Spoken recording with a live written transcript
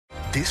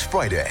This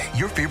Friday,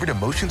 your favorite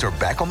emotions are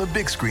back on the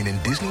big screen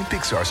in Disney and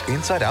Pixar's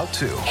Inside Out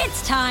 2.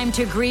 It's time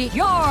to greet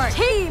your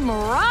Team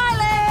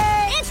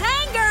Riley. It's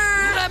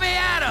anger. Let me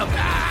at him.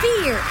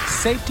 Fear.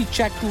 Safety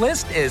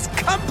checklist is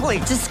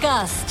complete.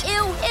 Disgust.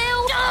 Ew.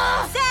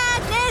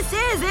 Sadness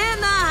is in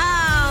the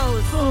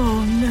house.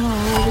 Oh, no.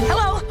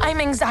 Hello, I'm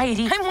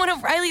anxiety. I'm one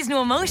of Riley's new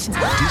emotions.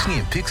 Disney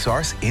and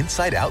Pixar's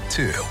Inside Out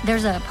 2.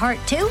 There's a part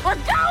 2? We're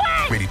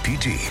going! Rated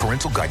PG.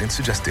 Parental guidance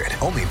suggested.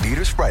 Only in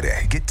theaters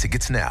Friday. Get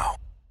tickets now.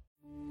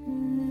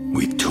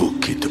 We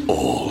took it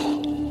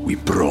all. We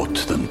brought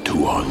them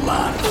to our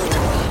land.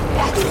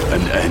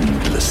 An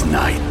endless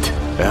night,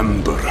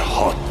 ember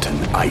hot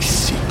and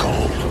icy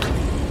cold.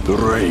 The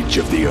rage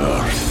of the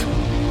earth.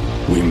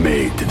 We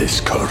made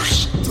this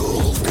curse.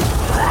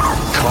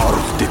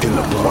 Carved it in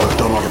the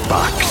blood on our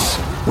backs.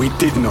 We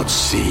did not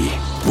see.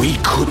 We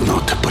could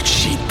not, but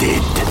she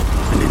did.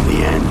 And in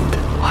the end...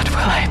 What will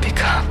I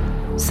become?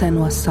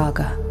 Senua's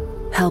Saga.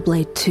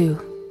 Hellblade 2.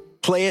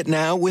 Play it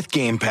now with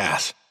Game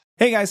Pass.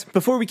 Hey guys,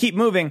 before we keep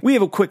moving, we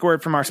have a quick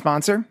word from our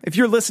sponsor. If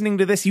you're listening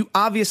to this, you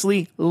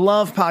obviously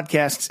love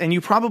podcasts, and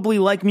you probably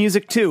like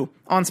music too.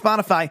 On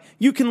Spotify,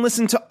 you can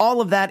listen to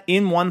all of that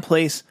in one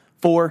place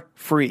for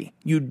free.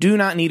 You do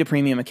not need a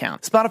premium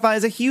account. Spotify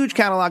has a huge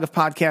catalog of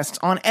podcasts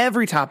on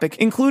every topic,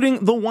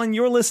 including the one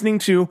you're listening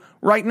to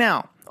right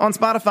now. On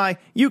Spotify,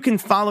 you can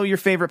follow your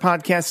favorite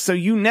podcasts so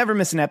you never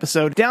miss an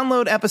episode,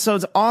 download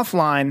episodes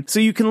offline so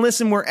you can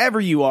listen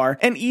wherever you are,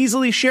 and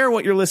easily share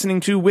what you're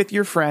listening to with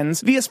your friends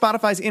via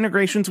Spotify's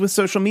integrations with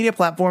social media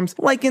platforms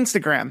like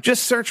Instagram.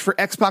 Just search for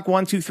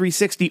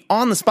Xbox12360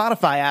 on the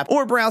Spotify app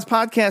or browse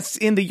podcasts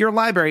in the Your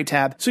Library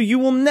tab so you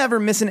will never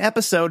miss an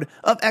episode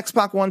of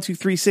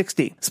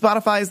Xbox12360.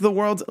 Spotify is the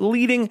world's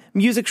leading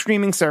music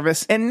streaming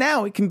service, and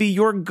now it can be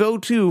your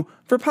go-to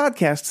for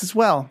podcasts as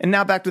well. And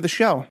now back to the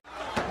show.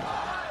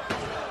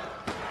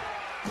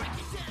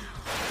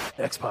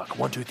 Xbox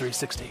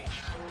 12360.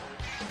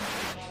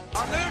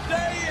 A new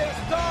day is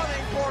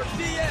dawning for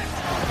DX.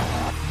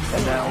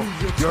 And now,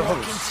 your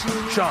host,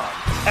 Sean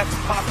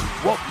X-Pac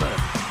Wolfman.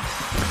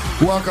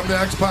 Welcome to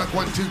Xbox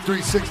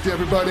 12360,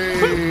 everybody.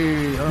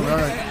 All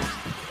right.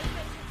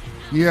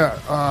 Yeah.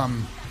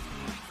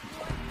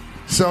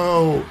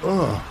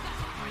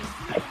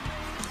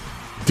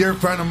 Dear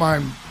friend of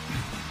mine,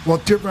 well,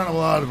 dear friend of a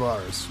lot of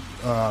ours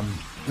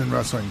in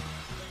wrestling,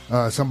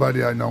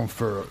 somebody I know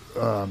for.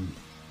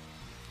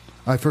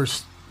 I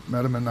first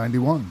met him in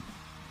 91.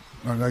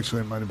 Or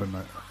actually, it might have been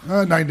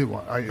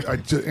 91.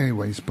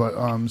 Anyways, but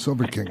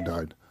Silver King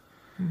died,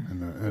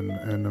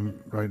 and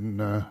right in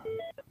the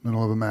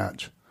middle of a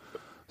match.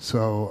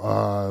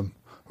 So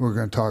we're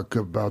going to talk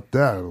about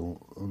that a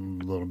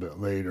little bit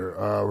later.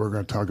 We're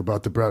going to talk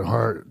about the Bret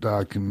Hart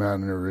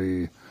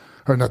documentary,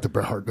 or not the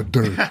Bret Hart, the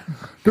Bret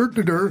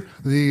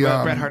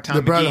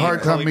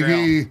Hart, Tom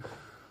McGee.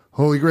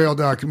 Holy Grail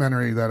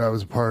documentary that I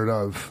was a part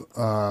of,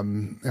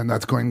 and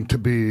that's going to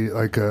be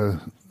like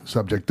a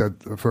subject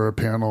that for a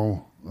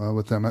panel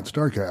with them at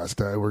StarCast.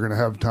 We're going to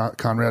have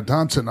Conrad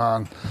Thompson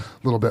on a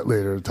little bit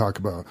later to talk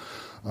about,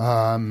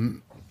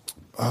 and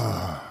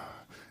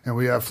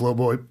we have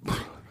Flowboy.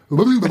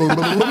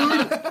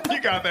 You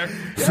got there.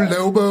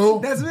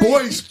 Flobo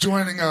Boyce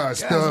joining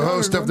us, the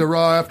host of the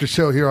Raw After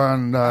Show here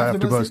on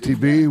AfterBuzz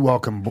TV.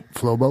 Welcome,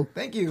 Flobo.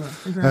 Thank you.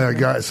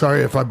 Guys,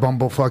 sorry if I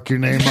bumblefuck your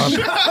name up.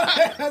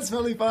 That's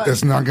really fun.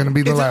 It's not going to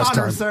be the last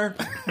honor, time, sir.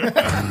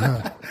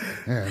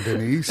 And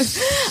Denise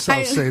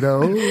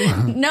Salcedo.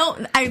 No,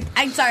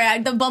 I'm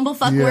sorry. The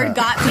bumblefuck word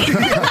got me.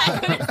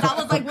 I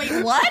was like, wait,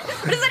 what?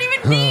 What does that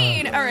even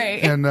mean? All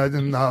right. And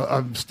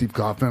I'm Steve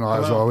Kaufman,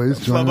 as always.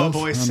 Flobo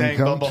Boyce saying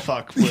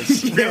bumblefuck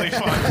was really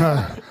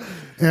fun.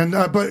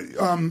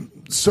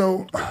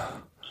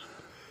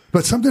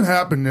 But something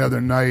happened the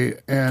other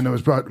night, and it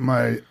was brought to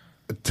my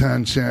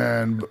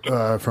attention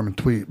from a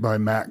tweet by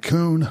Matt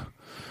Kuhn,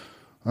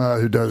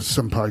 who does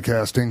some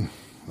podcasting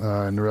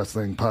in the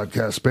wrestling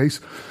podcast space.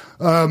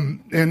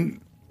 And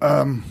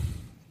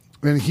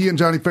he and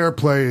Johnny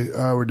Fairplay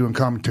were doing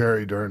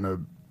commentary during a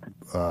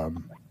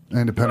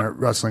independent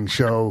wrestling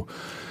show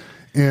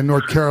in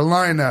North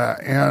Carolina,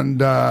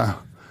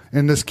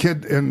 and this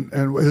kid, and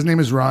his name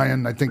is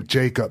Ryan, I think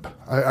Jacob.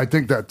 I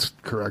think that's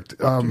correct.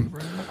 And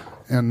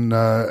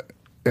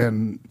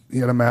he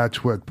had a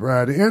match with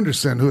Brad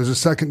Anderson, who is a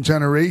second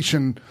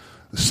generation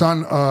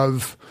son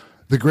of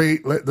the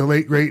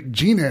late great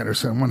Gene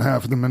Anderson, one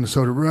half of the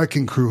Minnesota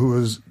Wrecking Crew, who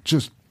was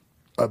just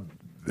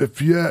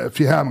if you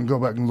haven't, go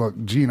back and look.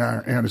 Gene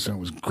Anderson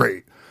was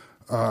great.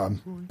 But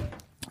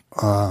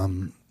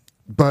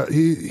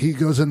he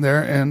goes in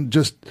there and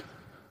just,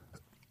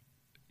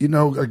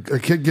 a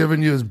kid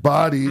giving you his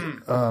body,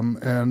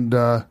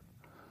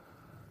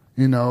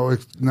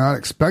 it's not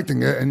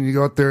expecting it, and you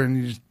go out there and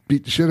you just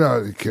beat the shit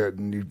out of the kid,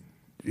 and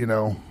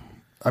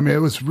it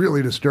was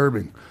really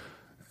disturbing,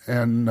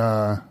 and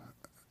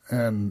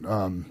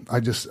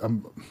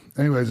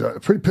anyways,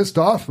 pretty pissed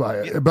off by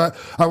it. Yeah. But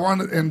I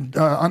wanted, and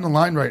on the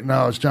line right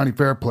now is Johnny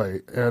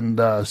Fairplay, and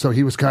so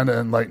he was kind of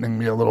enlightening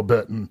me a little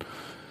bit, and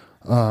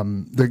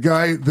The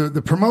guy,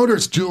 the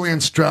promoter's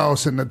Julian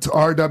Strauss, and it's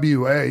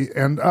RWA.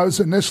 And I was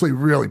initially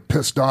really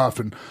pissed off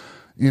and,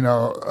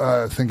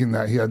 thinking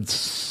that he had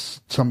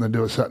something to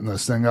do with setting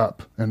this thing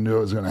up and knew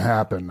it was going to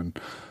happen. And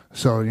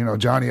so,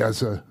 Johnny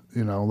has a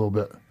little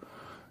bit,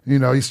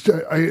 he's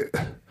trying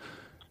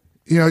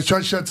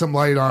to shed some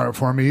light on it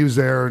for me. He was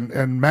there,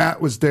 and Matt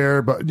was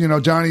there, but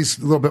Johnny's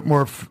a little bit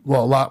more,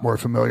 a lot more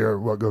familiar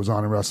with what goes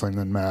on in wrestling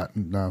than Matt.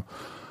 And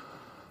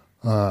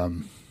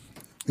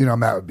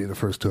Matt would be the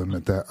first to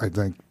admit that, I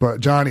think.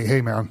 But Johnny,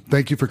 hey man,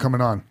 thank you for coming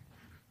on.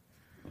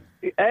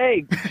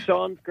 Hey,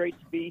 Sean, great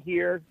to be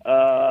here.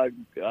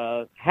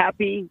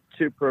 Happy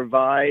to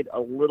provide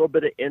a little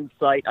bit of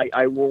insight.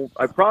 I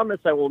promise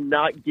I will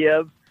not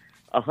give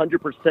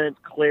 100%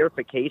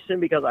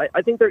 clarification, because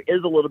I think there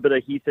is a little bit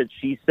of he said,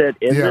 she said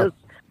in this,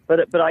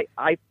 but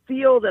I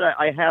feel that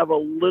I have a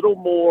little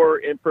more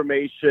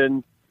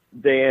information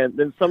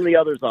than some of the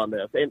others on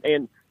this.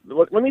 And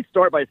look, let me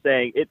start by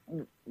saying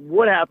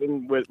what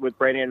happened with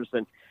Brad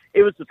Anderson.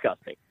 It was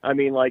disgusting. I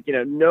mean,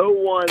 no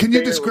one. Can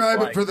you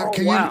describe it for the?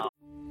 Wow.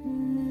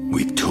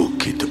 We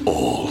took it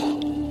all.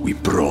 We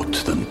brought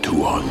them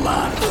to our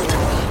land.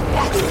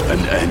 An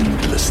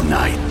endless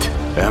night,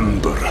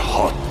 ember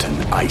hot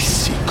and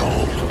icy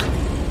cold.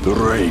 The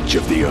rage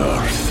of the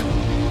earth.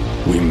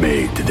 We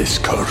made this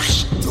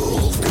curse.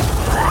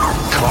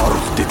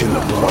 Carved it in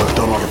the blood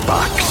on our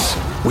backs.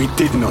 We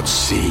did not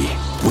see.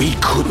 We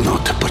could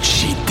not, but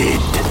she did.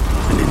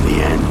 And in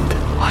the end,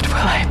 What will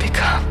I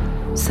become?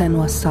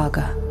 Senua's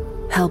Saga.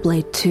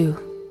 Hellblade 2.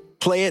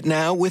 Play it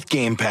now with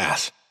Game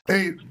Pass.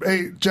 Hey,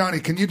 Johnny,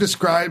 can you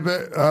describe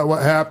it,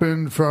 what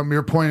happened from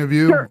your point of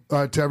view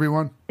to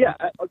everyone? Yeah,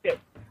 okay.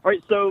 All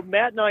right, so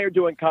Matt and I are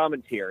doing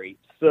commentary.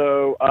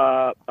 So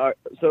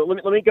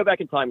let me go back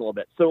in time a little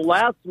bit. So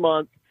last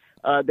month,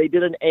 they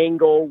did an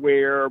angle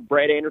where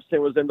Brad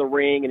Anderson was in the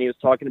ring, and he was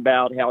talking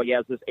about how he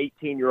has this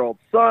 18-year-old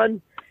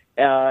son,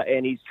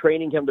 and he's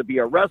training him to be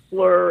a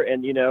wrestler,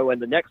 and, in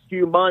the next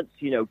few months,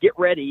 get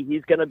ready,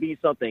 he's going to be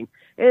something.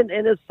 And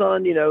his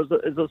son, is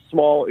a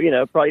small,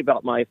 probably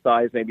about my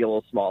size, maybe a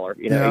little smaller,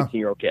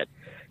 18-year-old kid.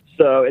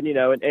 So,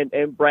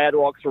 and Brad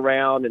walks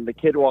around, and the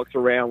kid walks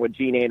around with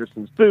Gene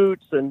Anderson's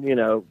boots, and,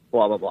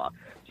 blah, blah, blah.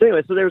 So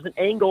anyway, so there was an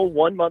angle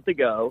 1 month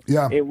ago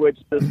in which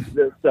this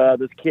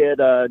kid,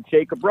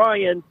 Jacob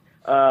Ryan,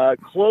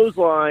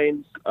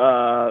 clotheslines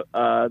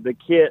the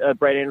kid,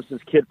 Brad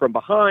Anderson's kid, from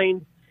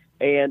behind,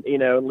 and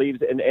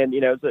leaves, and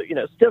it's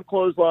a stiff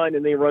clothesline,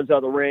 and then he runs out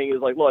of the ring.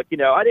 He's like, look,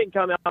 I didn't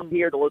come out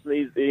here to listen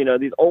to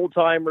these old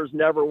timers,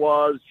 never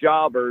was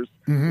jobbers,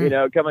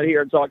 come out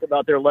here and talk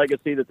about their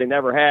legacy that they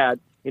never had.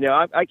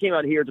 I came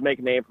out here to make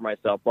a name for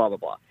myself, blah blah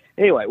blah.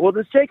 Anyway, well,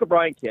 this Jacob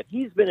Ryan kid,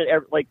 he's been at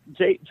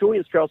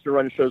Julian Strauss been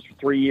running shows for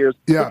 3 years.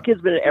 Yeah. This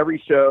kid's been at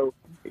every show.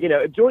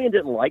 If Julian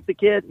didn't like the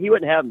kid, he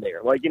wouldn't have him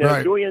there. Right.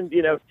 Julian,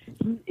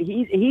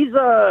 he's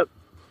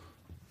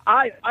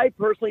I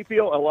personally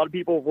feel, a lot of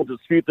people will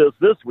dispute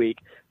this week,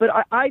 but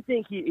I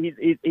think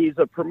he's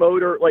a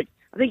promoter. I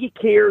think he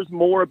cares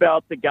more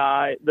about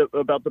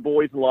about the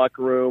boys in the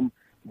locker room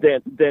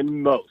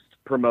than most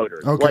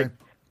promoters. Okay.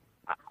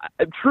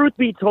 Truth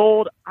be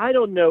told, I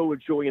don't know if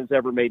Julian's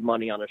ever made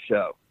money on a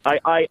show.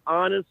 I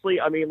honestly,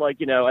 and he's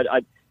going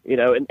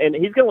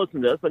to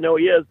listen to this. I know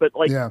he is, but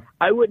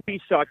I wouldn't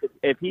be shocked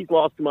if he's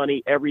lost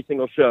money every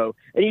single show.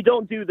 And you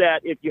don't do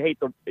that if you hate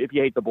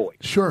the boys.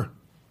 Sure.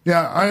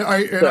 Yeah,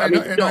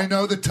 I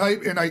know the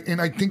type, and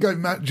I think I've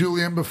met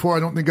Julian before.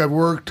 I don't think I've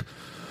worked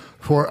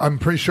for. I'm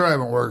pretty sure I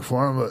haven't worked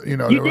for him, but you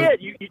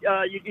did. You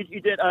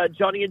did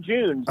Johnny and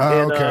June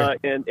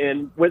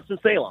in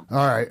Winston-Salem.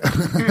 All right,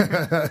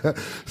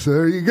 so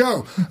there you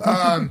go.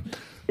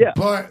 Yeah,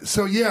 but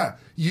so yeah,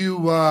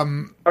 you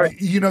right.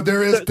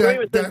 There is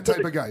that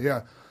type of guy.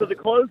 Yeah. So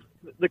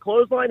the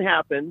clothesline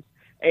happens.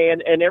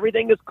 And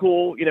everything is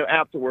cool,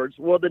 afterwards.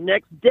 Well, the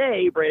next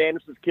day, Brad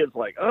Anderson's kid's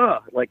like,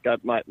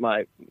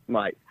 my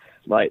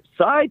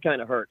side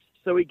kind of hurts.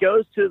 So he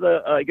goes to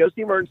the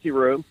emergency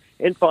room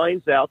and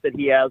finds out that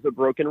he has a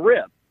broken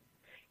rib.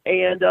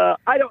 And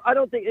I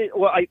don't think.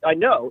 I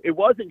know it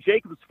wasn't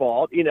Jacob's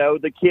fault.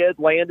 The kid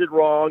landed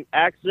wrong.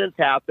 Accidents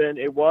happen.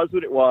 It was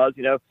what it was.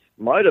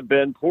 Might have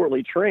been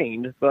poorly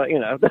trained, but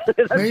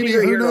that's maybe,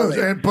 who knows?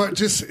 But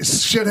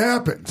just shit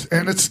happens,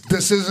 and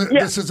this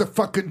is a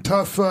fucking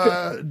tough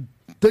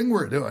thing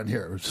we're doing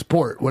here.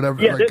 Sport,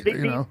 whatever. Yeah,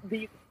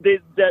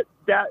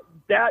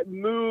 that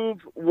move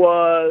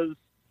was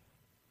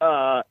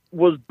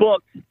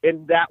booked,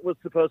 and that was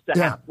supposed to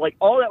happen.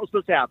 All that was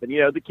supposed to happen.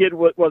 The kid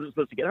wasn't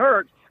supposed to get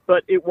hurt,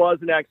 but it was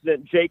an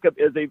accident. Jacob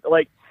is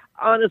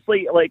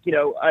honestly,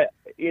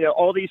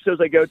 all these shows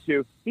I go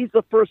to, he's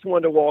the first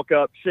one to walk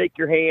up, shake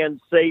your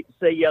hand, say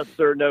yes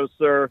sir, no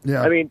sir.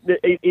 Yeah. I mean,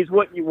 he's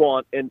what you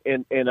want in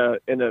a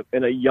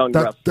young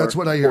wrestler. That's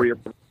what I hear.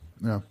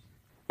 Yeah.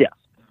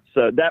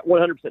 So that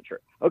 100% true.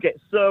 Okay.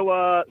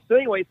 So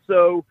anyway,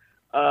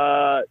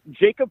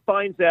 Jacob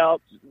finds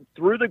out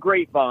through the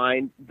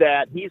grapevine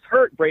that he's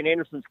hurt Brad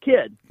Anderson's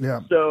kid.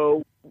 Yeah.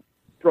 So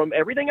from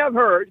everything I've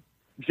heard,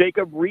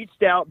 Jacob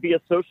reached out via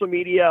social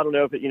media. I don't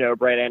know if it,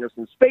 Brad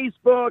Anderson's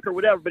Facebook or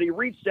whatever, but he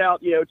reached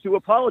out, to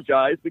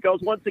apologize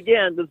because once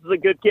again, this is a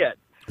good kid.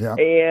 Yeah.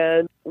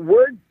 And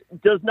word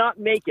does not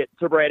make it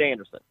to Brad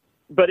Anderson,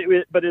 but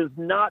it is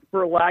not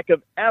for lack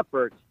of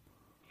effort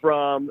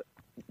from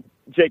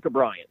Jacob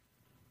Bryant.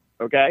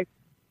 Okay.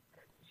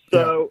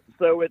 So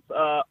it's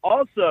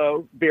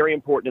also very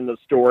important in the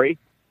story.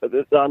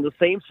 On the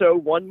same show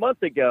 1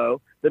 month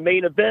ago, the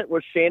main event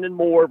was Shannon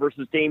Moore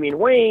versus Damian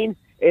Wayne,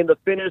 and the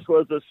finish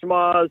was a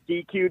schmoz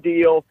DQ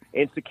deal,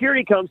 and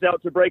security comes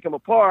out to break them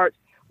apart.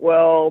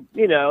 Well,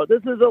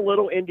 this is a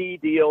little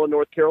indie deal in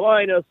North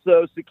Carolina,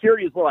 so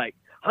security's like,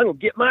 I'm going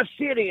to get my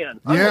shit in.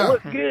 I'm going to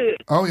look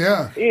good. Oh,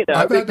 yeah.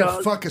 I've had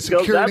to fuck a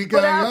security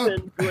guy up.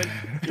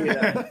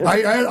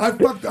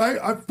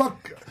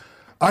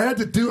 I had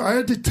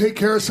to take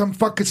care of some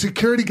fucking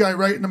security guy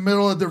right in the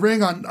middle of the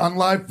ring on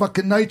live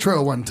fucking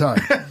Nitro one time.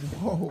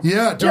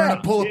 Yeah, during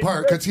a pull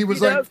apart because he was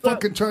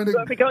fucking trying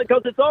to.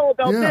 Because it's all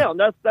about them.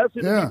 That's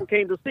who the people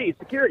came to see,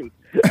 security.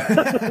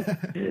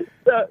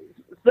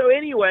 So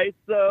anyway,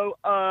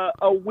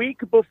 a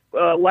week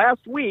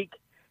last week,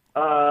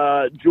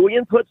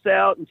 Julian puts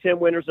out, and Tim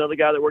Winters, another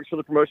guy that works for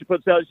the promotion,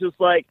 puts out. It's just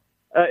like,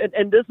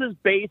 and this is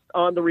based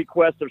on the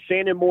request of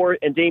Shannon Moore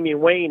and Damian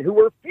Wayne, who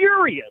were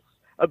furious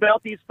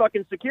about these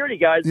fucking security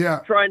guys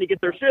trying to get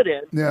their shit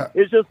in. Yeah.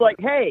 It's just like,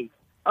 hey,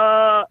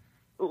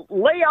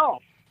 lay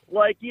off.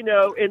 Like,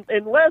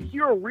 unless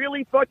you're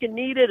really fucking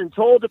needed and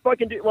told to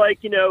fucking do,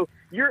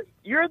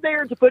 you're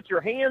there to put your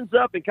hands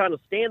up and kind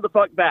of stand the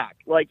fuck back.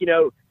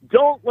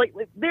 Don't,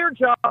 their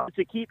job is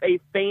to keep a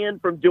fan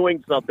from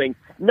doing something,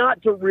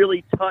 not to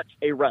really touch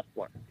a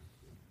wrestler.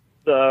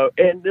 So,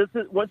 and this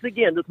is, once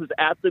again, this is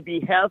at the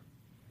behest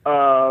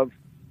of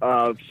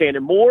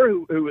Shannon Moore,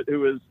 who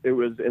was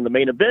in the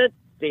main event,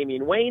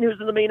 Damian Wayne, who's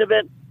in the main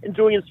event, and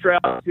Julian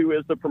Strauss, who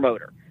is the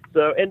promoter.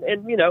 So,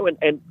 and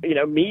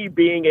me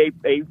being a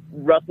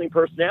wrestling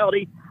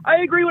personality,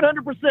 I agree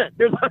 100%.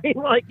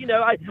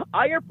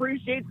 I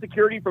appreciate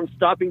security from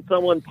stopping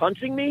someone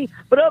punching me,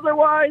 but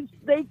otherwise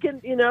they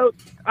can,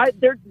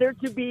 they're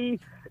to be,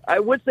 I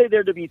would say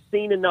they're to be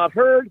seen and not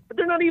heard, but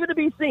they're not even to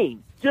be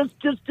seen. Just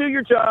do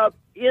your job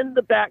in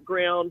the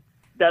background.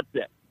 That's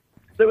it.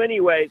 So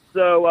anyway,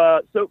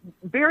 but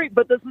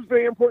this is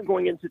very important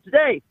going into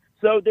today.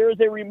 So there's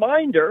a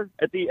reminder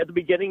at the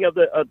beginning of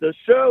the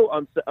show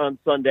on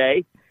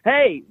Sunday.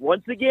 Hey,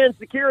 once again,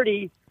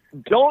 security,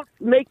 don't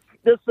make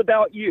this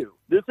about you.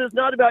 This is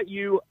not about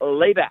you.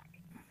 Lay back.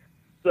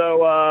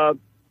 So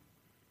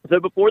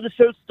before the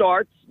show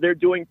starts, they're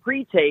doing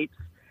pre-tapes,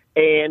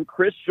 and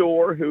Chris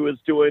Shore, who is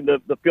doing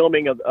the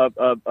filming of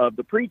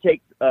the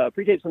pre-tapes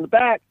in the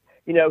back,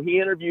 he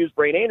interviews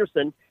Brad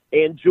Anderson,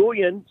 and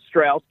Julian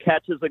Strauss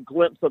catches a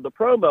glimpse of the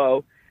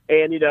promo.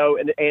 And it's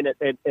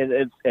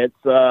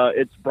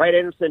Brad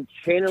Anderson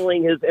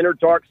channeling his inner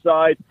dark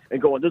side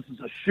and going, "This is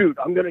a shoot.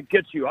 I'm going to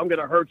get you. I'm going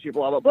to hurt you."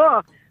 Blah blah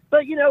blah.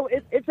 But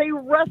it's a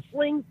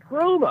wrestling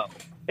promo,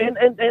 and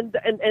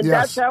yes,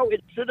 that's how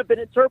it should have been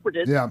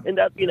interpreted. Yeah. And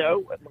that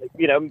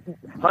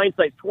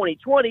hindsight's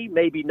 20/20.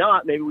 Maybe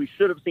not. Maybe we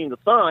should have seen the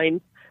signs.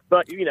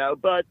 But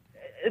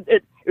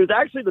it was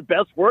actually the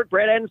best work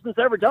Brad Anderson's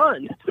ever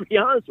done, to be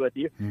honest with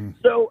you.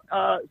 So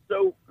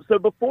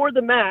before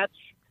the match.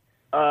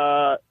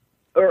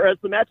 Or as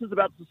the match is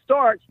about to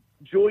start,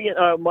 Julian,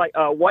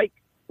 White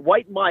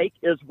Mike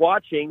is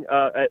watching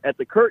at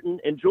the curtain,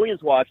 and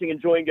Julian's watching, and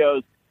Julian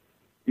goes,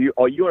 you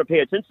want to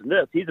pay attention to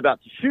this. He's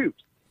about to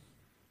shoot.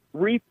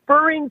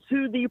 Referring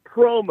to the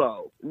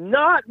promo,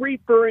 not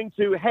referring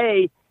to,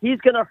 hey, he's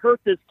going to hurt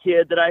this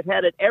kid that I've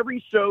had at every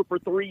show for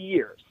 3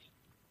 years.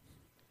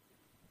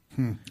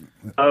 I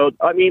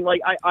mean,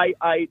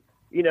 I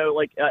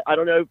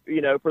don't know,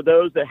 for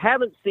those that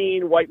haven't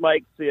seen White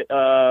Mike's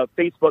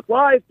Facebook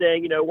Live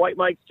thing, White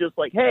Mike's just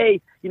like,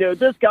 hey,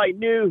 this guy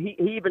knew, he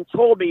even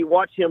told me,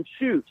 watch him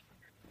shoot.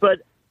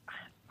 But,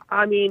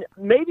 I mean,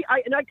 maybe,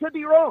 I could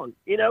be wrong,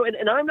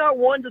 and I'm not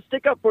one to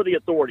stick up for the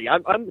authority.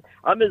 I'm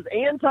as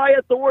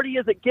anti-authority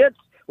as it gets.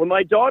 When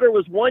my daughter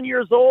was 1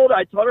 year old,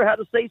 I taught her how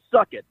to say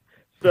suck it.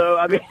 So,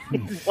 I mean,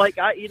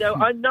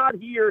 I'm not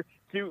here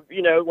to,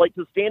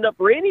 to stand up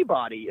for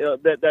anybody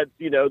that's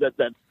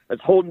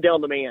holding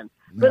down the man.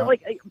 No.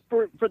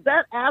 But for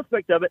that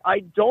aspect of it, I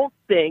don't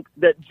think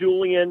that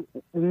Julian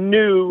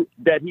knew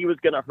that he was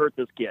going to hurt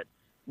this kid.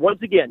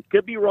 Once again,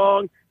 could be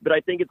wrong, but I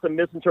think it's a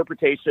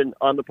misinterpretation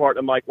on the part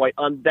of Mike White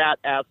on that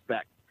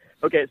aspect.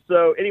 Okay,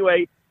 so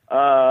anyway,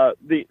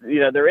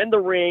 they're in the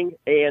ring,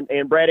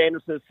 and Brad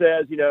Anderson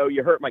says,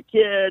 you hurt my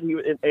kid,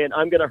 and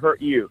I'm going to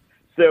hurt you.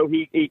 So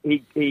he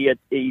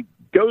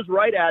goes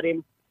right at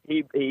him.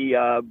 He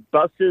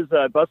busts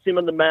him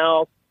in the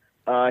mouth.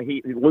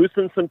 He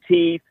loosens some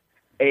teeth,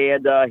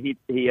 and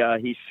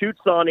he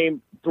shoots on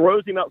him,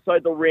 throws him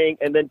outside the ring,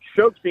 and then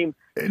chokes him.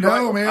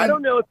 No, man. I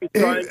don't know if he's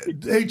trying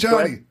to. Hey,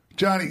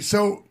 Johnny.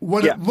 So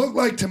what it looked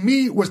like to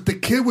me was the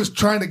kid was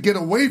trying to get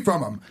away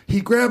from him. He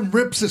grabbed and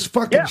rips his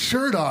fucking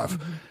shirt off.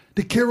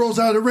 The kid rolls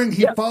out of the ring.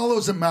 He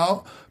follows him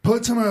out,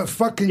 puts him on a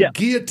fucking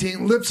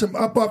guillotine, lifts him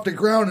up off the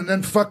ground, and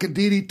then fucking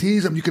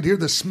DDTs him. You could hear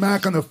the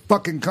smack on the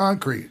fucking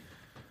concrete.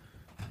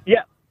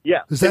 Yeah,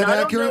 yeah. Is that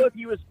accurate? I don't know if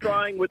he was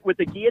trying with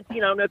the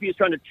guillotine. I don't know if he was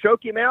trying to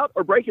choke him out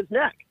or break his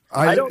neck.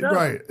 I don't know.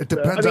 Right. It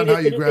depends on how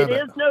you grab it.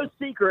 It is no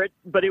secret,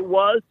 but it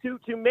was to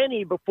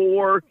many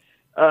before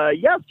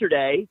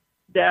yesterday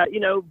that,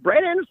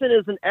 Brad Anderson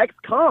is an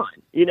ex-con.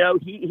 He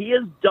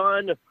has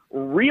done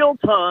real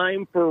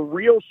time for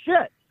real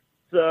shit.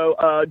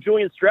 So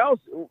Julian Strauss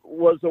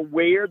was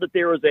aware that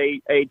there was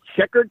a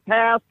checkered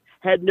past,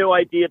 had no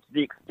idea to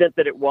the extent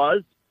that it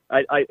was.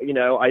 I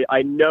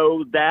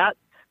know that.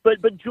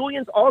 But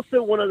Julian's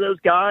also one of those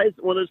guys,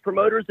 one of those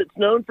promoters that's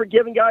known for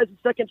giving guys a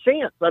second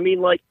chance. I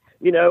mean, I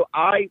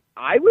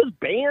was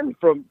banned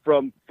from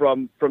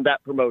that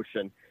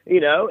promotion.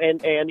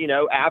 And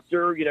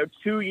after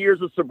 2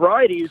 years of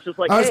sobriety, it's just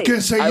like, I was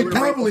gonna say you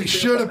probably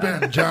should have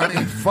been,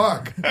 Johnny.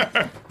 Fuck.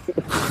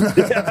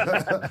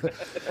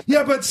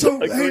 Yeah, but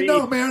hey,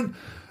 no, man.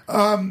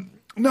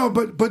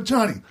 But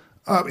Johnny,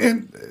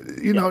 and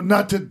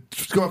not to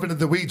go up into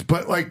the weeds,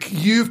 but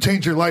you've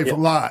changed your life a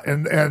lot,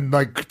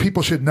 and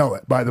people should know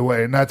it, by the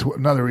way, and that's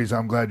another reason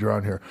I'm glad you're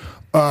on here.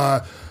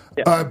 But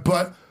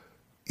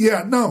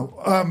yeah,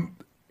 no.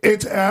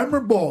 It's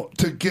admirable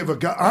to give a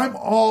guy. I'm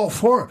all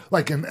for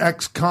an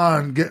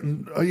ex-con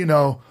getting,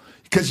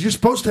 because you're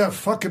supposed to have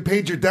fucking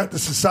paid your debt to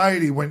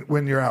society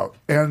when you're out,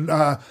 and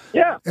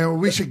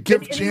we should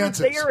give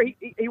chances. He was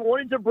there. He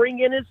wanted to bring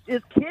in his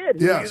kid.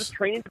 He was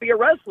training to be a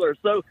wrestler.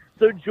 So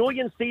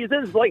Julian sees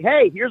this as like,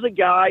 hey, here's a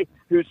guy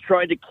who's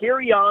trying to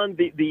carry on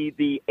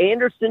the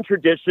Anderson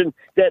tradition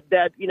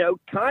that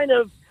kind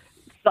of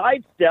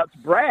sidesteps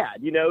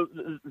Brad.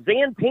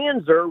 Zan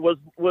Panzer was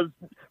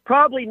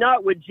probably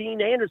not what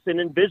Gene Anderson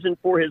envisioned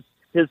for his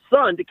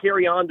son to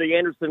carry on the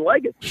Anderson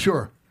legacy.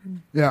 Sure.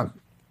 Yeah.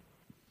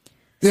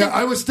 Yeah,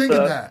 I was thinking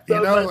that. So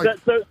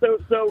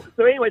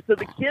anyway, so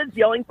the kid's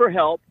yelling for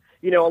help.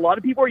 A lot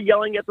of people are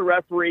yelling at the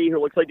referee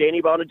who looks like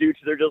Danny Bonaduce.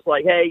 They're just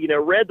like, hey,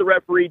 Red the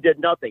referee did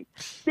nothing.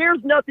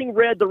 There's nothing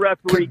Red the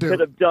referee could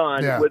have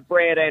done with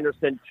Brad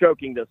Anderson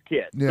choking this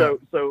kid. Yeah.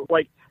 So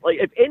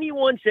if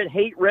anyone should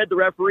hate Red the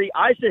referee,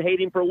 I should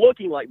hate him for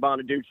looking like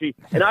Bonaduce,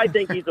 and I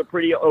think he's a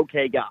pretty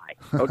okay guy.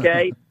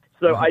 Okay,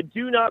 so I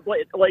do not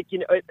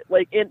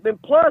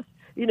and plus,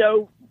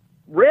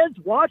 Red's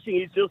watching.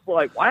 He's just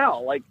like,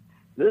 wow,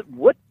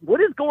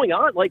 what is going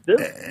on?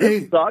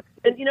 This sucks.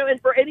 And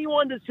and for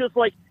anyone that's just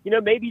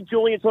maybe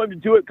Julian told him to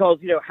do it because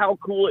how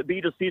cool it'd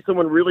be to see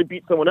someone really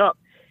beat someone up.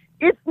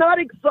 It's not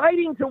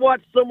exciting to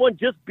watch someone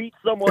just beat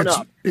someone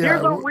up.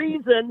 There's a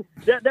reason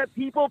that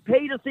people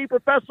pay to see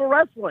professional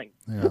wrestling.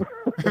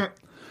 Yeah.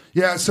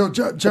 Yeah. So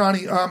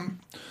Johnny,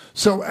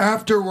 so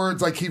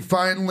afterwards, he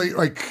finally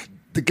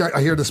the guy.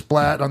 I hear the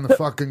splat on the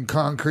fucking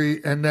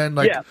concrete, and then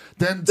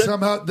then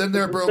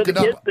they're broken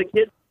up.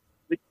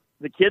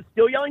 The kid's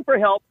still yelling for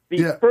help.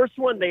 The first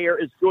one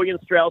there is Julian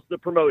Strauss, the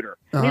promoter.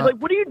 And he's like,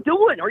 what are you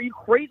doing? Are you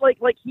crazy?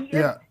 He is.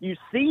 Yeah. You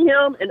see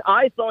him, and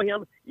I saw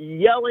him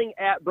yelling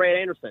at Brad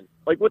Anderson.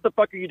 What the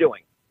fuck are you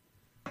doing?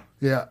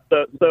 Yeah.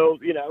 So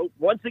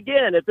once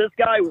again, if this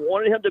guy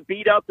wanted him to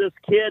beat up this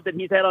kid that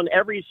he's had on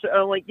every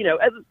show,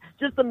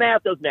 just the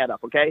math doesn't add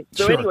up, okay?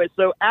 So anyway,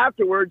 so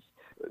afterwards,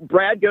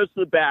 Brad goes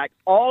to the back.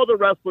 All the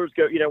wrestlers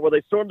go, where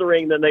they storm the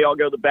ring, then they all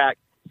go to the back.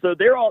 So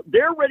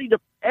they're ready to.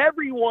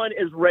 Everyone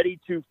is ready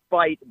to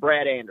fight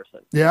Brad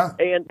Anderson. Yeah.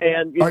 And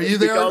are you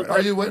there?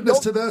 Are you witness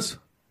to this?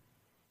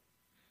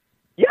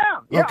 Yeah.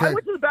 Okay. I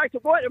went to the back to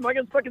what? Am I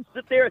going to fucking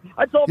sit there?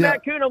 I told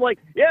Matt Coon, I'm like,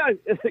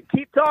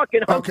 keep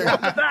talking. I'm okay.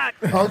 the back.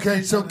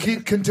 Okay, so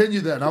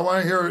continue then. I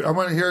want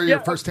to hear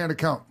your first-hand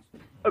account.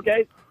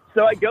 Okay.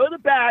 So I go to the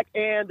back,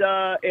 and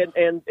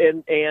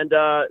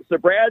so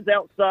Brad's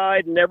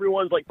outside, and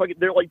everyone's like, fucking,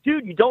 they're like,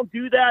 dude, you don't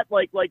do that.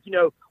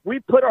 We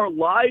put our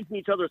lives in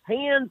each other's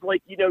hands.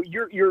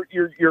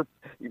 You're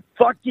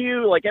fuck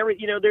you.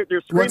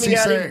 They're screaming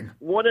at him.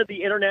 One of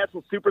the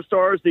international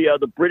superstars,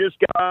 the British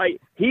guy,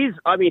 he's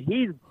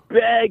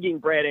begging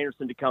Brad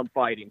Anderson to come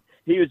fight him.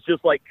 He was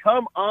just like,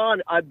 come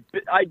on, I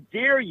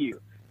dare you,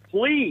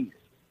 please.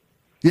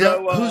 Yeah,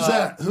 so,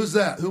 who's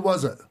that? Who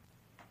was it?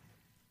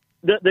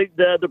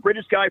 The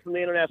British guy from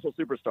the International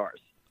Superstars.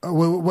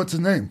 What's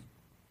his name?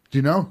 Do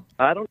you know?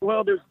 I don't.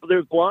 Well,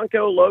 there's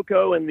Blanco,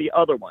 Loco, and the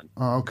other one.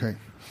 Oh, okay.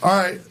 All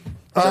right.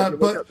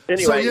 But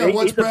anyway, so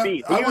what's he's a Brad?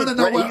 beast. I want to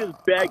know He was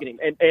begging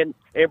him, and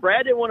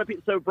Brad didn't want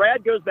to. So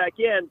Brad goes back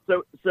in.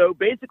 So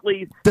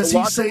basically, does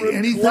he say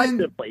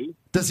anything?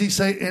 Does he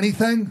say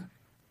anything?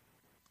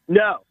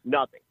 No,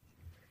 nothing.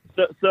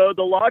 So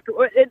the locker,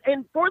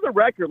 and for the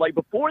record,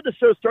 before the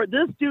show started,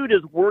 this dude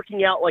is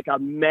working out like a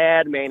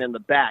madman in the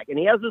back, and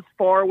he has this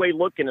faraway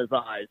look in his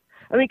eyes.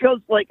 I mean, because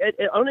I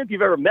don't know if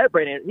you've ever met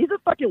Brad Anderson. He's a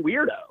fucking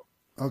weirdo.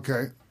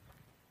 Okay.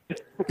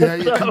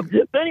 Yeah.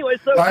 Anyway,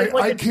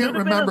 I can't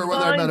remember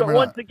whether I met him or not.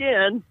 Once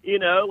again,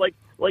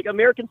 like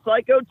American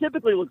Psycho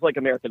typically looks like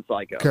American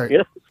Psycho.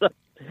 Okay.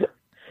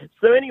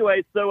 So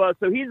anyway, so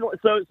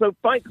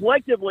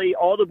collectively,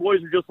 all the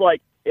boys are just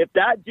like, if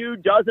that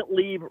dude doesn't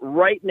leave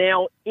right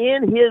now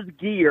in his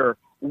gear,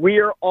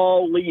 we're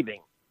all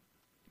leaving.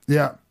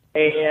 Yeah.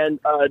 And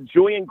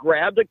Julian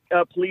grabbed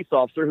a police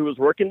officer who was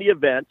working the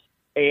event,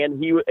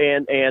 and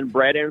and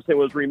Brad Anderson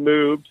was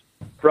removed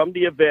from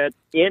the event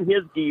in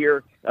his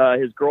gear.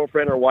 His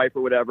girlfriend or wife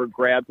or whatever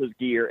grabbed his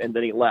gear, and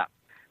then he left.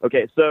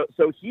 Okay,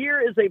 so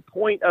here is a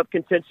point of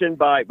contention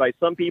by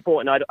some people,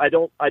 and I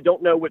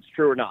don't know what's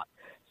true or not.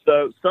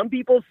 So some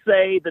people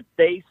say that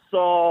they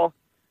saw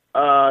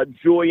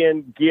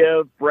Julian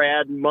give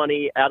Brad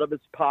money out of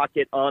his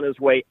pocket on his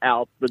way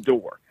out the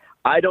door.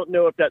 I don't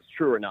know if that's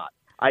true or not.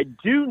 I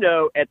do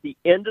know at the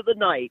end of the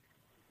night,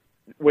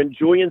 when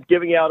Julian's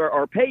giving out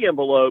our pay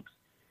envelopes,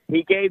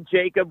 he gave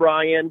Jacob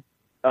Ryan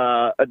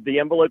the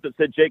envelope that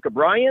said Jacob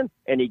Ryan,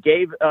 and he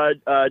gave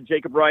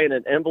Jacob Ryan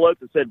an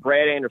envelope that said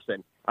Brad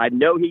Anderson. I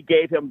know he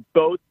gave him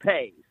both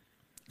pays.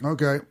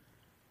 Okay.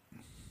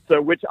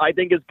 So, which I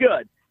think is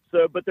good.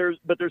 So, but there's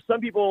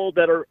some people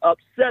that are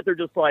upset. They're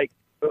just like,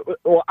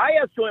 well, I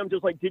asked Julian, I'm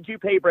just like, did you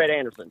pay Brad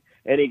Anderson?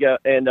 And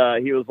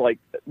he was like,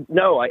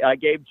 no, I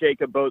gave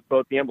Jacob both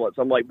the envelopes.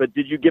 I'm like, but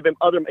did you give him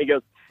other? He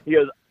goes,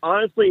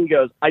 honestly,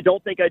 I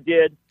don't think I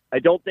did. I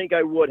don't think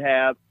I would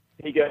have.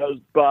 He goes,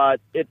 but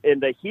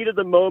in the heat of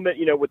the moment,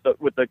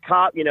 with the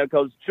cop,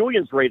 because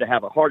Julian's ready to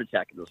have a heart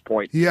attack at this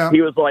point. Yeah.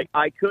 He was like,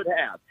 I could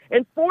have.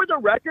 And for the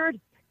record,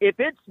 if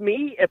it's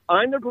me, if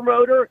I'm the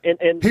promoter,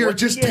 and here,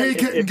 just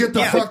take it and get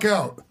the fuck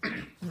out.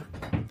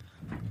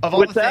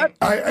 What's that?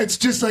 It's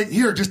just like,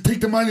 here, just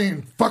take the money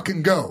and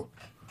fucking go.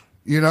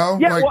 Yeah,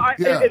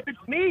 if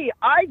it's me,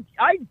 I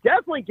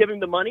definitely give him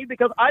the money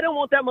because I don't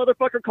want that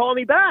motherfucker calling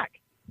me back.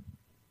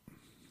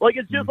 Like,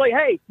 it's just like,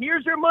 hey,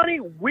 here's your money.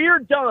 We're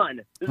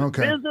done. This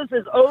business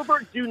is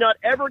over. Do not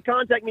ever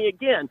contact me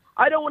again.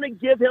 I don't want to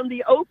give him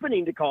the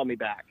opening to call me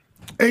back.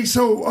 Hey,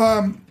 so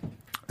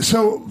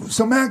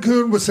Matt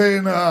Coon was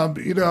saying,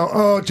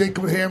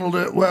 Jacob handled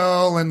it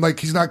well, and like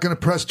he's not going to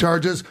press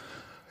charges.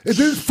 No.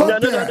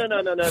 Fuck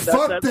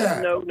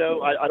that.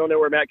 No. I don't know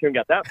where Matt Coon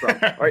got that from.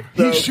 All right,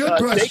 so, he should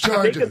press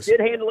charges. Jacob did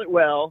handle it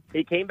well.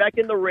 He came back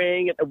in the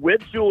ring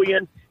with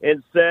Julian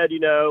and said,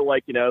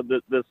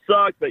 this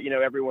sucked, but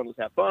everyone was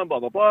have fun, blah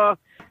blah blah.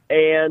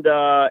 And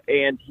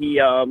he,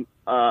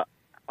 I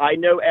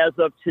know as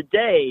of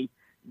today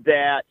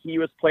that he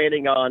was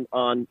planning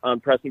on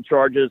pressing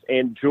charges,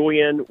 and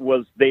Julian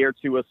was there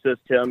to assist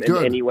him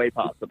in any way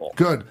possible.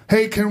 Good.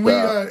 Hey, can we?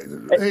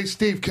 Hey,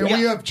 Steve, can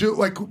we have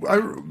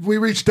we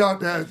reached out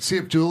to see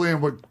if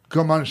Julian would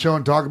come on the show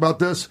and talk about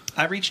this?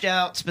 I reached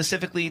out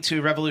specifically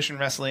to Revolution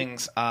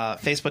Wrestling's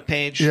Facebook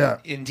page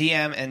in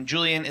DM, and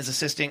Julian is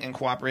assisting and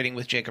cooperating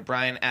with Jacob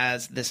Ryan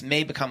as this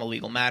may become a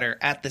legal matter.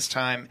 At this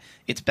time,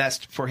 it's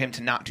best for him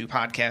to not do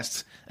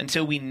podcasts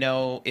until we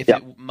know if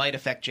it might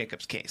affect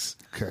Jacob's case.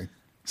 Okay.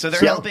 So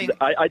they're helping.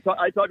 I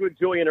talked with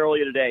Julian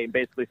earlier today and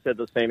basically said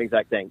the same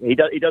exact thing. He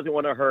doesn't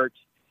want to hurt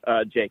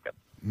Jacob.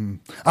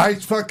 I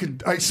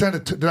sent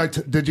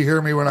it. Did you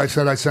hear me when I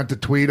said I sent a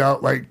tweet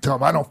out like, tell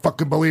him I don't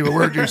fucking believe a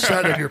word you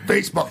said in your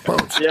Facebook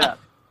post. Yeah.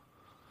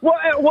 Well,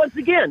 once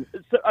again,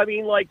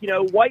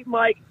 White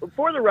Mike.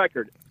 For the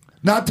record,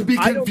 not to be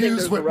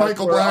confused with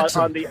Michael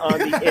Blackson on the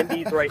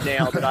indies right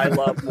now that I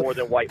love more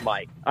than White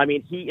Mike. I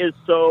mean, he is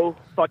so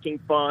fucking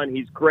fun.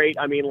 He's great.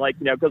 I mean,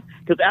 because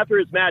after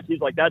his match, he's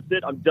like, "That's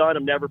it. I'm done.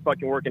 I'm never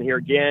fucking working here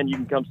again. You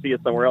can come see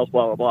us somewhere else."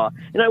 Blah blah blah.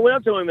 And I went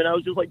up to him and I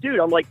was just like,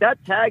 "Dude, I'm like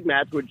that tag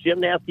match with Jim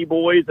Nasty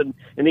Boys and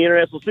the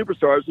International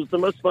Superstars was the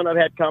most fun I've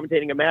had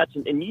commentating a match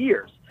in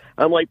years."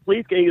 I'm like,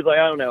 "Please," he's like,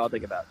 "I don't know. I'll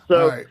think about it."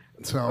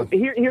 So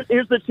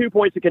here's the 2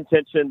 points of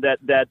contention that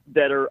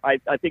are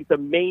I think the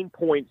main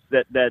points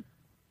that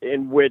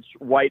in which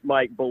White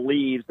Mike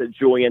believes that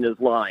Julian is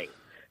lying.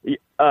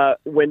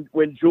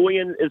 When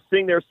Julian is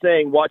sitting there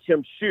saying, "Watch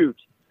him shoot,"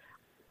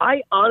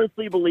 I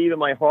honestly believe in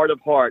my heart of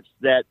hearts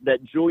that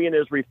Julian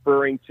is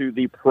referring to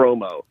the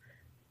promo.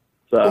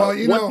 So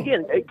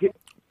again,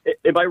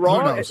 am I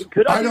wrong?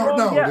 Could I don't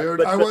know, yeah,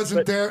 dude. I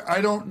wasn't there. I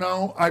don't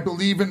know. I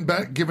believe in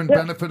giving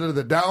benefit of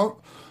the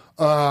doubt.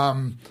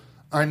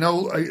 I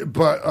know,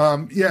 but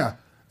yeah.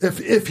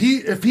 If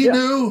he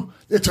knew,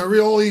 it's a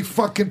really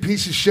fucking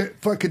piece of shit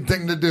fucking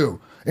thing to do,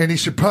 and he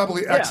should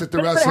probably exit the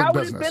wrestling business. How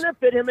would it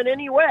benefit him in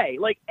any way?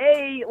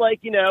 It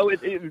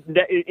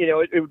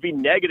would be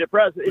negative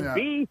press.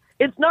 B,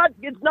 it's not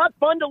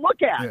fun to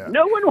look at. Yeah.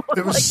 No one was.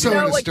 It was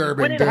so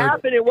disturbing. When it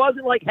happened, it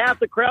wasn't like half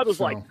the crowd was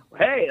like,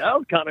 "Hey, that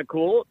was kind of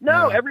cool."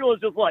 No, everyone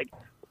was just like,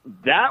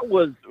 that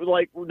was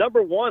like,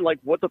 number one, like,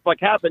 what the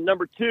fuck happened?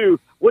 Number two,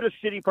 what a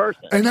shitty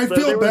person. And I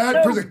feel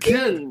bad for the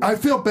kid. I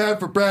feel bad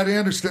for Brad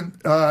Anderson,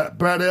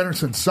 Brad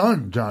Anderson's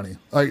son, Johnny.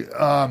 Like,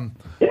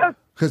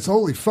 because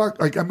holy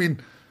fuck, like, I mean,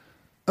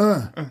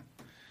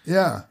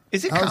 yeah.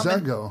 Is it How's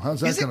common? that go?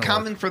 How's that? Is it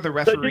common for the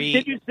referee?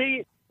 So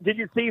did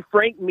you see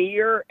Frank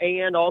Mir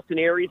and Austin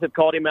Aries have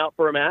called him out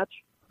for a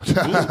match?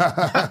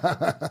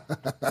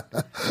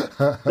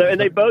 And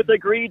they both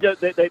agreed.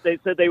 They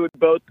said they would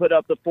both put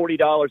up the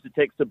 $40 it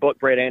takes to book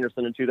Brad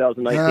Anderson in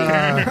 2019.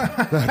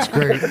 That's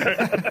great.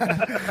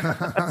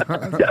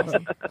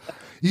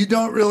 You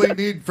don't really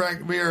need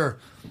Frank Mir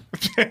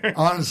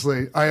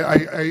Honestly,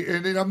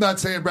 and I'm not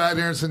saying Brad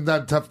Anderson's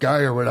not a tough guy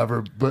or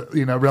whatever, but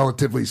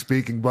relatively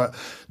speaking, but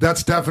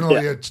that's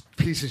definitely a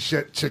piece of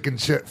shit, chicken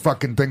shit,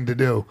 fucking thing to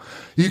do.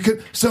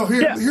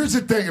 Here's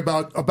the thing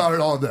about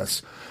all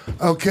this,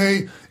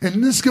 okay?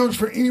 And this goes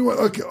for anyone.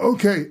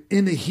 Okay,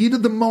 in the heat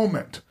of the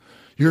moment,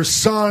 your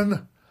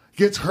son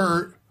gets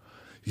hurt,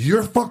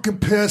 you're fucking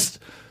pissed,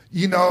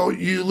 you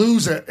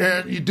lose it,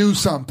 and you do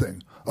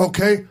something,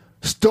 okay?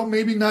 Still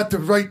maybe not the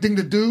right thing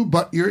to do,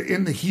 but you're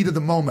in the heat of the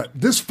moment.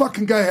 This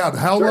fucking guy had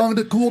how long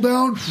to cool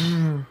down?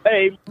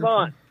 A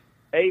month.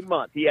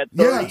 He had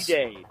 30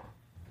 days.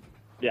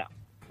 Yeah.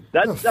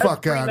 That's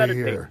fuck out of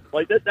here.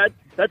 Like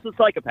that's a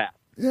psychopath.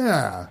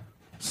 Yeah.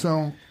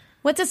 So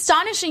what's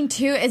astonishing,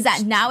 too, is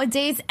that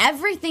nowadays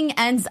everything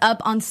ends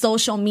up on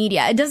social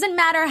media. It doesn't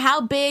matter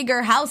how big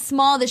or how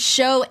small the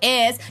show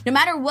is. No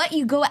matter what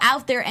you go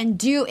out there and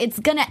do, it's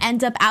going to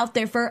end up out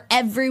there for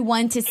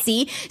everyone to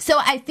see. So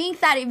I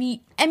think that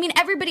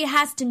everybody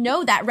has to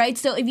know that, right?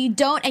 So if you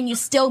don't and you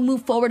still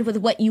move forward with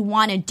what you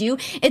want to do,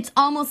 it's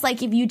almost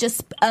like if you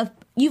just...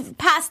 you've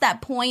passed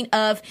that point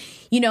of,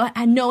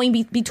 knowing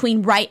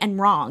between right and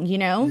wrong,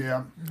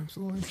 Yeah,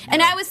 absolutely.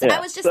 And I was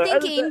just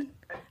thinking...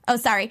 Oh,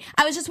 sorry.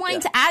 I was just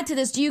wanting to add to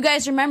this. Do you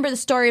guys remember the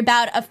story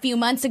about a few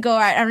months ago,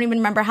 or I don't even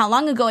remember how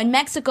long ago, in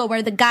Mexico,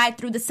 where the guy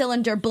threw the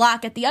cylinder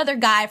block at the other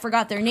guy, I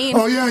forgot their names,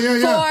 for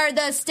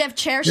the stiff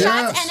chair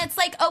shots? And it's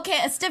like, okay,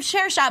 a stiff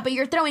chair shot, but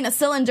you're throwing a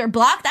cylinder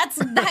block?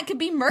 That could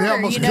be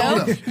murder,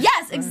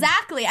 Yes,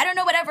 exactly. I don't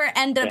know whatever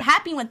ended up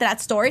happening with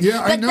that story, but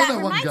I know that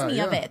one reminds guy, me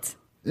of it.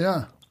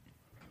 Yeah.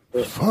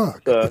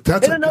 Fuck.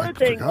 That's another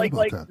thing. There's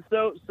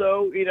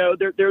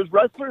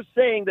wrestlers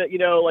saying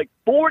that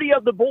 40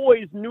 of the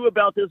boys knew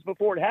about this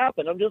before it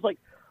happened. I'm just like,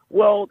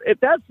 well, if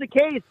that's the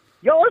case,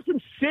 y'all are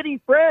some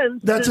shitty friends.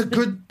 That's a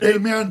good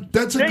point.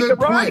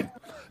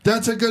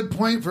 That's a good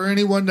point for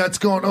anyone that's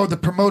going, oh, the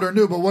promoter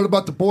knew, but what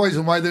about the boys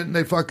and why didn't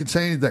they fucking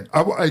say anything?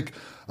 I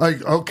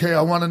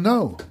want to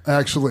know,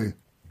 actually.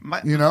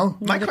 My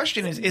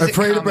question is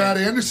afraid it of Brad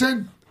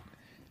Anderson?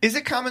 Is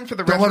it common for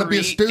the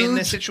referee in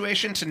this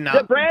situation to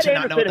not Brad to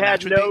not know what the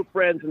match Anderson had no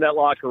friends in that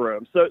locker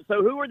room. So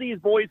who are these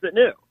boys that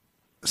knew?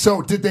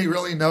 So did they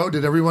really know?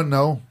 Did everyone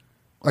know?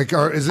 Are you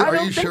sure? I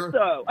don't think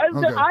so.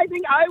 I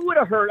think I would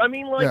have heard. I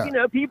mean,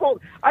 people.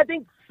 I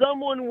think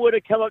someone would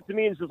have come up to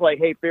me and just like,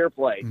 "Hey, fair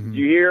play. Did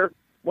you hear?"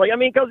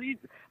 Because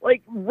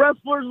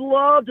wrestlers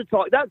love to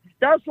talk.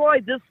 That's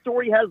why this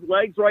story has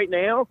legs right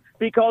now,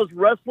 because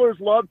wrestlers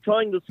love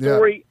telling the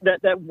story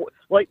that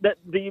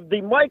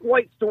the Mike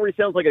White story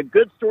sounds like a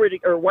good story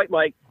or White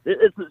Mike.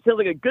 It sounds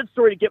like a good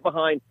story to get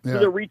behind. So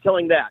they're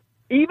retelling that,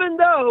 even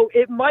though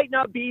it might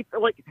not be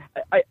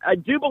I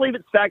do believe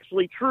it's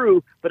factually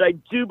true, but I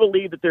do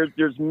believe that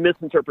there's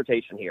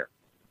misinterpretation here.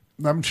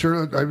 I'm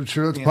sure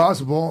it's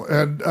possible,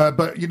 and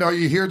but you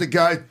hear the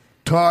guy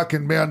talk,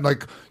 and man,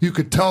 you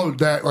could tell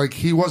that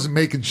he wasn't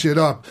making shit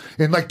up,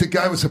 and the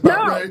guy was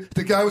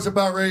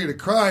about ready to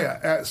cry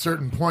at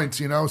certain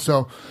points,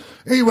 So,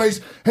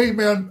 anyways, hey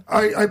man,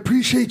 I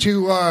appreciate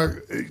you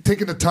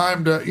taking the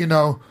time to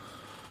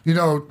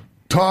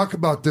talk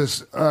about this,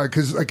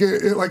 because like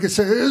I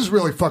said, it is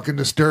really fucking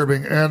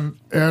disturbing, and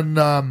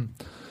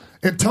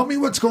tell me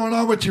what's going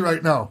on with you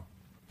right now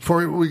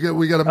before we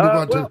got to move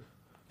on to.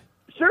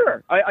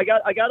 Sure. I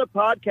got a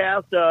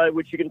podcast,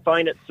 which you can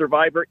find at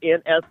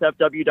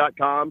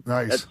SurvivorNSFW.com.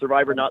 Nice. That's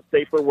Survivor Not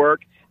Safe for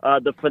Work.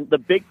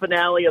 The big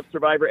finale of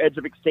Survivor Edge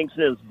of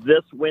Extinction is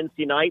this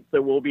Wednesday night,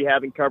 so we'll be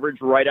having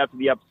coverage right after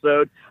the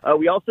episode.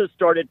 We also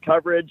started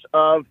coverage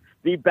of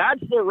The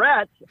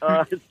Bachelorette.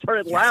 It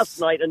started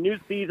last night, a new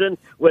season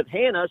with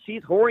Hannah.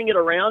 She's whoring it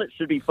around. It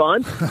should be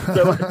fun.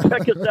 So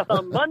check us out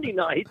on Monday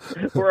night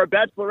for our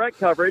Bachelorette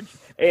coverage.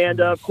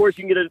 And, of course,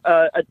 you can get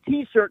a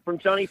T-shirt from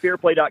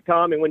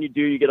JohnnyFairplay.com, and when you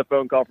do, you get a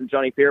phone call from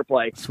Johnny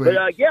Fairplay. Sweet.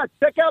 But,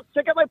 check out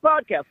my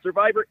podcast,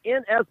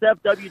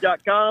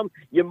 SurvivorNSFW.com.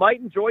 You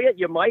might enjoy it.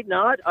 You might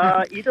not.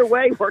 Either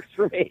way works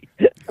for me.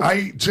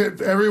 A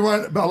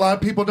lot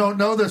of people don't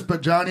know this,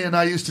 but Johnny and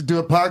I used to do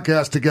a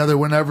podcast together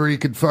whenever he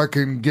could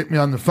fucking get me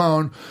on the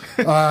phone,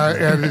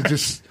 and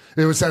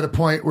it was at a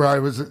point where I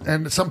was,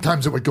 and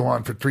sometimes it would go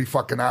on for 3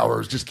 fucking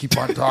hours, just keep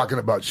on talking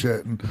about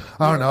shit, and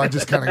I don't know, I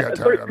just kind of got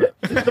tired of it.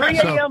 3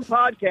 a.m.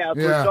 podcast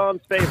was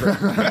John's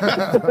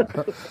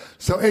favorite.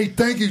 So, hey,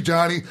 thank you,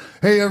 Johnny.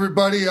 Hey,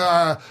 everybody,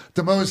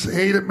 the most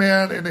hated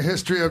man in the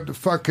history of the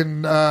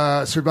fucking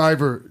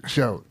Survivor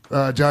show,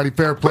 Johnny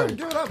Fairplay.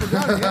 Give it up for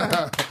Johnny,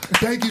 yeah.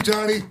 Thank you,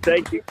 Johnny.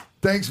 Thank you.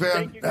 Thanks,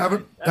 man.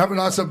 Have an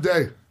awesome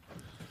day.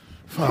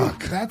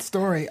 Fuck. That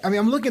story. I mean,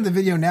 I'm looking at the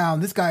video now,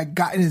 and this guy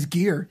got in his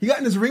gear. He got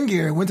in his ring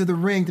gear and went to the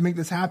ring to make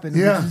this happen,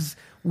 which is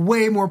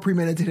way more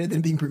premeditated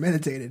than being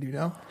premeditated,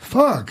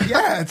 Fuck.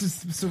 Yeah, it's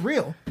just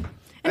surreal.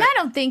 And I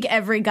don't think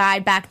every guy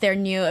back there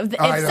knew. If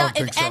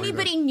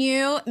anybody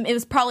knew, it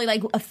was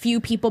probably a few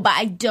people, but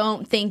I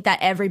don't think that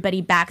everybody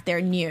back there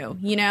knew.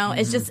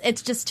 Mm-hmm.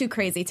 It's just too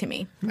crazy to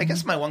me. I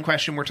guess my one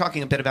question, we're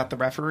talking a bit about the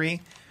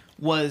referee,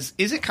 is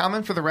it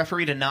common for the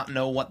referee to not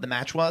know what the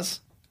match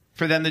was?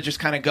 For them to just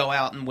kind of go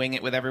out and wing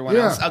it with everyone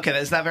else? Okay,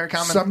 is that very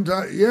common?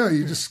 Sometimes,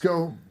 you just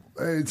go,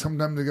 hey,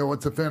 sometimes they go,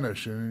 "What's the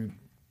finish?" And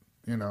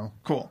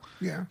cool.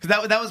 Yeah,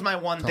 because that was my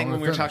one thing them when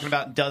to we were finish. talking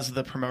about does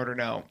the promoter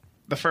know.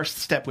 The first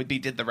step would be,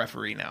 did the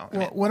referee know?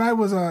 Well, when I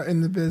was in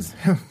the biz,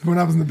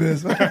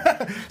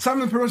 some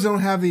of the promoters don't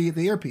have the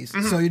earpiece,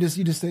 so you just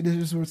say this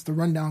is what's the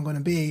rundown going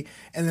to be,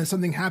 and then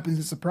something happens,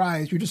 a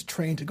surprise, you're just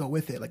trained to go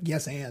with it, like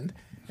yes and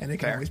it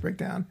can always break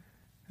down.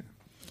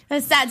 A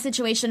sad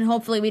situation.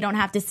 Hopefully we don't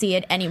have to see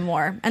it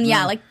anymore. And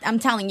yeah, like I'm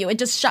telling you, it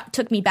just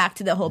took me back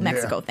to the whole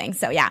Mexico thing.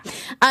 So yeah.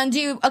 Want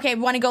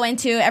to go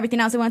into everything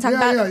else we want to talk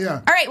about?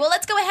 Yeah. All right, well,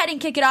 let's go ahead and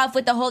kick it off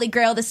with the Holy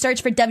Grail, the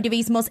search for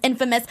WWE's most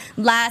infamous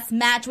last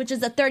match, which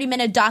is a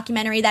 30-minute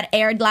documentary that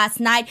aired last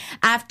night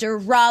after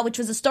Raw, which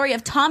was a story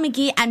of Tom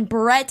McGee and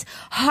Bret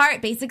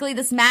Hart. Basically,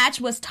 this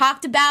match was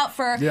talked about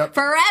for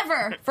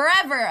forever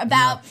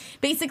about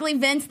basically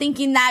Vince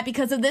thinking that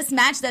because of this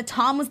match that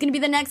Tom was going to be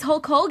the next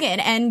Hulk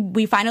Hogan, and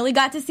we finally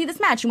got to see this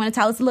match. You want to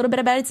tell us a little bit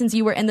about it since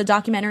you were in the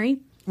documentary?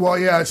 Well,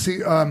 yeah.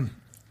 See, I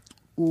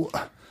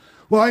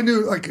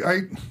knew, like, I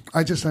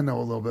know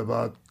a little bit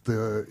about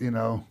the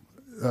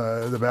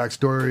the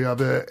backstory of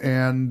it,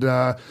 and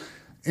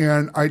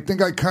I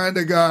think I kind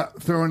of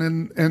got thrown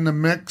in the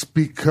mix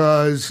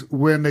because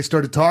when they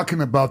started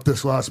talking about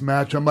this last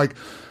match, I'm like,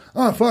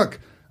 oh fuck,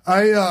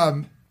 back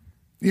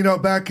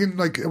in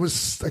I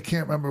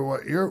can't remember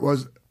what year it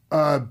was,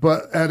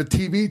 but at a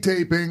TV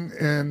taping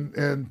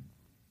in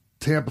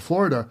Tampa,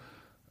 Florida,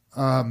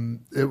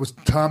 it was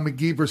Tom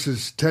McGee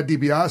versus Ted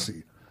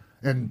DiBiase,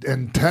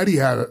 and Teddy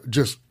had a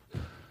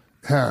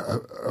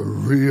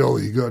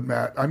really good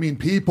match. I mean,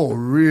 people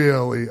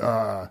really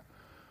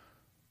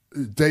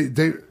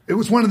it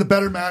was one of the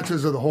better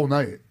matches of the whole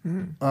night,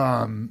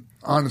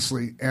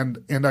 honestly, and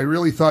I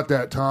really thought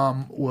that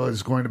Tom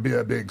was going to be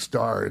a big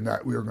star and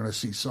that we were going to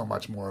see so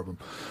much more of him.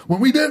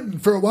 When we didn't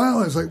for a while,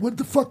 I was like, what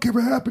the fuck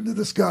ever happened to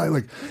this guy?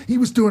 Like, he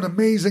was doing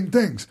amazing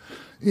things.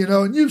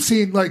 And you've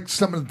seen like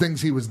some of the things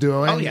he was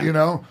doing,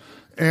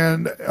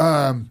 and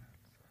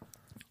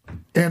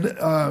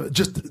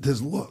just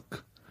his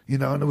look,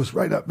 and it was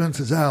right up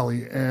Vince's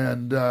alley.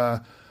 And,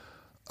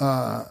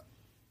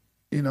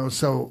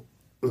 so,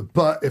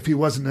 but if he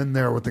wasn't in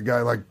there with a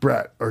guy like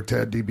Bret or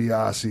Ted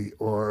DiBiase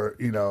or,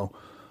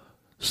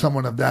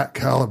 someone of that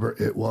caliber,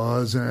 it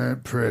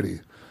wasn't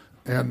pretty.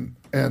 And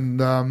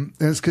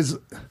it's because,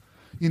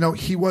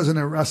 he wasn't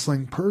a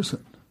wrestling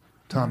person.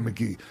 Tom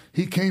McGee.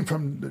 He came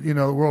from the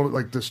world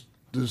like the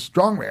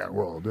strongman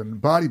world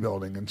and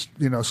bodybuilding and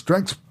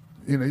strength.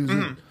 He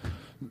was,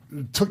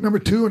 took number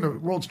 2 in the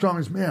world's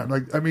strongest man.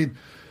 Like, I mean,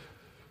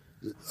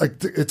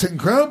 like it's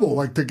incredible.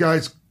 Like the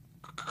guy's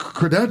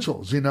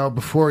credentials.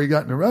 Before he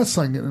got into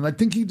wrestling, and I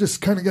think he just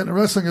kind of got into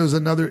wrestling. It was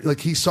another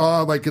he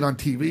saw it on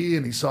TV,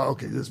 and he saw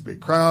this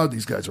big crowd.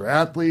 These guys were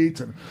athletes,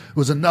 and it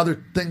was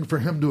another thing for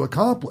him to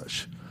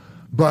accomplish.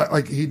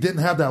 But he didn't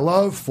have that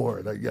love for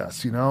it, I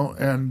guess.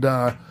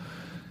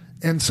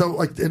 And so,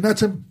 and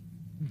that's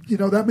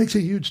that makes a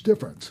huge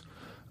difference.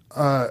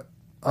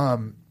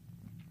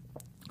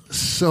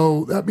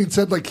 So that being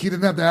said, he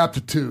didn't have the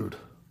aptitude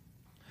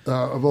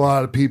of a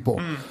lot of people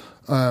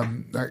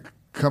that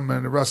come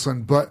into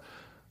wrestling. But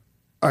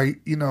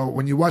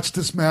when you watch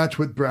this match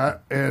with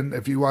Bret, and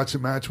if you watch a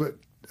match with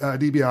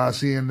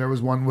DiBiase, and there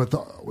was one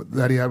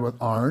that he had with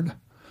Arn,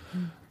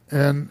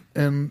 and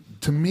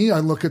to me, I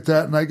look at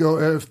that and I go,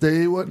 if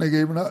they wouldn't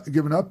have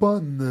given up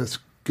on this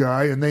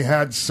guy, and they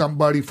had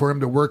somebody for him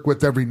to work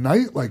with every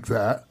night like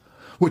that,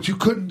 which you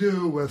couldn't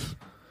do with,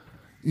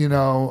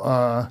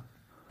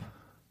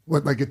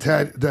 what a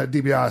Ted, that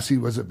DiBiase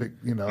was a big,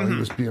 he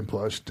was being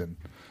pushed, and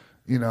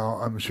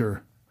I'm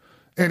sure.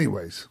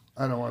 Anyways,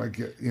 I don't want to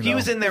get, he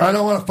was in there. I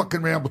don't want to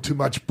fucking ramble too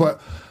much, but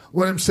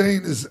what I'm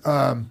saying is,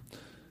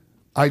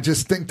 I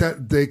just think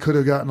that they could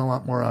have gotten a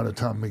lot more out of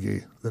Tom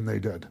McGee than they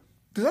did.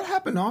 Does that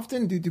happen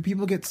often? Do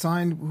people get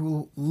signed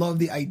who love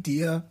the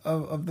idea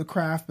of the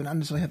craft but not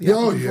necessarily have the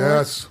aptitude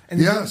for it?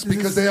 Yes,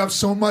 because they have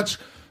so much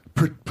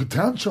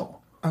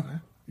potential.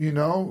 Okay.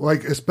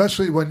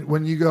 Especially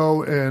when you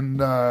go and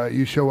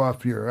you show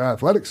off your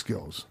athletic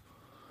skills,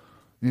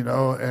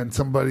 and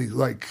somebody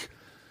how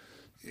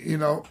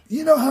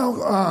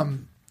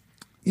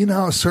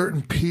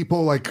certain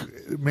people,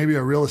 maybe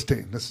a real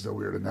estate, this is a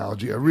weird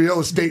analogy, a real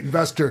estate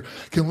investor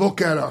can look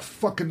at a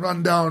fucking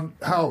rundown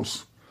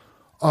house,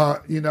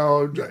 but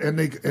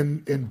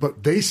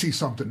they see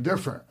something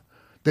different.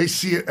 They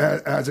see it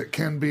as it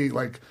can be,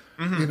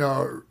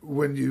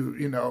 when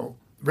you,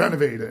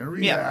 renovate it and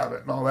rehab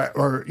it and all that,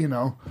 or,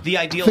 the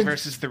ideal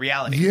versus the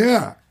reality.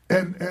 Yeah.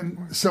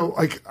 And so,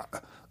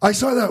 I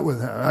saw that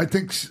with him. I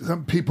think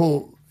some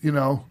people,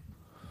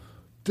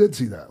 did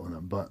see that with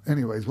him. But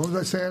anyways, what was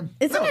I saying?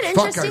 Isn't it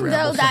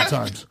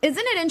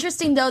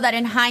interesting though that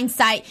in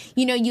hindsight,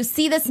 you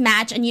see this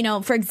match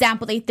and for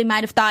example, they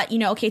might have thought,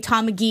 okay,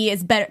 Tom McGee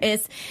is better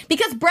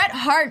because Bret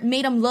Hart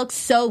made him look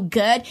so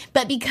good,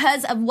 but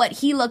because of what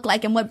he looked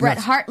like and what Bret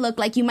Hart looked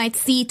like, you might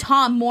see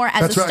Tom more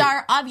as a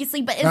star,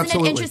 obviously. But isn't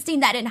it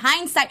interesting that in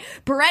hindsight,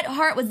 Bret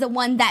Hart was the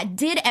one that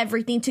did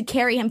everything to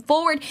carry him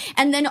forward,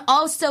 and then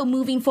also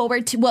moving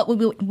forward to what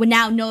we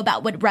now know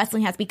about what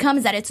wrestling has become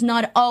is that it's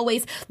not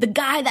always the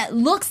guy that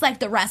looks like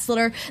the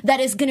wrestler that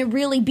is going to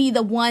really be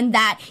the one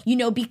that,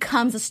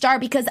 becomes a star.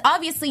 Because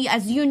obviously,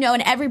 as you know,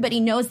 and everybody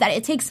knows that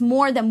it takes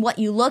more than what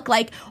you look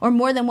like or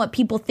more than what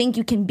people think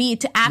you can be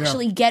to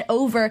actually get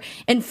over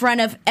in front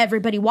of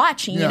everybody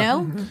watching, you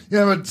know? Mm-hmm.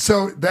 Yeah, but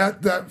so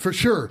that for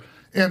sure.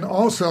 And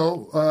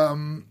also,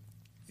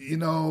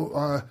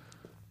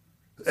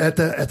 at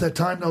that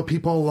time, though,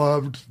 people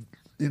loved,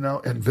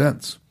 and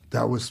Vince.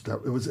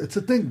 It's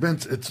a thing.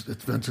 Vince, it's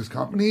Vince's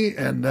company,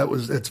 and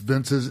it's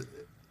Vince's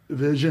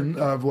vision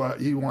of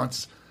what he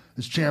wants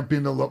his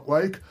champion to look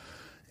like,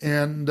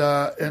 and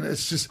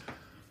it's just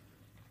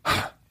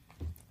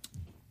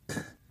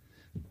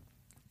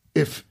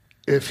if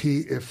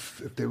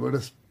they would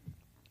have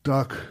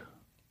stuck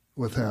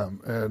with him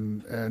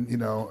and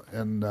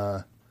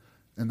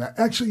that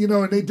actually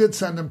and they did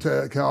send him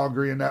to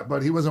Calgary and that,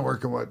 but he wasn't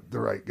working with the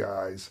right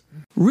guys.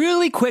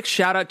 Really quick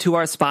shout out to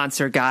our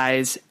sponsor,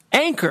 guys.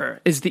 Anchor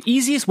is the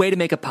easiest way to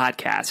make a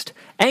podcast.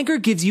 Anchor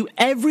gives you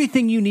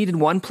everything you need in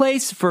one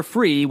place for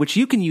free, which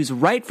you can use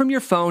right from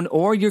your phone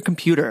or your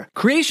computer.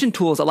 Creation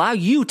tools allow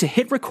you to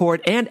hit record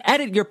and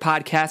edit your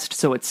podcast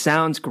so it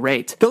sounds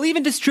great. They'll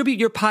even distribute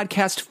your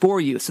podcast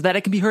for you so that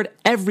it can be heard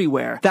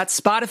everywhere. That's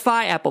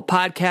Spotify, Apple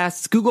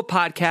Podcasts, Google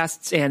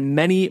Podcasts, and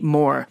many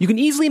more. You can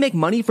easily make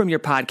money from your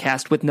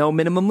podcast with no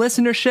minimum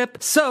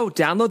listenership, so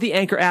download the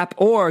Anchor app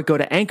or go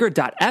to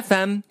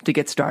anchor.fm to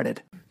get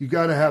started. You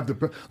got to have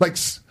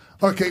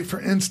okay, for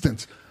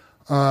instance,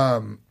 I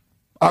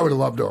would have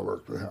loved to have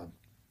worked with him.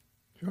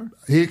 Sure.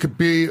 He could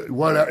be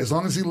whatever, as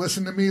long as he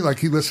listened to me like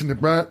he listened to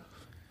Bret,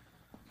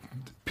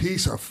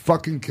 piece of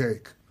fucking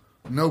cake.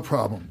 No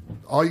problem.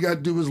 All you got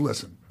to do is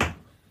listen.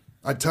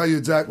 I'd tell you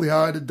exactly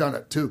how I'd have done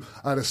it, too.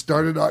 I'd have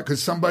started out,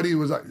 because somebody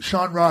was like,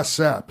 Sean Ross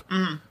Sapp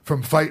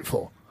from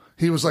Fightful.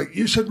 He was like,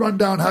 you should run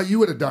down how you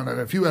would have done it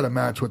if you had a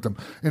match with them.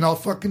 And I'll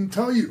fucking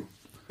tell you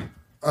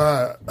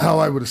how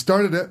I would have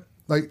started it.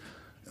 Like,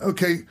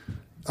 okay...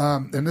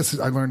 and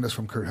I learned this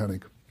from Kurt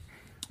Hennig.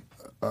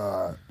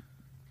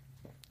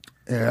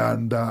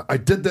 And I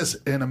did this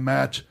in a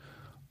match,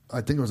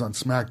 I think it was on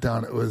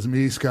SmackDown. It was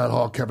me, Scott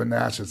Hall, Kevin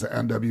Nash as the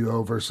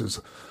NWO versus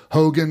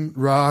Hogan,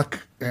 Rock,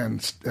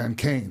 and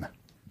Kane.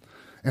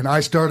 And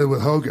I started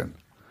with Hogan.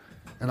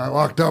 And I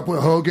walked up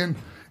with Hogan,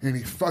 and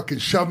he fucking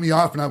shoved me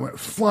off, and I went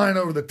flying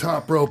over the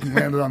top rope and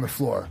landed on the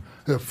floor.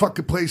 The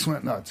fucking place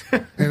went nuts.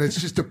 And it's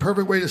just a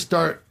perfect way to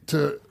start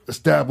to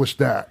establish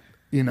that,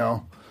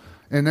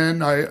 And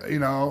then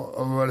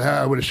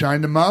I would have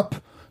shined him up,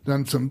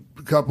 done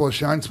a couple of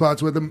shine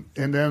spots with him,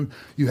 and then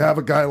you have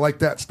a guy like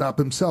that stop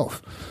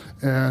himself,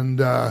 and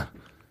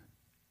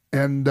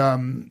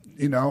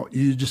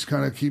you just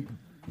kind of keep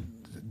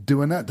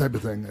doing that type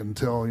of thing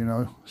until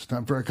it's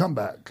time for a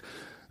comeback,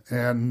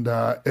 and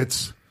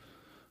it's.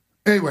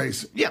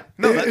 Anyways,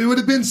 it would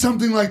have been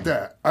something like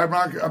that.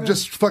 I'm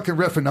just fucking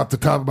riffing off the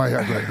top of my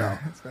head right now.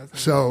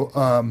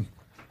 So,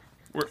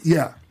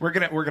 we're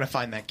gonna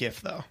find that GIF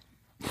though.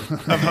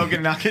 Of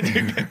Hogan knocking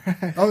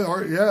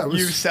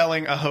you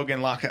selling a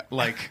Hogan lock up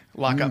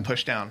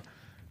push down.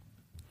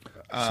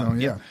 All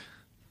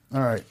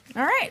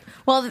right.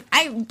 Well,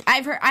 I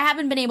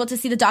haven't been able to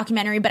see the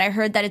documentary, but I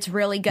heard that it's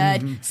really good.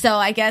 Mm-hmm. So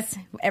I guess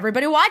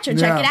everybody watch it,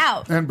 check it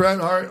out. And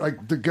Bret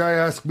Hart, the guy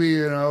asked me,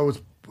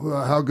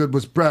 how good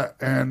was Bret,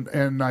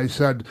 and I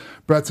said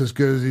Bret's as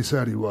good as he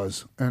said he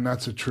was, and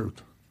that's the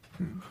truth.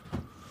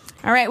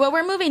 All right. Well,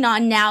 we're moving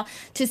on now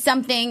to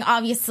something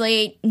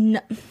obviously.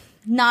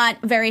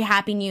 Not very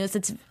happy news.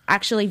 It's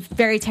actually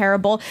very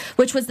terrible,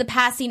 which was the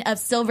passing of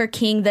Silver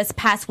King this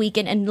past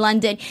weekend in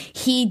London.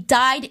 He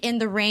died in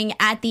the ring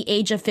at the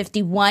age of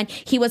 51.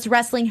 He was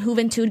wrestling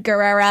Juventud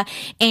Guerrera,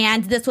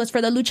 and this was for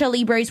the Lucha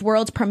Libre's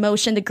world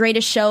promotion, the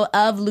greatest show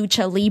of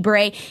Lucha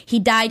Libre. He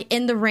died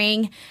in the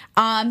ring.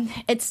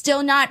 It's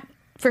still not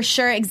for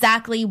sure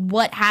exactly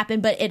what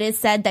happened, but it is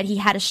said that he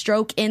had a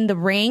stroke in the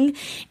ring,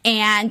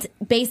 and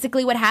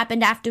basically what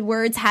happened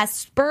afterwards has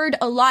spurred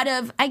a lot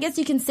of, I guess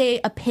you can say,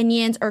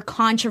 opinions or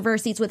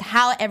controversies with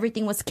how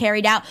everything was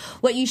carried out.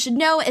 What you should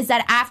know is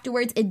that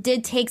afterwards it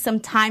did take some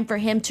time for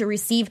him to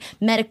receive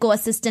medical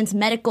assistance,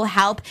 medical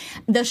help.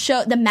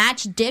 The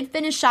match did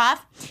finish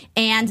off,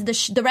 and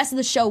the rest of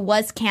the show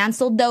was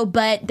canceled though,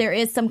 but there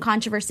is some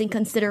controversy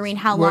considering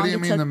how long it took. What do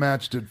you mean the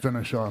match did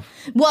finish off?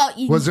 Well,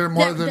 was there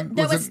more than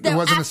it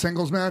wasn't a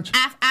singles match?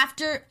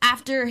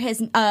 After his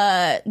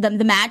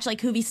the match,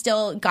 like Hoovy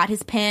still got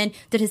his pin,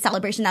 did his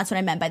celebration. That's what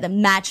I meant by the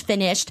match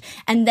finished,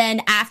 and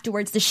then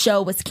afterwards the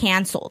show was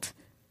canceled.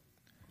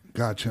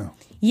 Gotcha.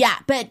 Yeah,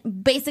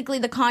 but basically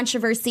the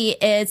controversy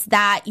is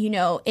that,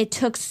 it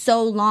took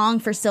so long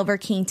for Silver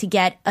King to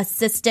get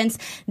assistance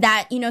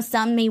that,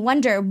 some may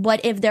wonder,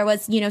 what if there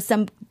was,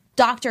 some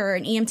doctor or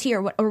an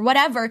EMT or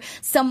whatever,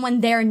 someone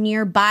there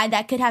nearby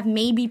that could have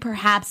maybe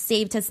perhaps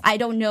saved his. I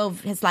don't know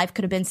if his life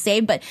could have been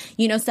saved, but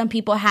some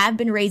people have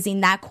been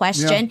raising that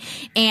question.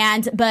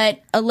 Yeah.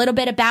 But a little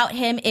bit about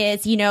him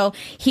is,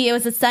 he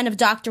was the son of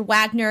Dr.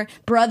 Wagner,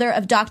 brother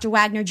of Dr.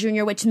 Wagner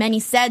Jr., which many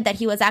said that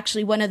he was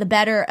actually one of the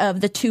better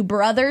of the two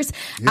brothers.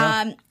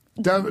 Yeah.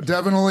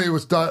 Definitely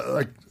was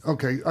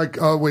okay.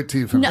 I'll wait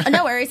till you finish.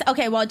 No worries.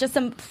 Okay, well, just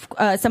some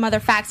other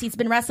facts. He's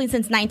been wrestling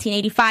since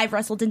 1985.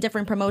 Wrestled in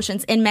different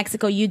promotions in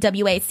Mexico,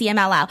 UWA,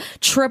 CMLL,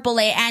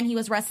 AAA, and he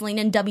was wrestling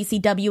in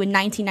WCW in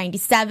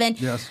 1997.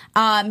 Yes.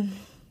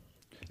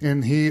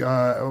 And he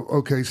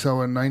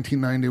so in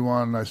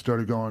 1991, I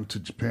started going to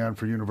Japan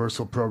for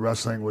Universal Pro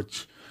Wrestling,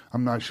 which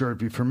I'm not sure if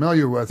you're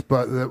familiar with,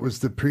 but that was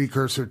the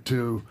precursor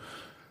to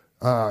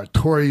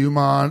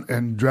Toryumon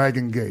and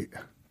Dragon Gate.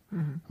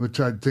 Mm-hmm. Which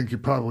I think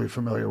you're probably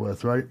familiar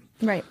with, right?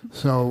 Right.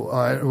 So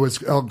it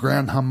was El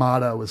Gran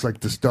Hamada was like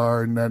the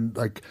star, and then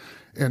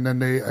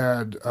they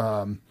had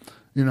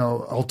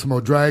Ultimo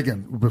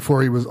Dragon.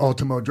 Before he was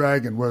Ultimo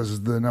Dragon,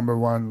 was the number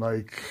one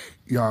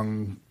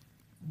young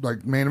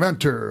main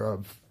eventer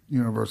of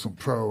Universal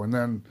Pro, and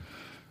then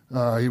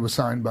he was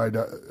signed by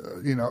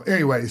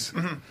anyways.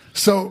 Mm-hmm.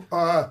 So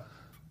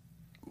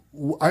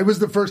I was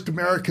the first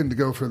American to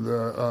go for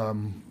the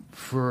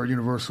for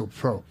Universal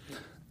Pro,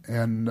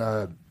 and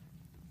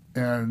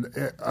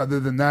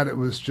other than that, it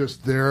was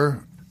just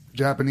their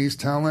Japanese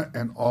talent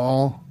and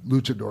all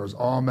luchadors,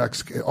 all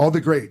Mexican, all the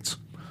greats.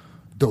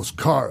 Dos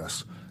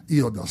Caras,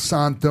 Hijo del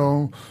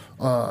Santo,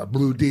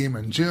 Blue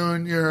Demon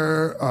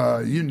Jr.,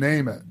 you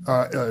name it.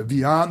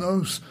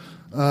 Villanos.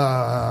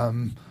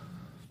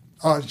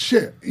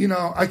 Shit.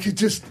 I could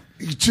just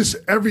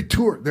every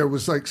tour, there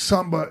was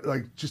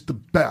somebody, just the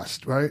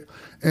best, right?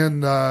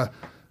 And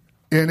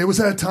it was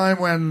at a time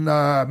when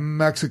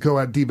Mexico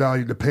had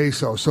devalued the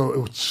peso,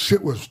 so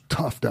shit was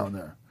tough down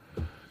there,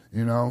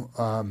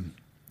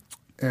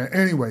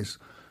 anyways,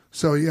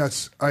 so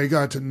yes, I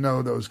got to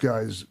know those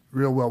guys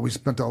real well. We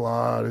spent a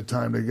lot of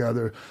time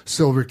together.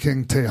 Silver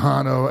King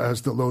Tejano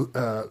as they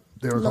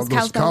were called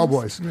Los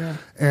Cowboys. Yeah.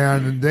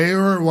 And they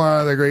were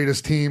one of the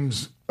greatest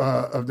teams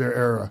of their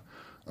era.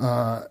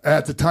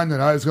 At the time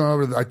that I was going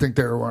over, I think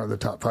they were one of the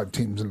top 5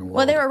 teams in the world.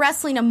 Well, they were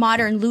wrestling a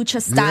modern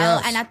lucha style,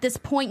 yes. And at this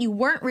point, you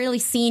weren't really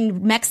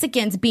seeing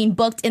Mexicans being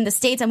booked in the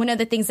States. And one of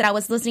the things that I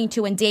was listening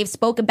to when Dave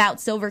spoke about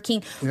Silver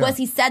King was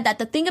he said that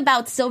the thing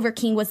about Silver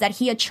King was that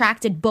he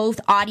attracted both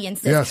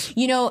audiences. Yes.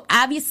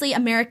 Obviously,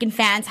 American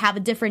fans have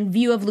a different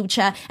view of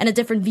lucha and a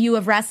different view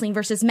of wrestling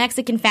versus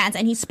Mexican fans.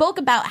 And he spoke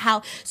about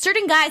how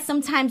certain guys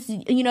sometimes,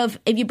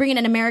 if you bring in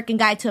an American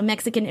guy to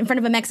in front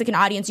of a Mexican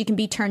audience, you can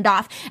be turned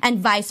off, and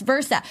vice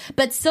versa.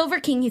 But Silver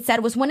King, he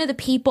said, was one of the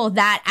people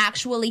that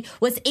actually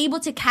was able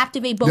to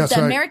captivate both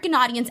the American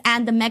audience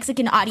and the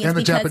Mexican audience. And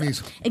the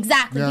Japanese.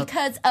 Exactly,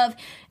 because of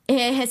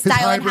his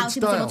style and how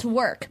he was able to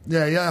work.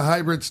 Yeah,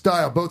 hybrid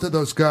style. Both of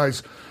those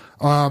guys.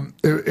 And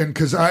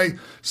because I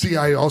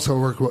also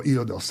work with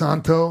Hijo del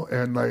Santo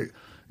and a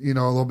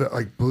little bit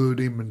like Blue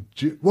Demon.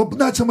 Well,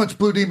 not so much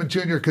Blue Demon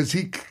Jr. because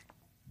he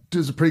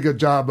does a pretty good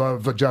job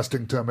of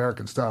adjusting to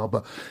American style.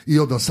 But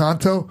Hijo del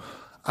Santo,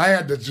 I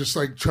had to just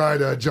try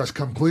to adjust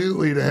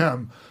completely to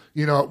him,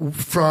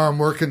 from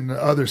working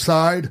the other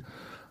side.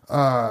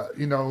 Right.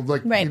 We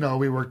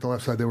worked the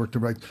left side, they worked the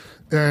right.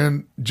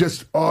 And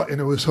and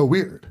it was so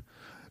weird.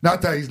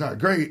 Not that he's not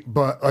great,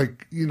 but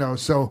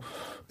so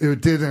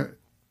it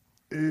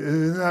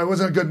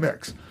wasn't a good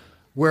mix.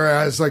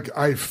 Whereas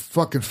I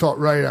fucking felt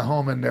right at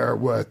home in there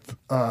with,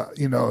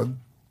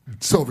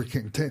 Silver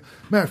King.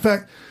 Matter of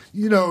fact,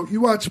 you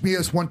watch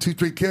BS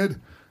 123 Kid,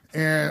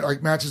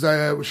 and matches I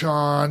had with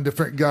Sean,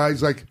 different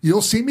guys,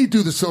 you'll see me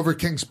do the Silver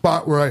King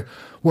spot where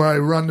I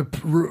run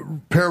the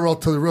parallel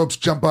to the ropes,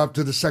 jump up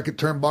to the second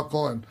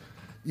turnbuckle, and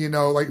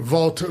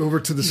vault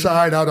over to the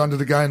side out onto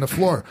the guy on the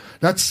floor.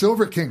 That's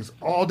Silver King's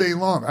all day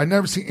long. I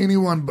never see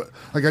anyone but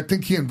I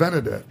think he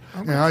invented it,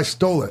 and I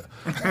stole it.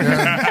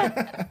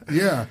 And,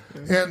 yeah,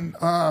 and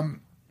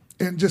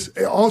just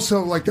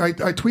also I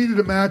tweeted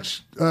a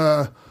match.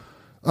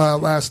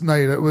 Last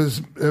night it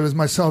was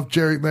myself,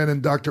 Jerry Lynn,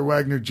 and Dr.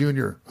 Wagner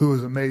Jr., who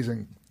was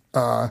amazing.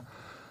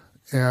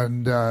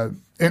 And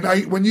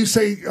when you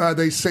say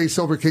they say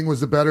Silver King was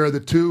the better of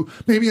the two,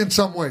 maybe in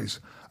some ways.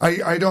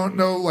 I don't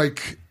know,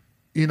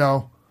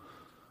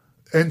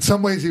 in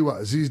some ways he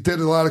was. He did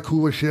a lot of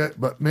cooler shit,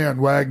 but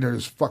man, Wagner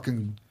is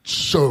fucking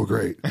so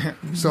great.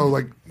 So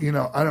I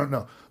don't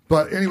know.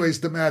 But anyways,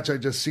 the match I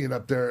just seen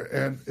up there,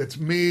 and it's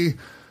me,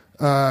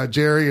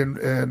 Jerry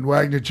and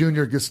Wagner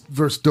Jr.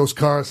 versus Dos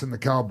Caras and the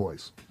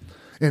Cowboys.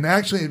 And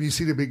actually, if you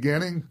see the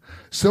beginning,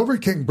 Silver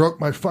King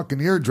broke my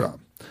fucking eardrum.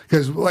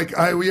 Because, we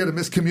had a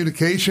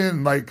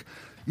miscommunication,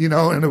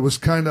 and it was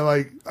kind of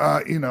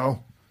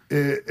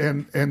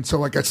and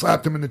so, I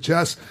slapped him in the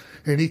chest,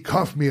 and he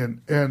cuffed me,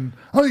 and I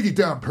don't think he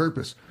did it on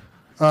purpose.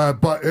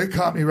 But it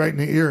caught me right in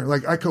the ear.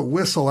 Like I could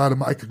whistle out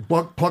of I could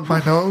plug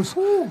my nose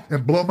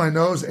and blow my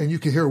nose, and you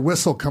could hear a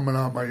whistle coming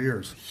out of my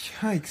ears.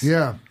 Yikes.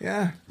 Yeah.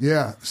 Yeah.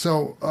 Yeah.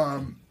 So,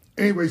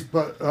 anyways,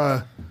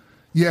 but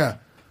yeah.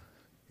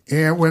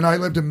 And when I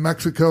lived in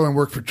Mexico and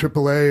worked for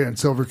AAA, and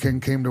Silver King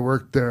came to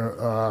work there,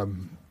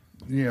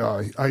 you know,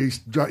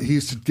 he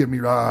used to give me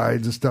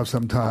rides and stuff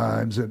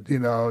sometimes, and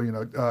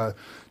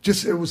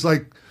just it was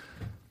like.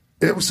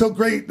 It was so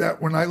great that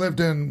when I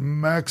lived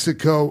in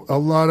Mexico, a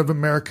lot of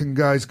American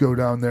guys go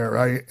down there,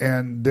 right?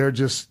 And they're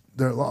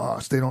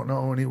lost. They don't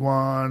know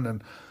anyone.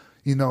 And,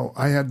 you know,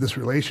 I had this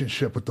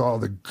relationship with all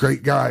the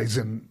great guys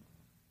in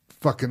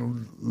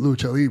fucking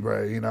Lucha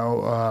Libre, you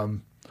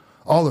know,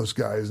 all those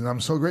guys. And I'm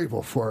so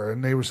grateful for it.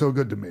 And they were so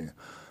good to me.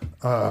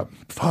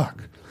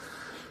 Fuck.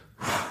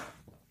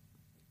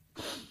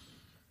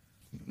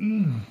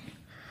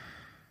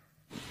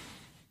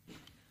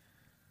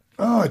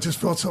 Oh, I just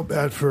felt so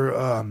bad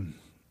for,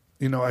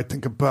 you know, I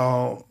think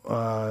about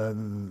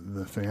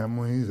the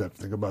families. I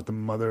think about the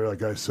mother.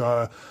 Like I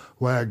saw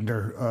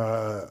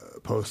Wagner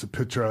post a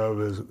picture of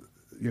his,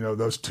 you know,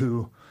 those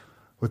two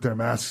with their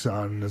masks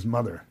on and his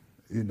mother,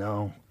 you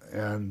know.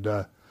 And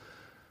I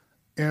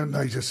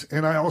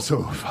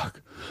also,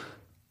 fuck.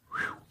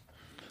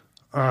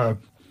 I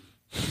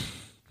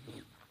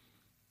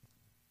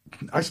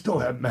still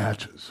have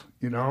matches,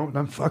 you know,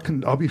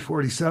 and I'll be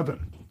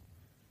 47.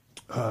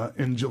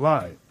 In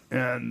July,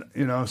 and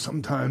you know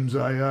sometimes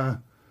I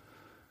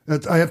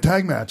have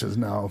tag matches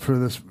now for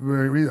this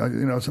very reason.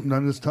 You know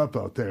sometimes it's tough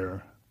out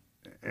there,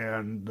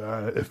 and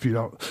if you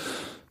don't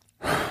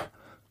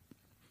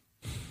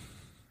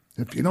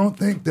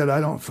think that I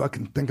don't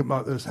fucking think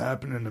about this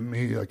happening to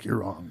me, like you're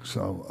wrong.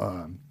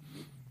 So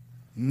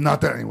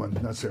not that anyone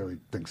necessarily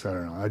thinks that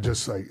or not. I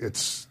just like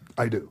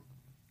I do.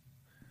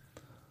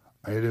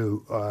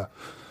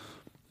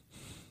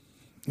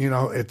 You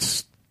know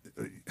it's.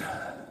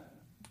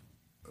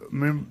 I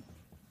mean,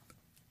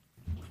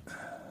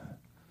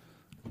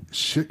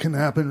 shit can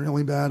happen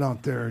really bad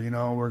out there. You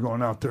know, we're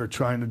going out there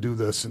trying to do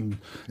this, and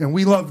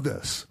we love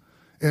this,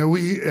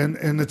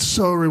 and it's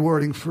so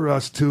rewarding for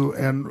us too,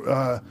 and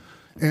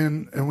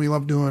we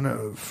love doing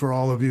it for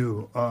all of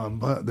you.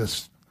 But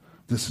this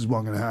is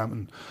what's going to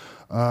happen.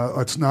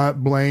 Let's not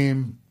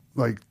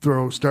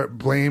start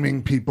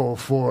blaming people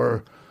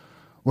for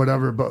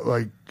whatever, but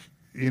like,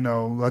 you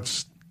know,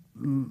 let's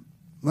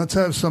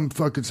have some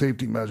fucking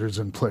safety measures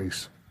in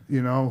place.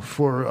 You know,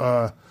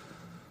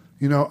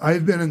 you know,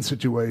 I've been in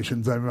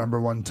situations. I remember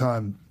one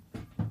time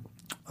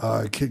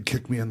a kid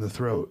kicked me in the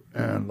throat,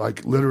 and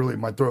like literally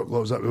my throat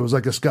blows up. It was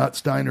like a Scott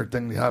Steiner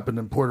thing that happened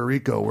in Puerto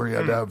Rico where he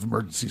had to have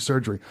emergency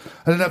surgery.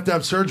 I didn't have to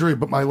have surgery,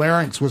 but my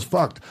larynx was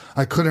fucked.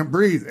 I couldn't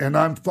breathe, and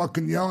I'm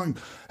fucking yelling,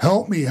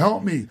 help me,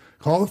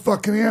 call the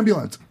fucking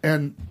ambulance.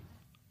 And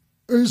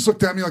they just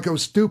looked at me like I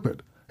was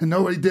stupid, and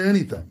nobody did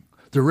anything.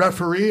 The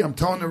referee, I'm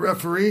telling the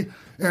referee,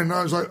 and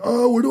I was like,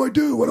 oh, what do I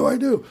do? What do I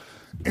do?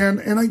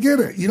 And I get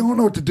it. You don't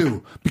know what to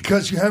do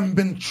because you haven't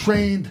been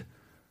trained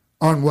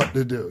on what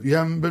to do. You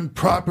haven't been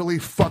properly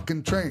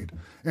fucking trained.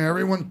 And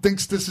everyone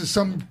thinks this is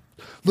some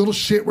little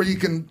shit where you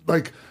can,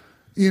 like,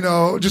 you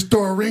know, just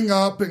throw a ring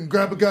up and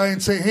grab a guy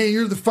and say, hey,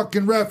 you're the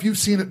fucking ref. You've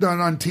seen it done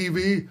on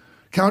TV.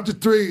 Count to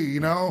 3, you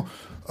know.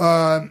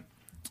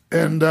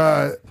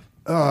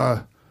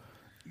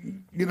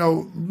 You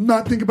know,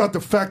 not think about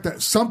the fact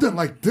that something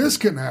like this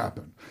can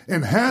happen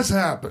and has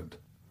happened.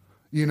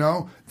 You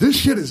know, this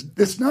shit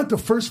it's not the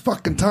first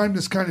fucking time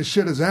this kind of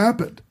shit has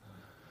happened,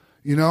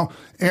 you know,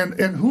 and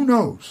who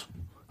knows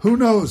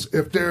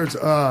if there's,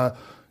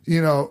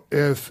 you know,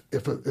 if a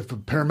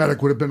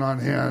paramedic would have been on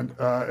hand,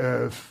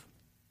 if,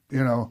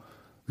 you know,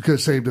 we could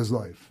have saved his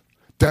life.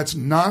 That's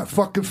not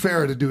fucking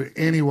fair to do to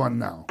anyone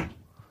now,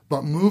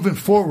 but moving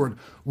forward,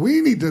 we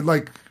need to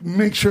like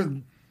make sure,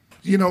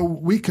 you know,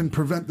 we can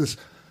prevent this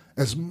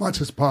as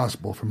much as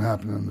possible from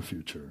happening in the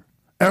future.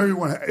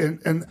 Everyone,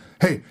 and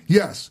hey,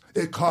 yes,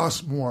 it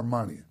costs more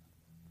money.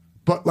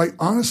 But, like,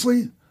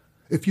 honestly,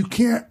 if you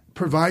can't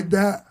provide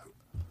that,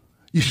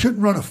 you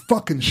shouldn't run a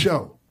fucking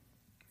show.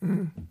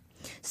 Mm-hmm.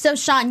 So,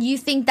 Sean, you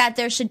think that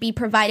there should be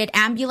provided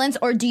ambulance,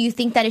 or do you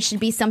think that it should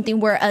be something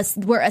where a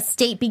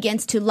state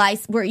begins to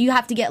where you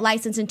have to get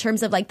licensed in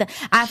terms of like the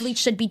athletes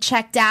should be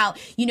checked out,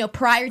 you know,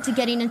 prior to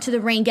getting into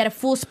the ring, get a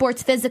full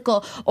sports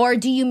physical, or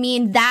do you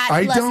mean that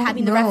plus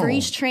having the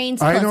referees trained,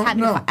 plus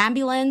having an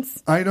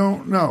ambulance? I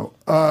don't know,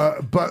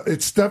 but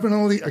it's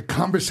definitely a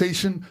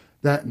conversation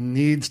that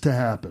needs to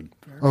happen.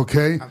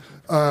 Okay.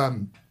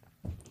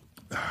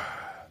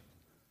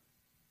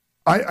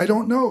 I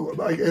don't know.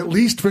 Like, at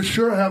least for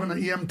sure having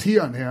an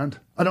EMT on hand.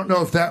 I don't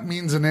know if that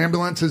means an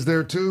ambulance is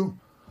there too.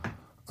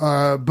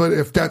 But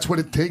if that's what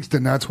it takes,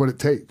 then that's what it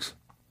takes.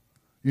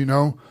 You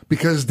know?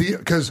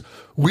 Because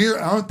we're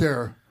out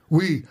there.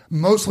 We,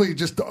 mostly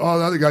just all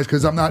the other guys,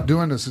 because I'm not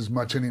doing this as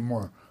much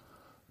anymore.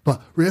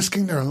 But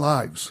risking their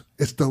lives,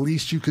 it's the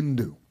least you can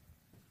do.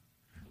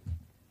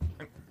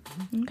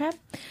 Okay.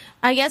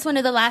 I guess one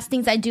of the last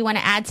things I do want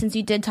to add, since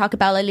you did talk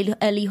about El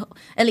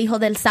Hijo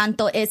del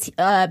Santo, is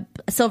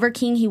Silver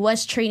King. He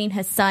was training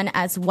his son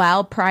as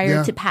well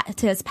prior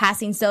to his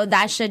passing. So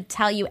that should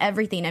tell you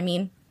everything. I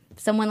mean,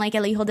 someone like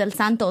El Hijo del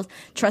Santos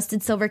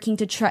trusted Silver King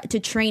to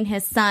train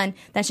his son.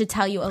 That should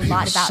tell you a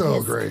lot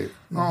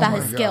about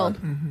his skill.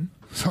 Mm-hmm.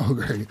 So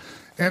great.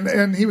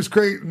 And he was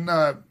great.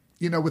 And,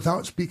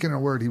 without speaking a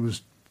word, he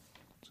was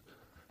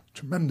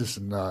tremendous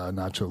in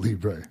Nacho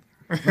Libre.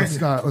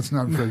 Let's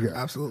not forget.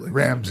 Absolutely.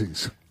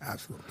 Ramses.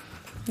 Absolutely.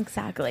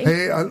 Exactly.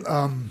 Hey,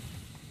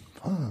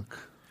 fuck.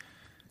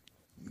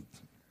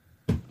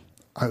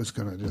 I was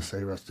gonna just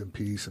say rest in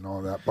peace and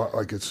all that, but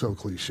like it's so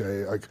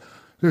cliche. Like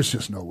there's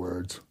just no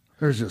words.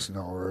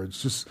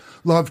 Just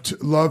love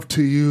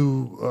to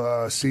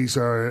you,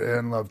 Caesar,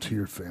 and love to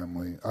your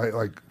family. I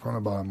like from the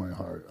bottom of my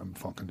heart. I'm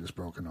fucking just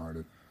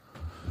brokenhearted.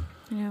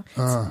 Yeah.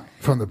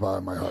 From the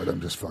bottom of my heart,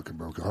 I'm just fucking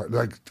brokenhearted.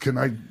 Like, can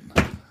I?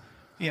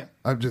 Yeah.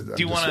 I'm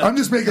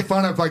just making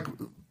fun of like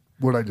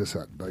what I just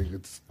said. Like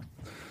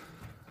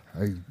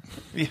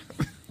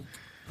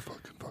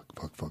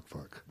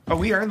Fuck. Oh,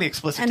 we earned the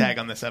explicit tag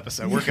on this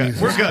episode. We're good.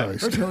 We're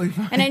good. We're totally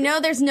fine. And I know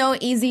there's no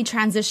easy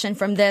transition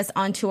from this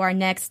onto our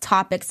next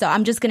topic, so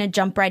I'm just going to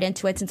jump right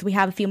into it since we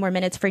have a few more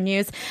minutes for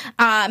news.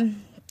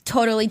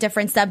 Totally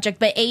different subject,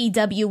 but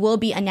AEW will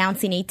be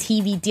announcing a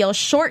TV deal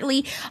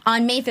shortly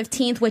on May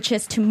 15th, which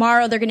is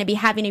tomorrow. They're going to be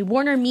having a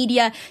Warner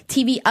Media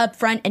TV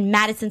upfront in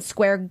Madison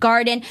Square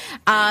Garden.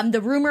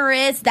 The rumor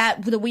is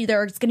that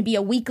there's going to be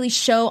a weekly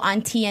show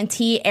on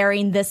TNT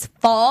airing this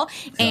fall,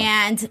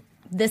 and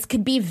this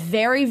could be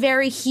very,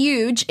 very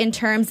huge in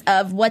terms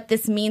of what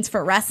this means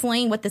for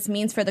wrestling, what this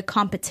means for the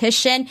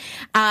competition.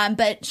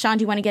 But Sean,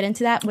 do you want to get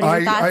into that? What are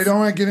your thoughts? I don't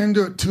want to get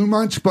into it too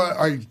much, but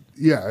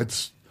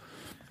it's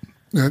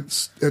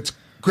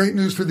great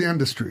news for the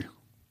industry.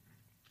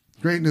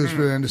 Great news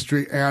for the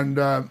industry, and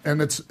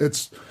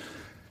it's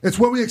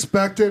what we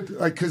expected.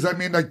 Like, because I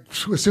mean, like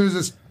as soon as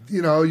it's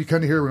you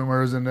kind of hear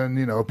rumors, and then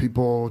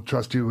people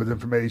trust you with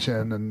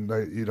information, and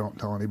you don't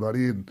tell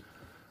anybody. And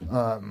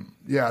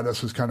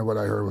this was kind of what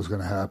I heard was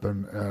going to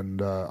happen,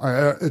 and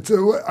I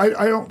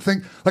don't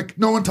think like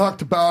no one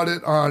talked about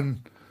it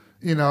on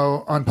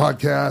on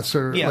podcasts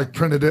or like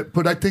printed it,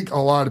 but I think a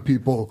lot of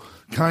people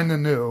kind of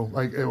knew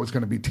like it was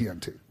going to be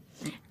TNT.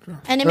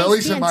 And it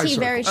makes TNT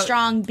very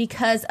strong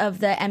because of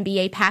the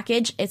NBA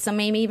package. Some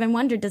may even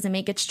wonder, does it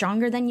make it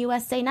stronger than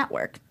USA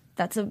Network?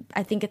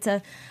 I think it's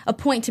a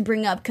point to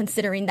bring up,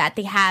 considering that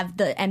they have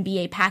the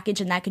NBA package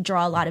and that could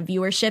draw a lot of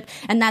viewership.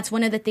 And that's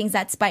one of the things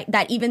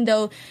that even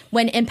though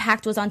when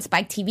Impact was on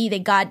Spike TV, they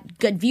got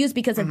good views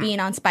because of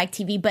being on Spike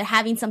TV, but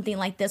having something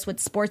like this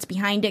with sports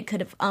behind it could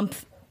have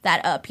umped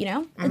that up,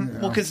 Mm-hmm.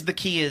 Well, because the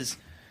key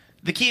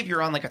if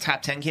you're on like a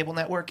top 10 cable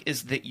network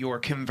is that you're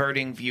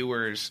converting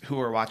viewers who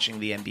are watching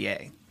the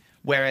NBA.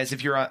 Whereas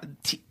if you're on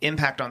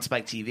Impact on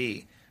Spike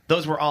TV,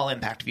 those were all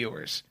Impact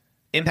viewers.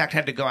 Impact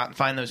had to go out and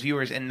find those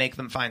viewers and make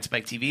them find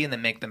Spike TV and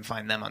then make them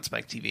find them on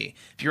Spike TV.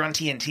 If you're on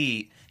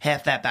TNT,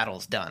 half that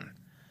battle's done.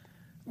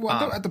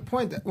 Well, at the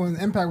point that when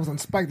Impact was on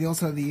Spike, they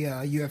also had the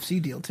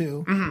UFC deal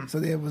too. Mm-hmm. So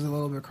there was a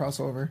little bit of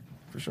crossover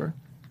for sure.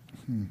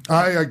 And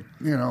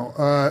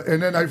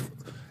then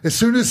as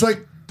soon as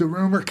like the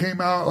rumor came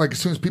out, like as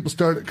soon as people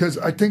started, because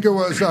I think it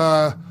was,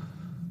 I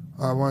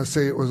want to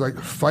say it was like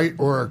Fight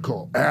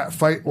Oracle.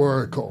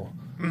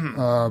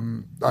 Mm-hmm.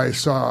 I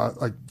saw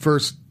like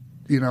first,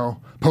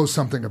 post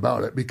something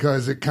about it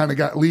because it kind of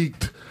got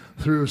leaked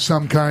through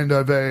some kind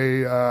of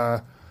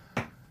a,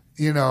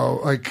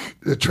 like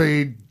a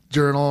trade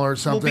journal or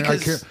something. Well,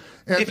 because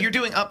if you're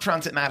doing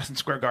upfronts at Madison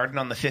Square Garden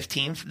on the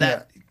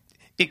 15th,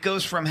 it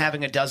goes from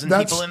having a dozen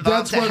people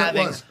involved to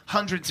having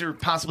hundreds or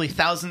possibly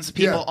thousands of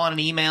people on an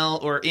email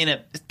or in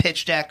a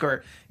pitch deck,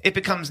 or it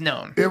becomes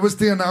known. It was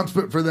the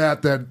announcement for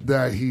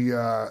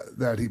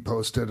that he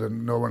posted,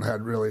 and no one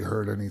had really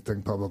heard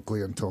anything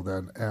publicly until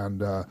then.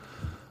 And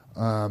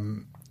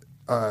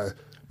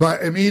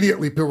but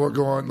immediately people were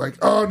going like,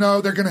 "Oh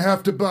no, they're going to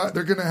have to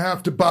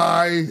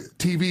buy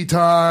TV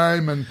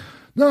time," and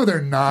no,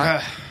 they're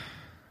not.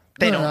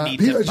 They don't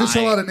need to buy. Just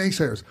a lot of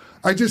naysayers.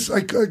 I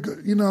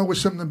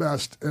wish them the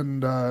best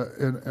and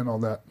all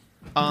that.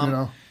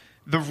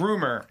 The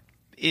rumor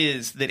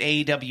is that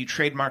AEW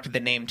trademarked the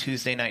name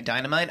Tuesday Night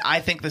Dynamite. I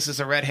think this is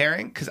a red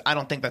herring because I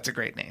don't think that's a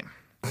great name.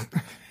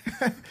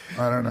 I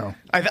don't know.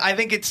 I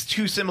think it's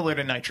too similar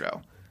to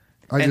Nitro.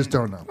 I just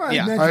don't know. Well,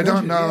 I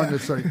don't know. Yeah. And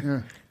it's like,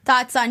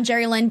 Thoughts on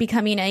Jerry Lynn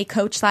becoming a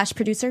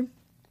coach/producer?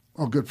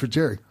 Oh, good for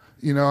Jerry.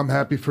 I'm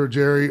happy for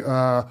Jerry.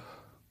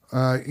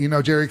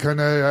 Jerry kind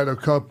of had a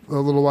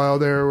little while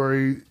there where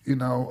he,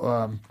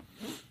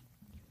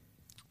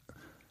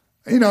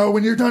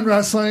 when you're done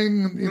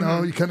wrestling, you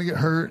kind of get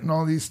hurt and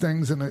all these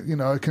things, and it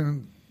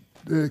can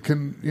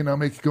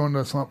make you go into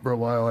a slump for a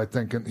while, I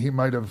think, and he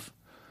might have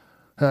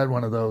had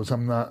one of those.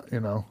 I'm not,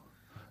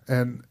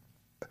 and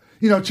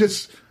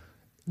just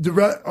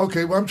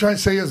okay. What I'm trying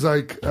to say is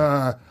like.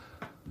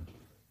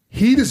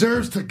 He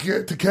deserves to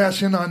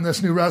cash in on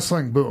this new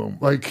wrestling boom.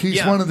 Like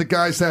he's one of the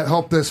guys that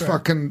helped this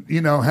fucking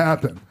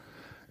happen,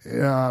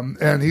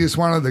 And he's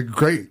one of the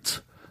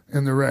greats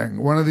in the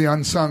ring, one of the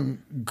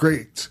unsung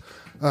greats.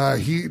 Not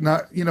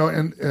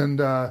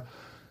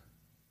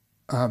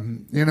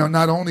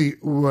only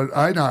would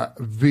I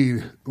not be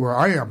where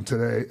I am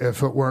today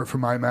if it weren't for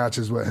my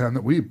matches with him,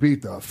 that we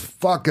beat the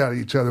fuck out of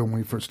each other when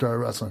we first started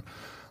wrestling.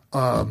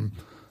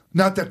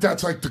 Not that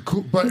that's like the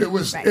cool, but it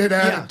was, it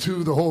added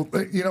to the whole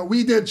thing.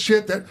 We did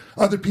shit that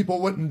other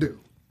people wouldn't do.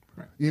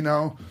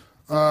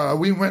 Right.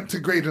 We went to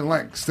greater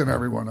lengths than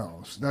everyone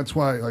else. That's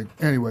why,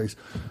 anyways.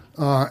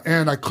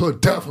 And I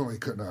definitely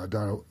could not have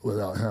done it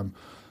without him.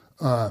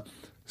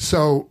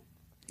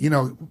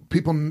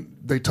 People,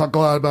 they talk a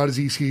lot about his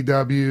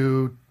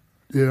ECW,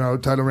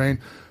 title reign,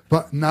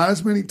 but not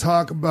as many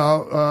talk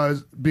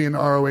about being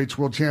ROH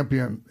world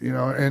champion,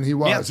 and he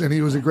was, and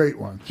he was a great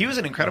one. He was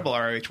an incredible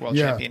ROH world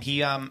champion.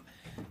 He, and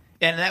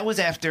that was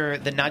after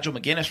the Nigel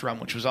McGuinness run,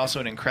 which was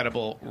also an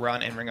incredible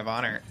run in Ring of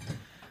Honor.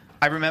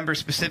 I remember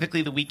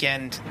specifically the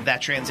weekend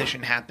that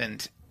transition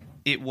happened.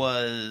 It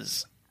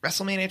was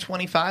WrestleMania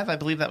 25, I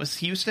believe that was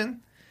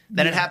Houston.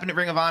 Then it happened at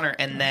Ring of Honor,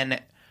 and then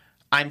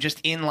I'm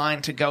just in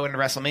line to go into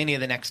WrestleMania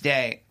the next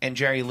day, and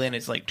Jerry Lynn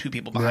is like 2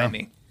 people behind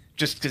me,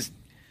 just because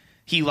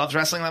he loves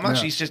wrestling that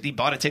much. He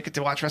bought a ticket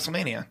to watch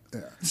WrestleMania. Yeah.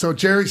 So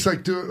Jerry's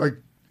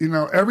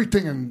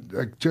everything,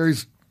 and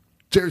Jerry's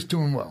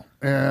doing well,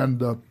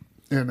 and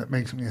it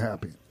makes me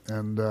happy,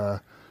 and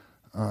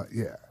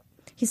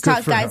He's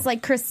talked guys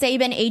like Chris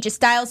Sabin, AJ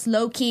Styles,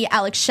 Low-Ki,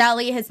 Alex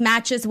Shelley. His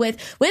matches with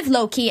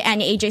Low-Ki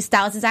and AJ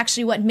Styles is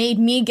actually what made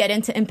me get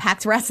into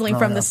Impact Wrestling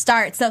from the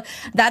start. So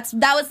that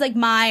was like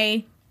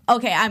my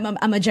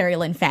I'm a Jerry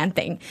Lynn fan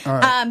thing.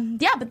 Right.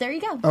 But there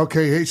you go.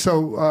 Okay, hey,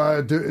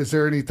 so is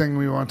there anything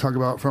we want to talk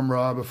about from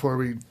Raw before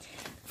we?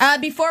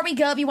 Before we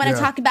go, if you want to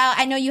talk about,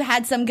 I know you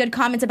had some good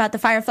comments about the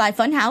Firefly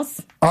Funhouse.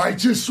 I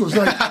just was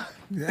like,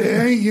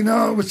 hey,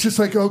 it was just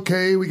like,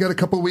 okay, we got a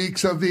couple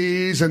weeks of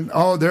these, and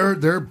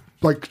they're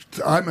like,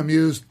 I'm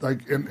amused,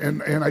 like,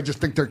 and I just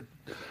think they're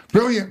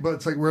brilliant, but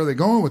it's like, where are they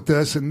going with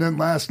this? And then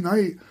last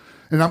night,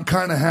 and I'm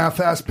kind of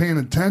half-assed paying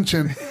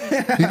attention,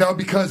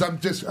 because I'm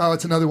just,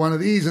 it's another one of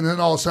these, and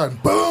then all of a sudden,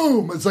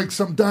 boom, it's like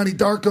some Donnie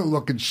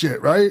Darko-looking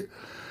shit, right?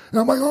 And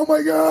I'm like, oh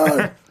my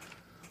God,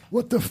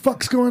 what the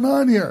fuck's going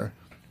on here?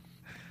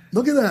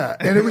 Look at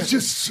that. And it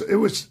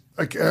was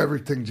like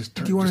everything just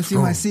turned. Do you want to see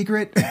my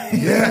secret?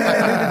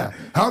 Yeah.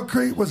 How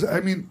great was it? I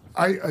mean,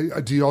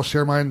 I do you all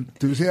share my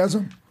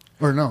enthusiasm?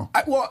 Or no?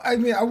 I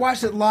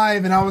watched it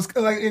live, and I was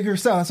like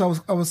yourself. So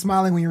I was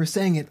smiling when you were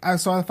saying it. I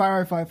saw the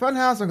Firefly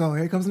Funhouse. I go,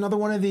 here comes another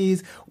one of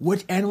these.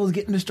 Which animal is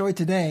getting destroyed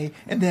today?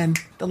 And then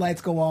the lights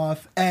go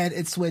off, and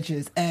it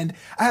switches. And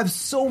I have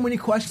so many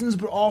questions,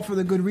 but all for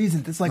the good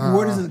reasons. It's like,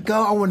 where does it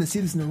go? I want to see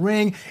this in the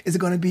ring. Is he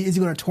going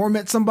to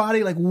torment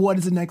somebody? Like, what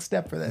is the next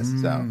step for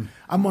this? So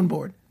I'm on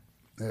board.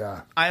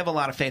 Yeah, I have a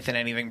lot of faith in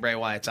anything Bray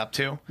Wyatt's up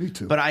to. Me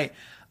too. But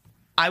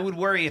I would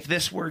worry if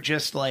this were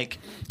just like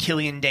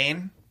Killian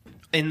Dane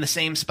in the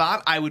same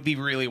spot. I would be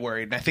really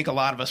worried, and I think a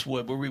lot of us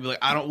would, where we'd be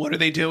like, what are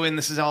they doing?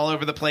 This is all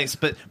over the place.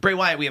 But Bray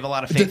Wyatt, we have a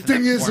lot of faith in. The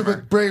thing is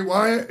with Bray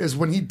Wyatt is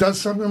when he does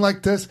something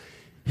like this,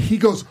 he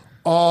goes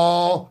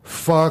all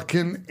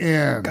fucking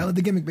in. Gotta let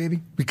the gimmick,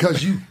 baby.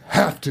 Because you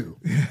have to.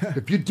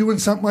 If you're doing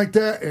something like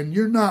that and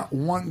you're not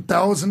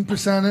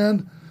 1,000%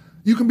 in,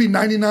 you can be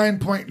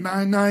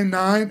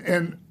 99.999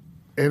 and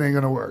it ain't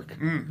gonna work.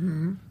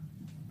 Mm-hmm.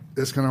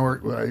 It's gonna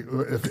work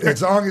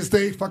as long as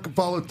they fucking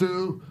follow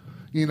through.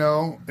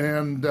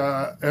 And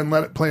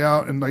let it play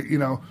out, and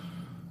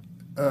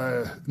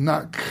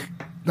not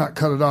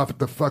cut it off at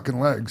the fucking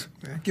legs.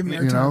 Yeah, give them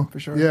their time, for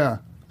sure. Yeah.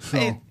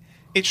 So.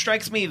 It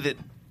strikes me that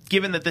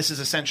given that this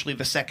is essentially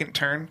the second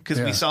turn, because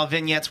we saw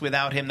vignettes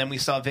without him, then we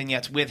saw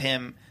vignettes with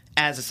him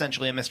as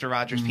essentially a Mr.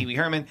 Rogers, Pee Wee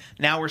Herman.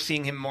 Now we're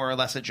seeing him more or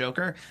less a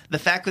Joker. The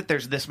fact that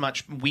there's this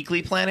much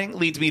weekly planning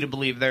leads me to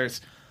believe there's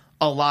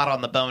a lot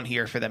on the bone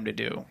here for them to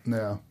do.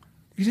 Yeah.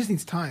 He just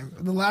needs time.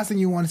 The last thing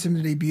you want is him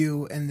to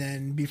debut and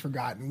then be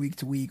forgotten week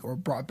to week or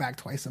brought back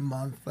twice a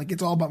month. Like,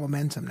 it's all about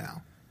momentum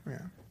now.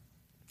 Yeah.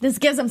 This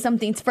gives him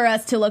something for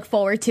us to look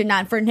forward to,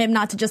 not for him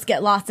not to just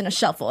get lost in a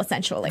shuffle,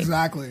 essentially.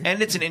 Exactly.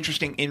 And it's an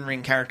interesting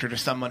in-ring character to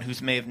someone who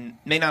may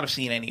not have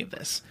seen any of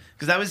this.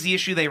 Because that was the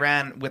issue they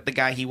ran with the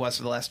guy he was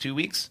for the last 2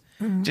 weeks.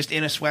 Mm-hmm. Just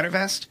in a sweater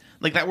vest.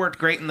 Like, that worked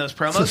great in those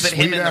promos. But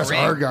him in the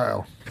ring,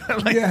 Argyle.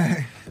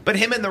 But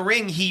him in the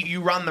ring,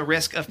 you run the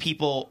risk of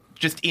people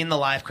just in the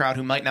live crowd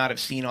who might not have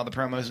seen all the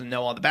promos and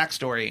know all the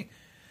backstory.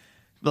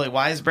 But like,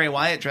 why is Bray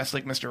Wyatt dressed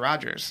like Mr.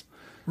 Rogers?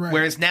 Right.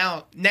 Whereas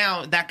now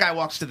that guy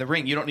walks to the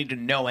ring, you don't need to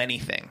know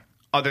anything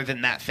other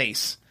than that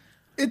face.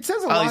 It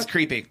says a lot. He's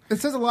creepy.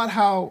 It says a lot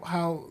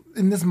how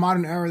in this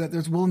modern era that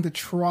there's willing to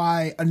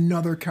try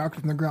another character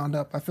from the ground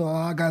up. I feel a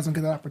lot of guys don't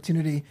get that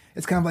opportunity.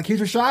 It's kind of like, here's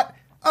your shot.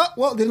 Oh,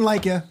 well, didn't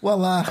like you. Well,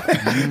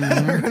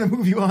 we're going to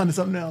move you on to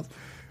something else.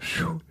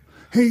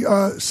 Hey,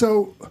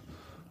 so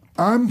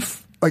I'm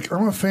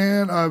a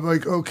fan of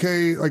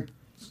the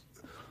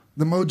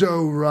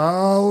Mojo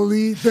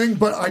Rawley thing,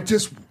 but I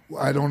just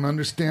I don't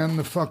understand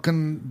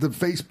the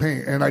face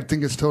paint, and I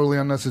think it's totally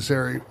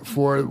unnecessary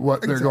for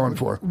what they're going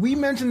for. We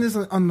mentioned this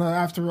on the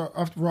Raw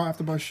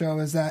AfterBuzz show,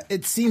 is that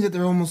it seems that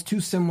they're almost too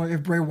similar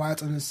if Bray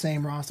Wyatt's on the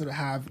same roster to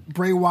have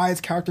Bray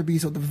Wyatt's character be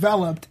so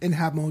developed and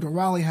have Mojo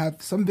Rawley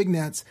have some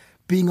vignettes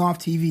being off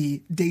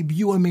TV,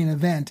 debut a main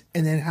event,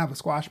 and then have a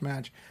squash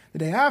match the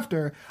day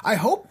after.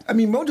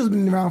 Mojo's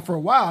been around for a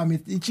while. I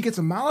mean, she gets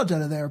some mileage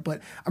out of there,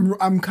 but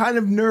I'm kind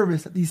of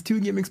nervous that these two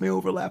gimmicks may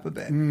overlap a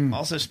bit.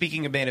 Also,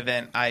 speaking of main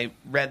event, I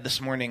read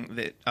this morning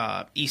that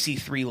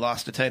EC3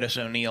 lost to Titus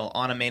O'Neil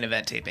on a main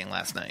event taping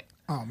last night.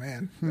 Oh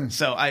man!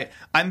 So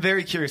I'm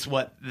very curious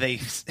how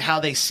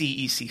they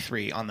see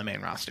EC3 on the main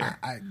roster.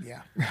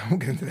 We'll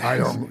get into that. I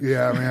don't.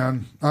 Yeah,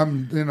 man.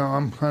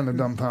 I'm kind of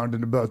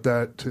dumbfounded about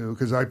that too,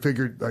 because I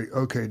figured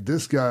okay,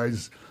 this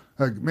guy's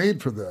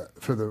made for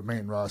the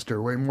main roster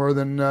way more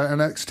than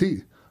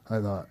NXT. I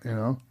thought,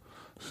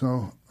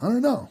 so I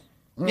don't know.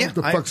 I don't know what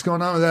the fuck's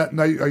going on with that, and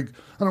I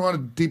don't want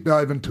to deep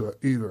dive into it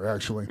either.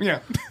 Actually,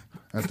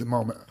 at the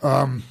moment.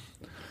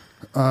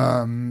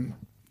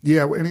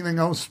 Yeah. Anything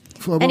else,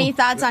 Flobo? Any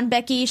thoughts on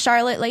Becky,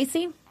 Charlotte,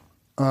 Lacey?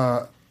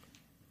 It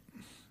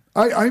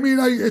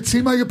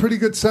seemed like a pretty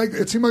good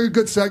segment. It seemed like a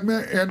good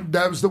segment, and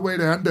that was the way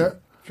to end it.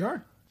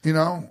 Sure.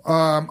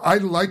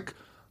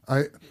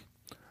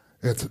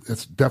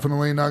 It's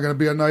definitely not going to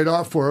be a night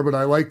off for her, but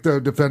I like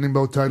the defending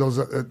both titles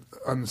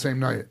on the same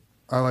night.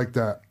 I like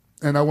that,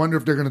 and I wonder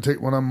if they're going to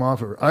take one of them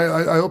off her.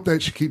 I hope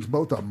that she keeps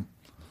both of them.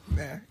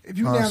 Yeah. If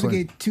you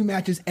navigate 2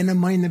 matches and a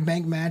Money in the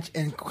Bank match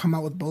and come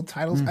out with both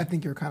titles, I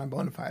think you're kind of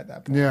bona fide at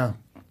that point. Yeah,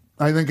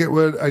 I think it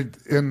would.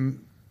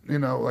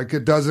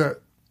 It doesn't.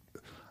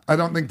 I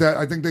don't think that.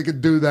 I think they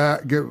could do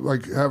that.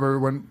 Have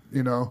her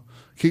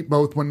keep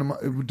both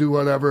do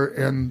whatever,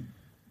 and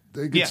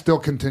they could still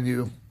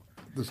continue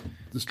this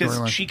storyline.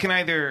 Because she can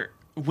either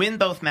win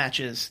both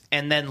matches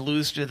and then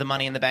lose to the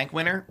Money in the Bank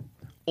winner,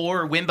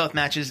 or win both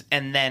matches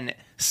and then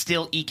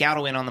still eke out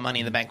a win on the Money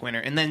in the Bank winner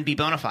and then be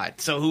bona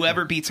fide. So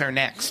whoever beats her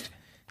next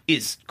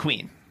is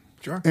queen.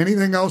 Sure.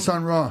 Anything else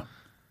on Raw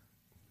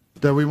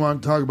that we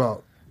want to talk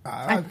about?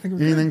 I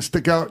think anything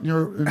stick out in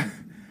your...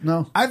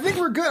 No? I think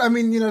we're good. I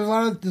mean, there's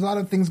a lot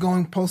of things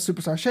going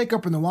post-Superstar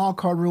Shakeup and the wild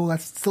card rule.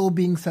 That's still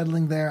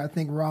settling there. I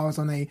think Raw is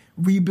on a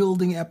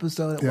rebuilding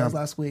episode. It was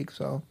last week,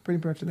 so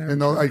pretty much there.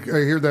 And I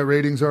hear that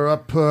ratings are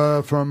up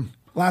from...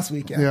 Last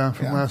week,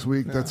 last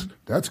week. Yeah.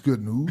 That's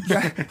good news.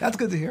 That's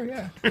good to hear,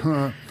 yeah.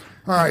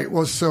 All right,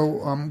 well,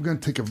 so I'm going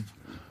to take a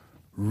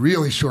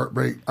really short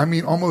break. I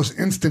mean, almost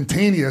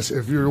instantaneous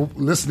if you're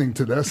listening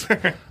to this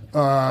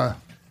or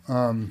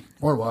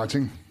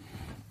watching.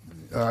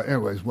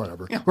 Anyways,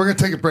 whatever. Yeah. We're going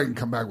to take a break and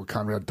come back with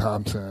Conrad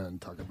Thompson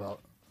and talk about...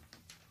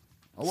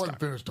 I wasn't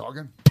finished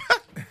talking.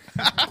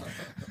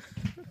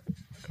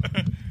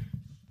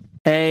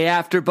 Hey,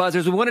 After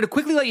Buzzers, we wanted to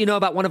quickly let you know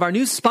about one of our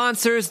new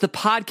sponsors, the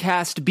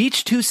podcast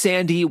Beach Too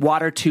Sandy,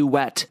 Water Too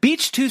Wet.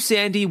 Beach Too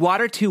Sandy,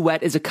 Water Too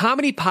Wet is a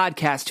comedy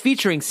podcast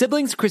featuring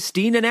siblings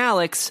Christine and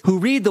Alex, who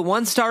read the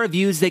 1-star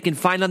reviews they can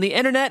find on the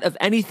internet of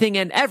anything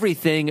and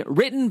everything,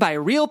 written by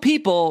real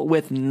people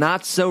with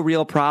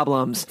not-so-real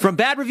problems. From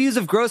bad reviews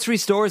of grocery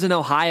stores in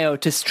Ohio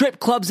to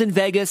strip clubs in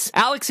Vegas,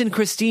 Alex and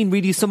Christine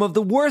read you some of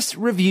the worst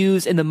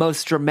reviews in the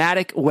most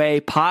dramatic way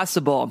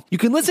possible. You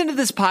can listen to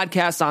this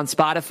podcast on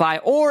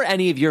Spotify or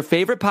any of your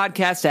favorite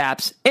podcast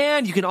apps,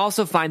 and you can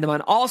also find them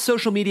on all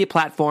social media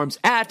platforms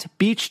at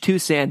Beach Too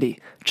Sandy.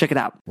 Check it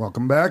out.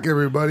 Welcome back,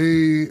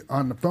 everybody.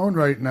 On the phone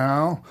right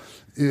now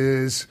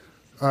is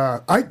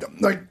I've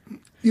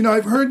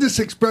heard this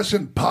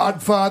expression,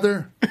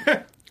 Podfather,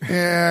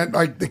 and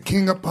the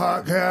king of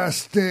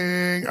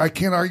podcasting. I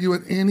can't argue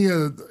with any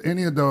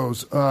of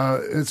those.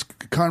 It's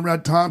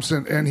Conrad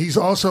Thompson, and he's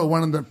also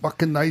one of the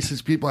fucking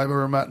nicest people I've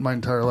ever met in my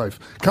entire life.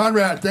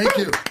 Conrad, thank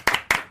you.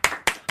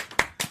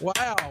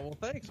 Wow. Well,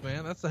 thanks,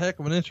 man. That's a heck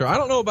of an intro. I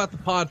don't know about the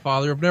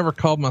Podfather. I've never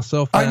called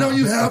myself that. I know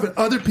you haven't.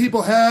 Other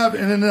people have.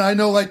 And then I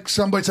know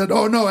somebody said,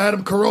 oh, no,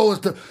 Adam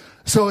Carolla's the...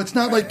 So it's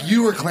not like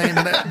you were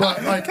claiming it, but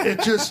it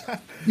just,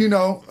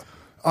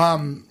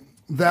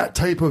 that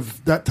type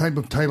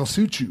of title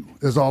suits you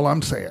is all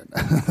I'm saying.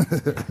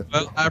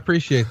 Well, I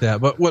appreciate that.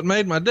 But what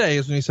made my day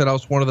is when you said I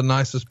was one of the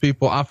nicest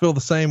people. I feel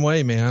the same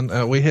way,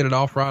 man. We hit it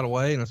off right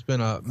away, and it's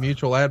been a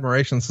mutual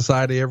admiration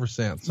society ever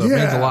since. So it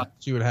means a lot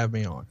that you would have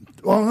me on.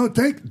 Well, no,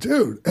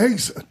 dude. Hey,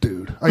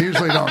 dude. I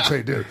usually don't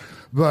say dude,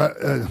 but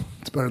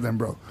it's better than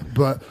bro.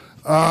 But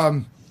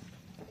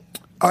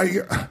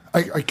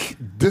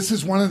this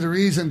is one of the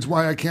reasons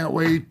why I can't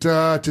wait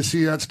to see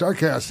you at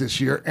StarCast this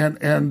year.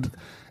 And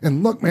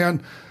look,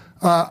 man,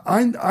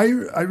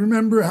 I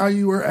remember how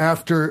you were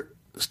after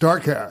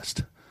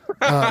StarCast,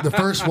 the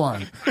first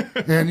one,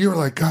 and you were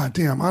like, God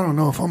damn, I don't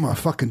know if I'm gonna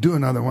fucking do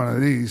another one of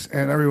these.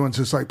 And everyone's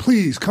just like,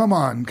 please, come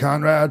on,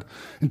 Conrad.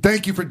 And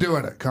thank you for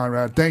doing it,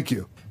 Conrad. Thank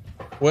you.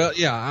 Well,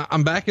 yeah,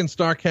 I'm back in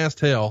StarCast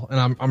hell,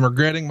 and I'm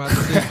regretting my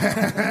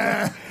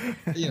decision.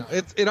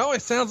 It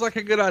always sounds like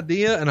a good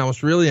idea, and I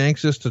was really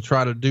anxious to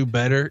try to do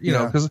better,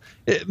 because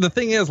the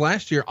thing is,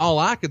 last year, all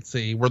I could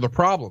see were the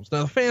problems.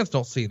 Now, the fans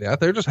don't see that.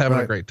 They're just having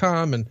a great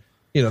time, and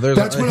you know, there's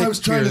that's what I was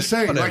trying to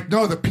say. Like,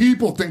 no, the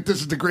people think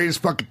this is the greatest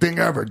fucking thing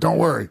ever. Don't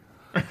worry.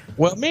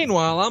 Well,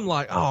 meanwhile, I'm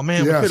like, oh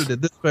man, we could have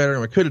did this better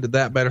and we could have did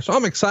that better. So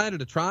I'm excited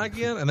to try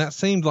again. And that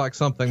seemed like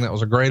something that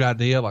was a great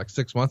idea like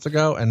 6 months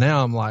ago. And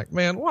now I'm like,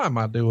 man, why am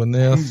I doing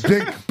this?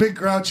 Big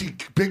grouchy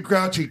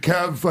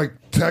Kev like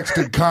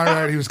texted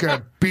Conrad he was going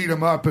to beat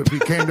him up if he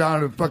came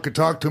down and fucking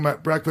talk to him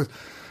at breakfast.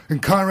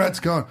 And Conrad's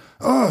going,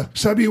 oh,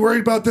 should I be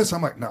worried about this?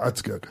 I'm like, no,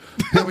 it's good.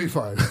 He'll be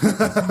fine.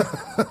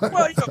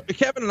 Well, you know,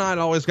 Kevin and I had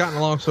always gotten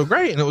along so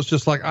great, and it was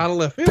just like out of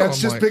left field.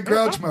 That's just big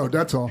grouch mode.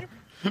 That's all.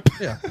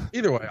 Yeah.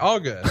 Either way, all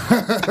good.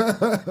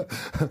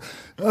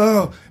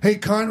 Oh, hey,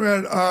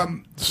 Conrad.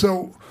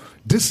 So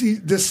this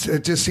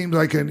it just seemed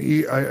like an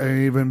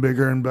even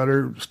bigger and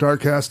better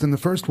StarCast than the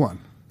first one,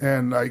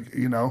 and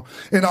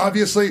and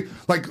obviously,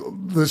 like,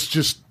 let's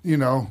just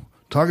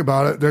talk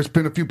about it. There's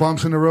been a few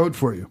bumps in the road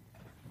for you.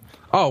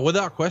 Oh,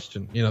 without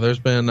question. You know, there's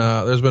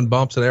been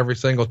bumps at every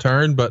single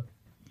turn, but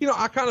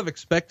I kind of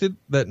expected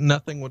that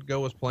nothing would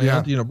go as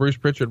planned. Yeah. Bruce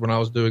Pritchard, when I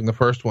was doing the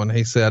first one,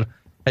 he said,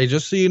 hey,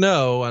 just so you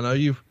know, I know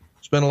you've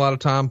spent a lot of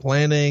time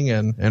planning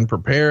and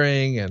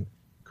preparing and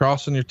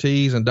crossing your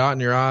T's and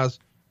dotting your I's,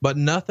 but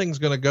nothing's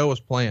going to go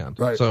as planned.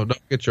 Right. So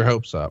don't get your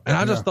hopes up. And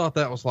I just thought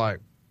that was like,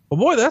 well,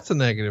 boy, that's a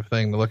negative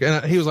thing to look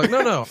at. And he was like, no,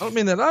 I don't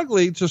mean that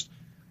ugly. It's just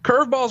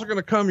curveballs are going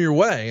to come your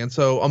way. And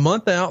so a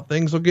month out,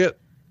 things will get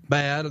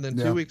bad, and then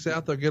 2 weeks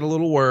out they'll get a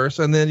little worse,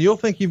 and then you'll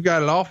think you've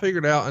got it all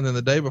figured out, and then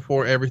the day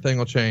before everything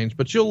will change,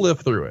 but you'll live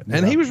through it.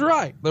 And he was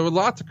right. There were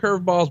lots of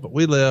curveballs, but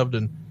we lived,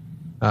 and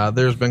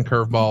there's been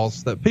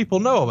curveballs that people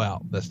know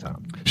about this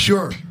time.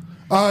 Sure.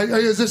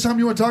 Is this something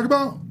you want to talk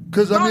about?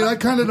 Because I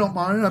kind of don't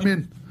mind. I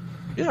mean,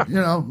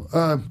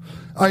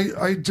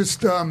 I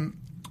just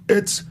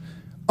it's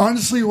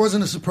honestly, it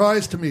wasn't a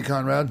surprise to me,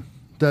 Conrad,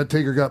 that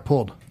Taker got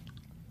pulled.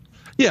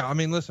 Yeah, I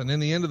mean, listen, in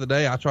the end of the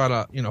day, I try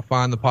to,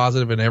 find the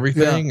positive in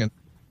everything. Yeah.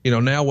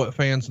 And, now what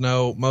fans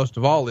know most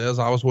of all is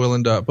I was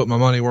willing to put my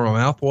money where my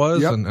mouth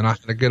was. Yep. And I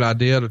had a good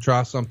idea to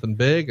try something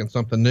big and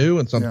something new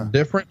and something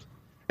different.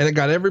 And it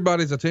got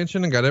everybody's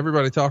attention and got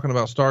everybody talking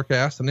about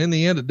StarCast. And in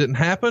the end, it didn't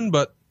happen.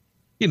 But,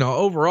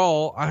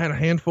 overall, I had a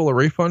handful of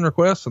refund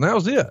requests, and that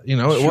was it.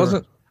 It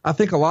wasn't. I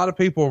think a lot of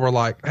people were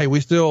like, hey, we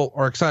still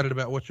are excited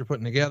about what you're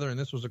putting together, and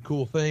this was a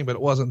cool thing, but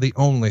it wasn't the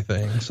only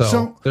thing.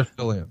 So they're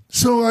still in.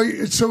 So are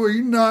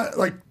you not,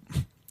 like,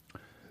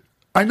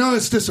 I know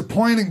it's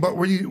disappointing, but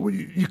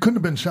you couldn't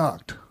have been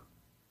shocked?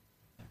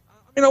 I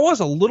mean, I was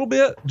a little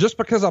bit, just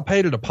because I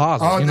paid a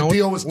deposit. Oh, the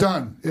deal was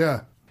done.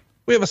 Yeah.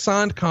 We have a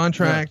signed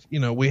contract.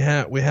 Yeah. We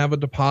have a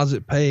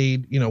deposit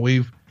paid.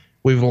 We've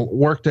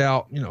worked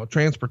out,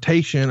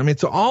 transportation. I mean,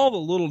 so all the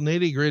little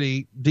nitty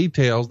gritty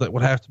details that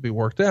would have to be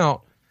worked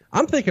out,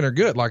 I'm thinking are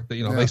good. Like,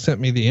 they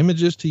sent me the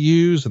images to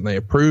use, and they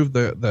approved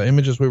the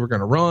images we were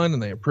going to run,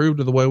 and they approved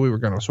of the way we were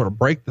going to sort of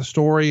break the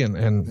story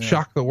and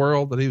shock the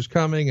world that he was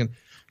coming. And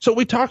so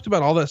we talked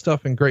about all that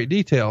stuff in great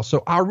detail.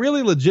 So I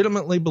really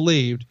legitimately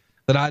believed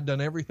that I'd done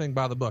everything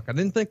by the book. I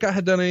didn't think I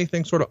had done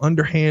anything sort of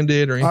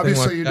underhanded or anything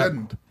Obviously like that.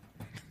 Obviously you didn't.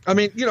 I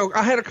mean,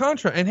 I had a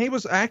contract, and he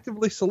was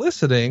actively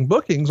soliciting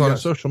bookings on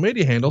his social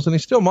media handles, and he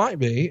still might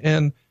be.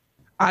 And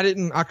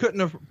I couldn't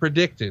have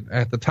predicted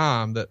at the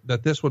time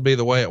that this would be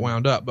the way it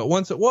wound up. But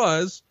once it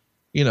was,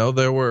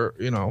 there were,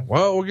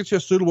 well, we'll get you a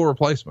suitable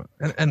replacement.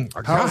 And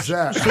how's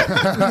that?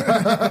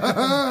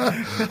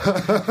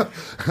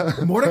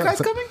 Mordecai's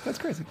coming? That's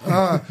crazy.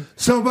 But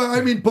I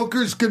mean,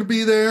 Booker's going to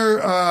be there.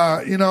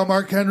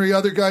 Mark Henry,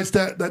 other guys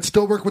that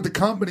still work with the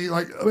company,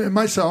 like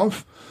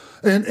myself,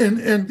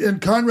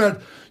 and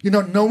Conrad.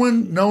 No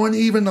one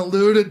even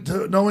alluded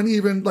to, no one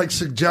even like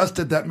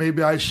suggested that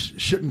maybe I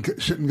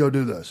shouldn't go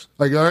do this.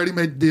 Like, I already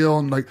made the deal,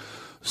 and like,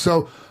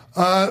 so,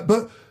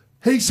 but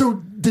hey, so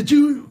did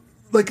you,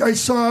 like, I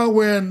saw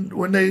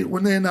when they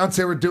announced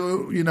they were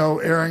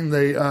airing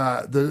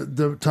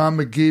the Tom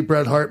McGee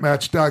Bret Hart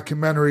match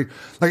documentary,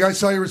 like, I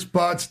saw your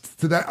response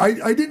to that.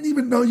 I didn't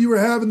even know you were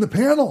having the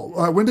panel.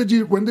 When did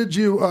you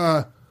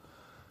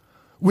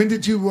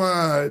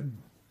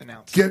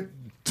get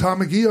Tom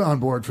McGee on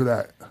board for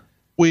that?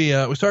 We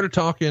started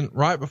talking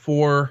right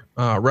before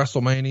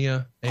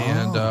WrestleMania,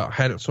 and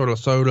had it sort of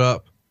sewed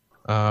up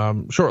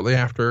shortly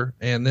after,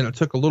 and then it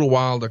took a little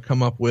while to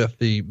come up with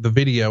the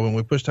video, and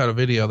we pushed out a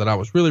video that I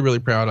was really, really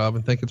proud of,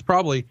 and think it's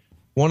probably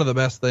one of the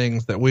best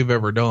things that we've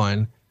ever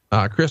done.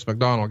 Chris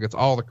McDonald gets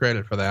all the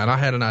credit for that. I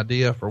had an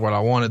idea for what I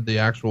wanted the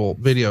actual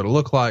video to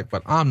look like,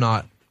 but I'm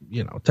not,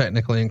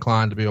 technically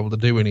inclined to be able to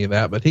do any of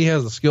that, but he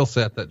has a skill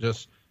set that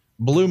just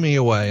blew me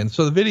away. And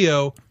so the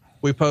video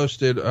we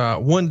posted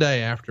one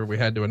day after we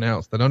had to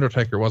announce that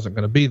Undertaker wasn't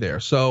going to be there.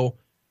 So,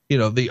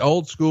 the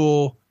old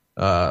school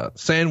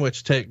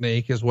sandwich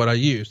technique is what I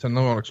used, and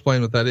I'm going to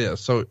explain what that is.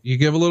 So you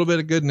give a little bit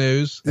of good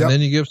news, and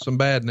then you give some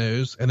bad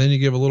news, and then you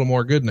give a little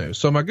more good news.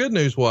 So my good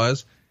news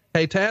was,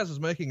 hey, Taz is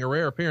making a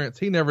rare appearance.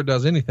 He never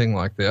does anything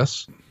like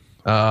this.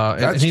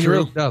 And he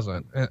really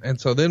doesn't.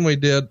 And so then we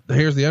did,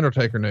 here's the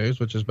Undertaker news,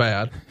 which is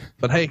bad.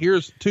 But hey,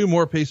 here's two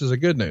more pieces of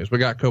good news. We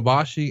got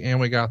Kobashi and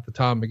we got the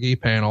Tom McGee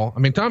panel. I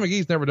mean, Tom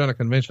McGee's never done a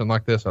convention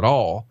like this at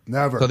all.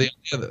 Never. So the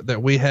idea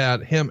that we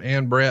had him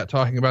and Brett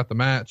talking about the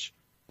match,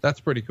 that's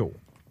pretty cool.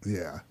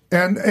 Yeah.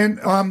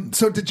 And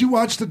so did you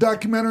watch the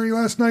documentary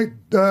last night,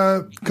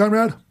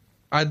 Conrad?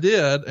 I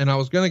did, and I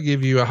was going to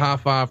give you a high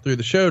five through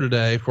the show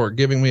today for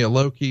giving me a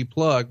low-key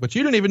plug, but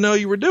you didn't even know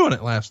you were doing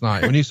it last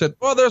night when you said,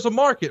 well, there's a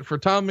market for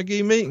Tom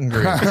McGee meet and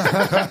greet.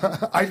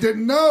 I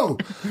didn't know,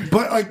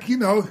 but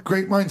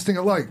great minds think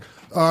alike.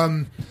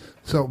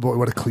 So, boy,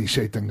 what a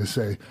cliche thing to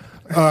say.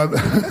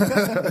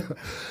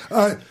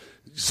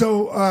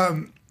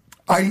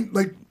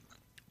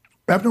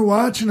 After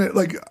watching it,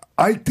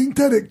 I think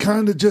that it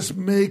kind of just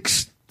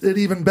makes it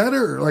even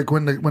better,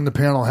 when the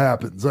panel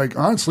happens.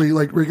 Honestly,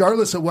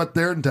 regardless of what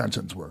their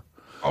intentions were.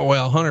 Oh,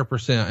 well,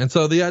 100%. And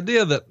so the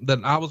idea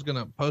that I was going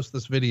to post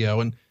this video,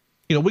 and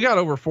we got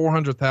over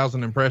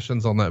 400,000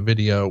 impressions on that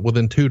video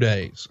within 2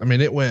 days. I mean,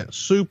 it went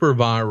super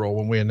viral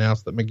when we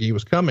announced that McGee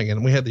was coming,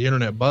 and we had the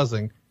internet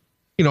buzzing.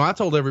 I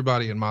told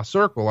everybody in my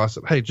circle, I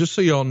said, hey, just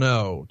so y'all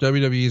know,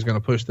 WWE is going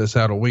to push this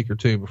out a week or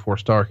two before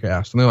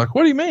StarCast. And they're like,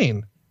 what do you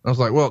mean? I was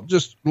like, well,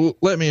 just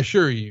let me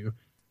assure you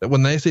that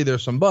when they see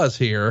there's some buzz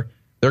here,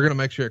 they're going to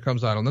make sure it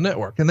comes out on the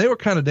network. And they were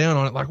kind of down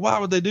on it. Like, why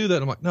would they do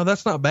that? I'm like, no,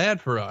 that's not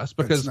bad for us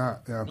because we're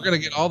going to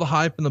get all the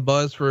hype and the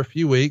buzz for a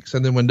few weeks.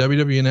 And then when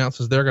WWE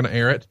announces they're going to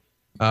air it,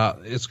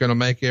 it's going to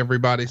make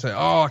everybody say,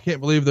 oh, I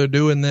can't believe they're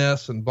doing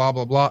this and blah,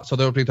 blah, blah. So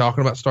they'll be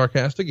talking about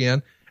StarCast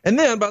again. And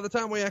then by the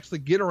time we actually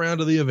get around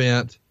to the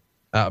event,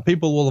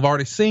 people will have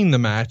already seen the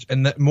match,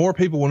 and that more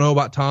people will know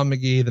about Tom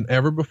McGee than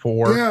ever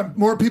before. Yeah,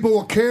 more people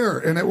will care,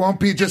 and it won't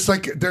be just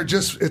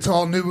it's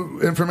all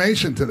new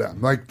information to them.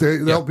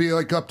 They'll be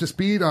up to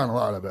speed on a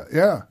lot of it.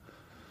 Yeah.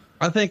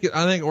 I think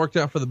it worked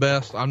out for the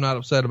best. I'm not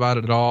upset about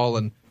it at all.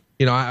 And,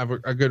 I have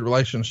a good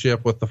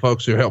relationship with the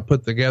folks who helped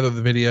put together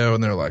the video,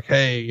 and they're like,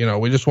 hey,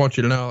 we just want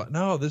you to know,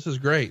 no, this is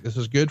great. This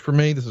is good for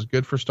me. This is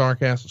good for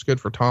StarCast. It's good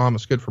for Tom.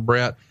 It's good for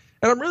Brett.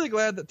 And I'm really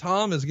glad that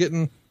Tom is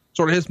getting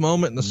sort of his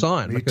moment in the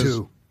sun,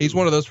 because he's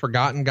one of those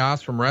forgotten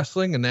guys from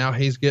wrestling, and now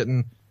he's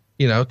getting,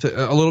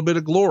 to a little bit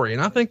of glory,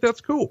 and I think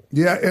that's cool.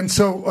 Yeah, and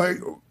so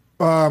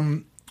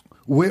in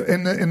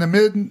the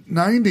mid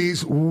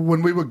 '90s,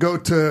 when we would go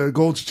to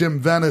Gold's Gym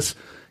Venice,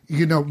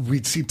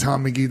 we'd see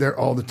Tom McGee there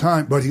all the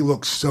time, but he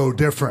looked so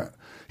different.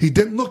 He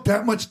didn't look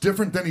that much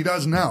different than he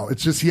does now.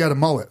 It's just he had a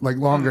mullet,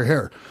 longer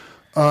hair.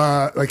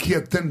 He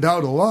had thinned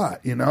out a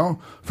lot,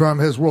 from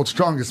his World's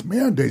Strongest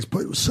Man days, but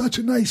he was such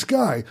a nice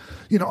guy,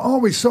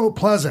 always so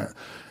pleasant.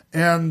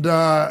 And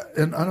I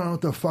don't know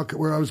what the fuck,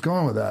 where I was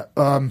going with that.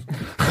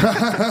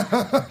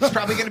 It's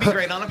probably going to be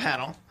great on a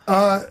panel.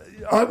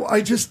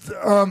 I just,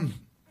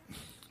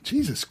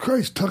 Jesus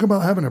Christ, talk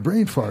about having a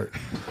brain fart.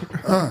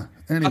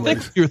 Anyways. I think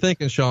what you're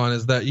thinking, Sean,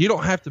 is that you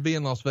don't have to be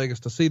in Las Vegas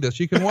to see this.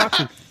 You can watch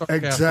it.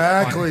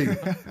 Exactly.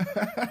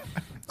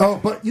 Oh,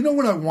 but you know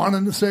what I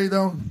wanted to say,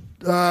 though?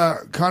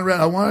 Conrad,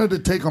 I wanted to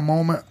take a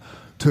moment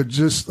to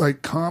just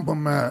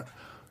compliment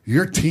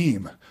your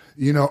team.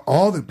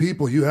 All the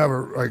people you have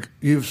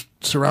you've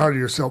surrounded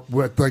yourself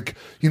with,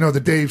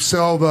 the Dave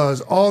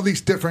Silvas, all these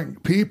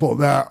different people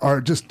that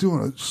are just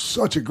doing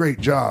such a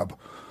great job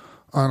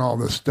on all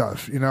this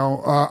stuff.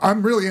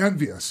 I'm really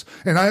envious,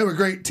 and I have a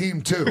great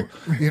team too,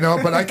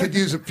 but I could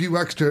use a few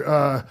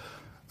extra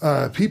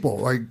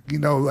people.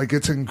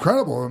 It's an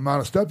incredible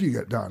amount of stuff you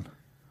get done.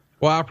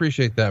 Well, I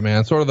appreciate that,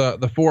 man. Sort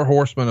of the four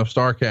horsemen of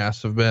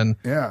StarCast have been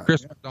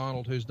Chris Yeah.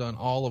 McDonald, who's done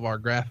all of our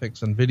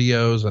graphics and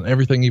videos, and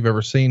everything you've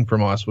ever seen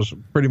from us was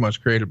pretty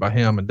much created by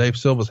him. And Dave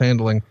Silva's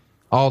handling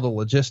all the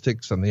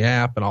logistics and the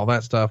app and all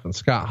that stuff. And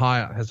Scott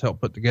Hyatt has helped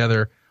put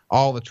together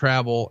all the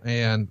travel,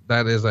 and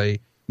that is a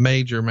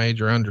major,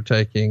 major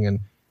undertaking.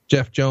 And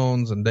Jeff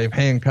Jones and Dave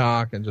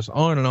Hancock, and just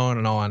on and on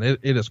and on. It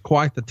is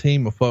quite the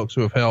team of folks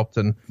who have helped.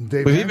 And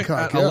Dave we've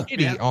Hancock, even got a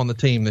lady on the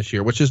team this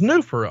year, which is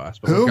new for us.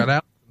 But we've got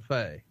Allison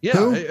Faye. Yeah,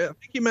 Who? I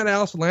think you met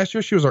Allison last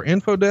year. She was our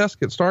info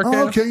desk at StarCast.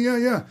 Oh, okay,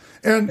 yeah.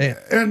 And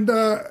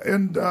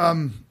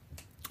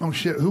oh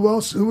shit, who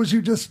else? Who were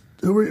you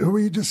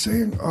just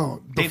saying? Oh,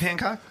 Dave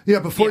Hancock? Yeah,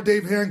 before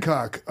Dave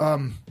Hancock.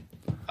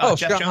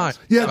 Jeff Jones?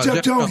 Yeah,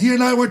 Jeff Jones. He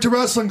and I went to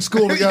wrestling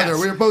school together.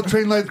 Yes. We were both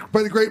trained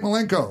by the great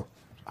Malenko.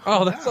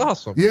 Oh, that's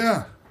awesome.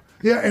 Yeah,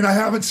 and I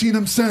haven't seen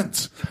him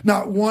since.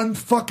 Not one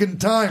fucking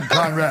time,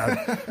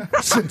 Conrad.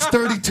 Since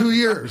 32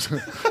 years. Or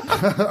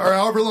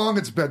however long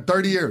it's been,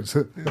 30 years.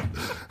 At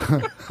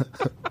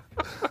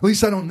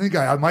least I don't think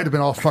I might have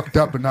been all fucked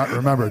up and not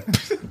remembered.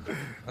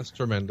 That's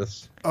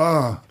tremendous.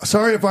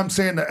 Sorry if I'm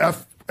saying the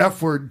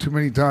F word too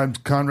many times,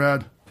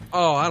 Conrad.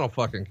 Oh, I don't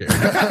fucking care.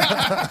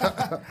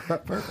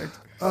 Perfect.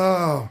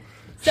 Oh,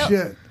 So,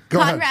 shit. Go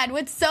Conrad, ahead.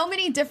 with so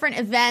many different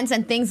events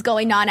and things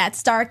going on at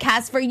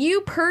StarCast, for you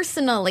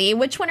personally,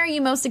 which one are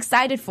you most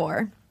excited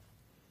for?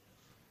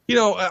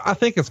 I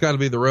think it's got to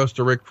be the roast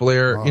of Ric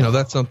Flair. Oh.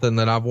 That's something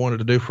that I've wanted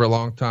to do for a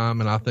long time,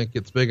 and I think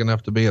it's big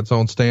enough to be its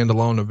own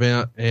standalone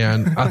event.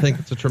 And I think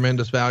it's a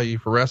tremendous value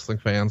for wrestling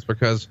fans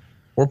because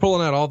we're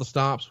pulling out all the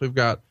stops. We've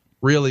got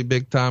really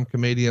big time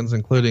comedians,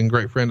 including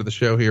great friend of the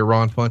show here,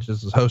 Ron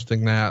Funches, is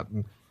hosting that.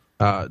 And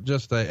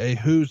just a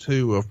who's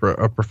who of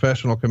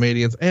professional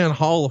comedians and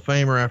Hall of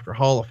Famer after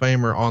Hall of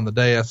Famer on the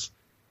dais.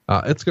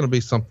 It's going to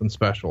be something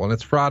special, and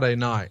it's Friday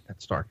night at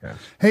StarCast.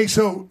 Hey,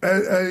 so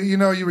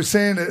you were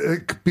saying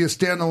it could be a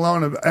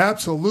standalone.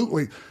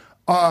 Absolutely,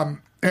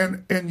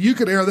 and you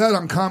could air that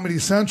on Comedy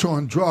Central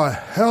and draw a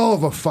hell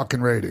of a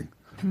fucking rating.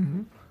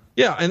 Mm-hmm.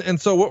 Yeah, and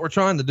so what we're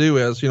trying to do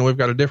is, we've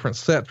got a different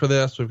set for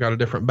this. We've got a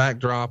different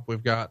backdrop.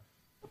 We've got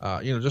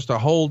just a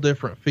whole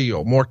different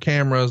feel, more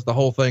cameras, the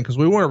whole thing, because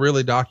we want to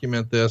really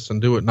document this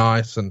and do it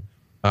nice. And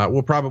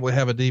we'll probably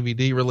have a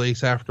DVD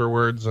release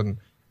afterwards, and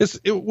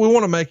we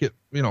want to make it,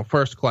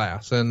 first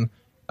class. And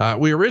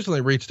we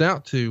originally reached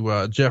out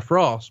to Jeff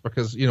Ross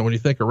because, when you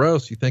think of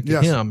roast, you think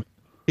of him.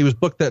 He was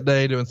booked that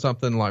day doing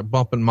something like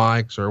bumping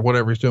mics or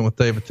whatever he's doing with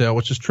Dave Attell,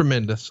 which is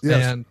tremendous.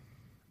 Yes. And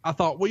I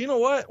thought, well, you know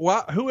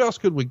what? Who else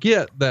could we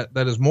get that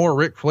is more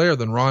Ric Flair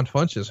than Ron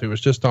Funches, who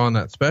was just on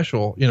that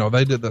special?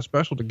 They did that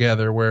special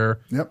together where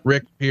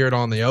Rick appeared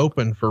on the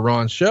open for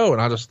Ron's show, and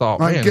I just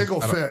thought, on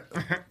Giggle Fit,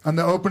 on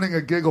the opening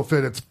of Giggle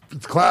Fit, it's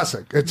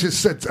classic. It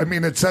just sets. I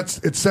mean, it sets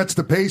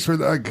the pace for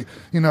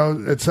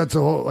it sets a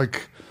whole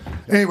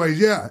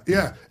Anyways,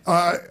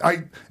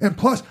 and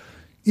plus,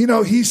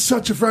 he's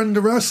such a friend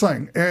to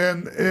wrestling,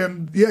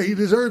 and he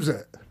deserves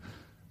it.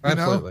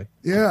 Absolutely.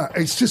 Yeah.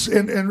 It's just,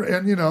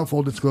 and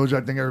full disclosure,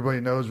 I think everybody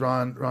knows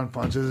Ron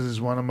Funches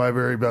is one of my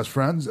very best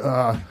friends.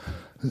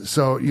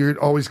 So you're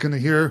always going to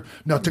hear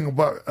nothing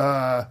but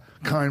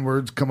kind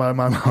words come out of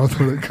my mouth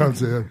when it comes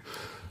to him.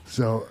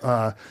 So,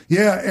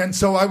 and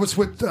so I was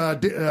with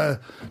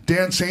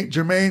Dan St.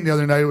 Germain the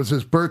other night. It was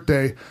his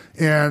birthday,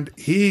 and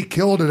he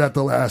killed it at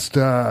the last,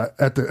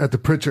 at the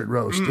Pritchett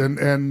roast.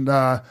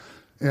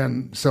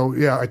 And so,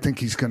 I think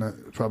he's going to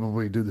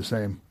probably do the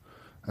same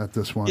at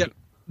this one. Yeah.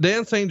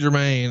 Dan St.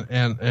 Germain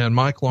and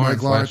Mike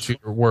Lawrence last year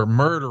were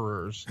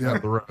murderers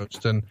at the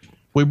roast, and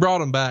we brought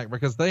them back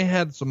because they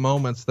had some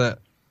moments that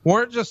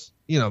weren't just,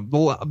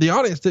 the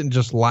audience didn't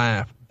just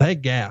laugh; they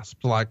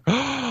gasped like,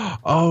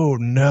 "Oh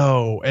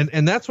no!"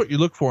 And that's what you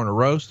look for in a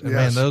roast. And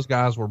man, those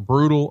guys were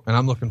brutal, and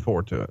I'm looking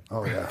forward to it.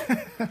 Oh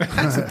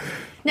yeah.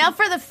 Now,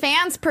 for the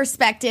fans'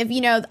 perspective,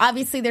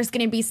 obviously there's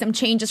going to be some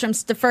changes from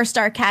the first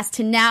StarCast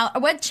to now.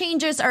 What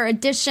changes or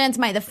additions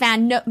might the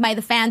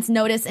fans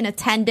notice in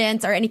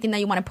attendance or anything that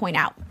you want to point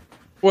out?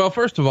 Well,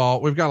 first of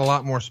all, we've got a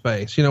lot more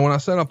space. When I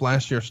set up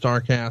last year's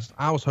StarCast,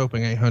 I was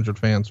hoping 800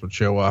 fans would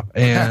show up,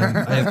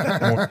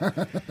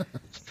 and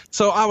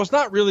so I was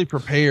not really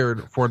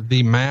prepared for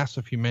the mass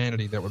of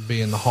humanity that would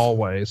be in the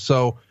hallways.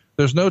 So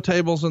there's no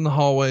tables in the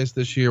hallways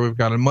this year. We've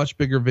got a much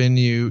bigger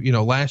venue.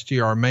 Last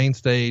year our main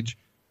stage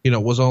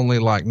was only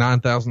like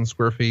 9,000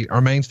 square feet.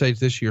 Our main stage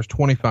this year is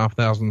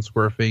 25,000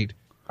 square feet.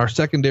 Our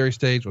secondary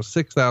stage was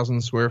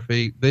 6,000 square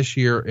feet. This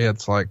year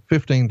it's like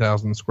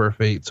 15,000 square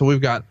feet. So we've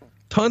got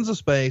tons of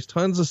space,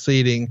 tons of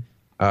seating.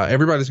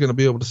 Everybody's going to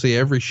be able to see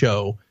every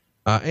show.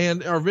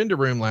 And our vendor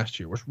room last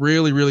year was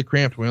really, really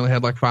cramped. We only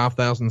had like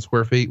 5,000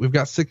 square feet. We've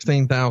got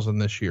 16,000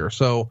 this year.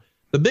 So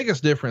the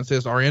biggest difference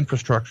is our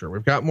infrastructure.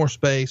 We've got more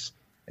space,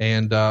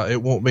 and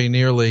it won't be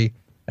nearly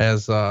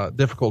as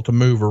difficult to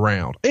move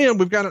around. And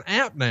we've got an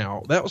app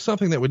now. That was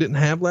something that we didn't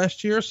have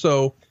last year.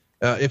 So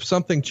if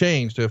something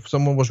changed, if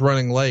someone was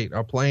running late,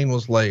 our plane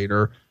was late,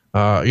 or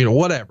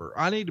whatever,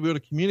 I need to be able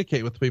to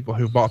communicate with the people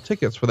who bought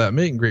tickets for that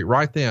meet and greet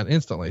right then,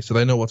 instantly, so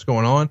they know what's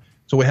going on.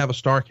 So we have a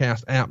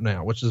StarCast app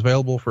now, which is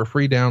available for a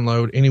free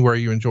download anywhere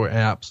you enjoy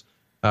apps.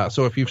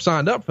 So if you've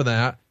signed up for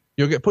that,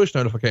 you'll get push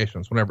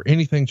notifications whenever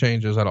anything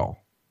changes at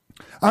all.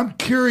 I'm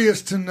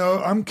curious to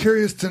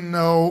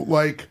know,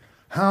 like,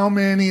 how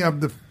many of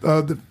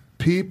the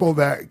people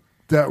that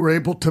were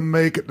able to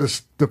make it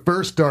the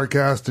first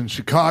StarCast in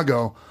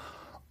Chicago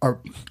are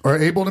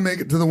able to make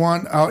it to the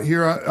one out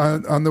here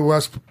on the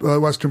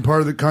western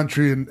part of the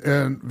country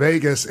in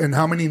Vegas, and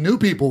how many new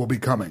people will be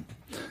coming,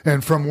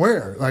 and from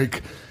where?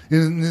 Like,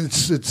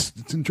 it's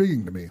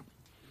intriguing to me.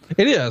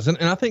 It is, and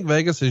I think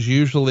Vegas is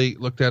usually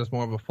looked at as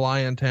more of a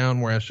fly-in town,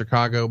 whereas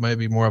Chicago may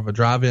be more of a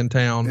drive-in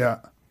town.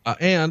 Yeah.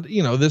 And,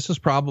 this is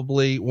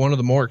probably one of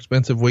the more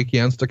expensive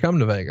weekends to come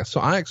to Vegas. So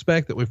I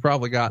expect that we've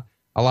probably got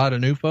a lot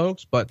of new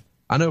folks, but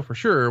I know for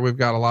sure we've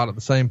got a lot of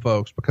the same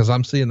folks because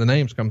I'm seeing the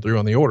names come through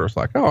on the order. It's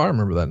like, oh, I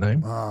remember that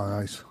name.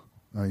 Oh,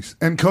 nice.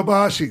 And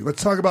Kobashi,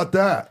 let's talk about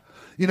that.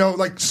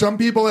 Like some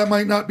people that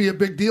might not be a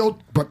big deal,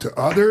 but to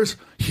others,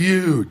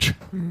 huge.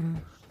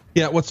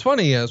 Yeah, what's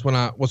funny is when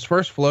I was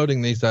first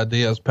floating these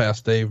ideas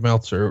past Dave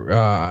Meltzer,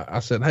 I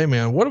said, hey,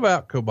 man, what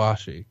about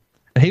Kobashi?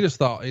 And he just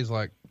thought, he's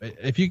like,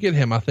 if you get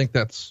him, I think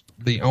that's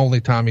the only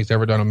time he's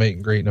ever done a meet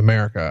and greet in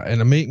America. And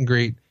a meet and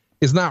greet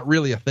is not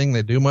really a thing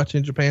they do much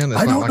in Japan.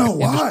 It's I not don't like know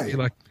why.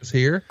 Like this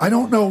here. I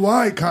don't know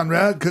why,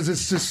 Conrad, because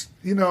it's just,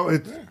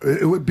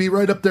 it would be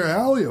right up their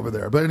alley over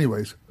there. But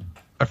anyways.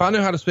 If I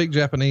knew how to speak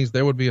Japanese,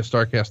 there would be a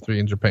StarCast 3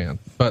 in Japan.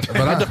 But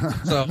I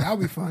don't. So that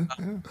would be fun.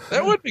 Yeah.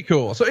 That would be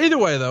cool. So either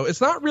way, though, it's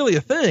not really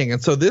a thing.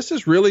 And so this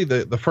is really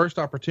the first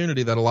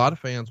opportunity that a lot of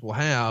fans will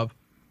have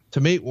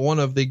to meet one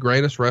of the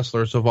greatest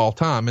wrestlers of all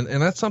time.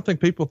 And that's something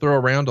people throw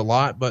around a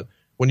lot, but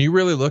when you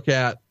really look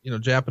at,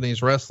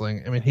 Japanese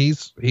wrestling, I mean,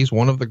 he's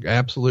one of the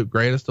absolute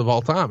greatest of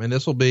all time. And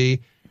this will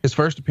be his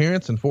first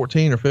appearance in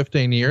 14 or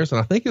 15 years. And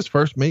I think his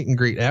first meet and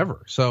greet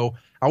ever. So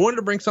I wanted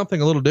to bring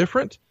something a little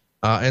different.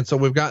 And so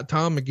we've got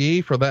Tom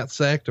McGee for that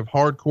sect of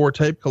hardcore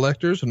tape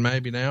collectors, and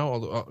maybe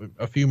now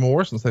a few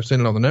more since they've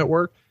seen it on the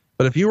network.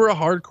 But if you were a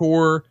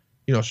hardcore,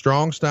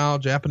 strong style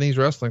Japanese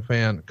wrestling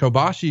fan,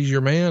 Kobashi's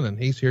your man, and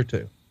he's here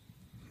too.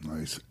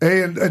 Nice.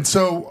 And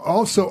so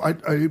also, I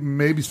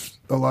maybe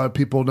a lot of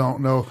people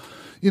don't know,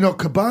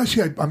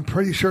 Kobashi, I'm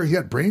pretty sure he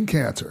had brain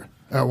cancer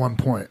at one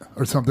point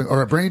or something,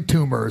 or a brain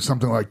tumor or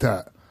something like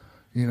that,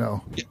 Yeah.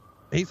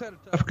 He's had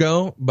a tough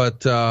go,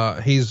 but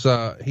he's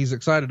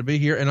excited to be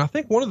here. And I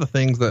think one of the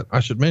things that I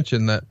should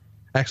mention that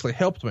actually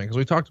helped me, because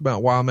we talked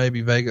about why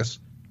maybe Vegas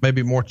may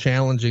be more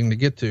challenging to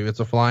get to. It's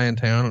a fly-in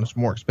town and it's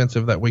more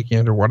expensive that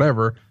weekend or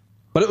whatever.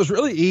 But it was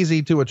really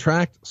easy to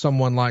attract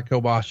someone like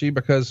Kobashi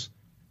because,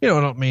 I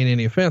don't mean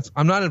any offense,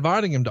 I'm not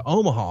inviting him to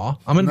Omaha.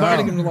 I'm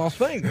inviting him to Las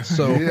Vegas.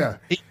 So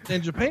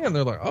in Japan,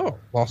 they're like, oh,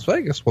 Las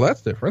Vegas. Well,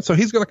 that's different. So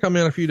he's going to come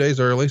in a few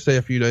days early, stay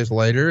a few days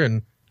later,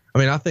 and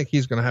I think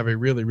he's going to have a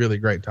really, really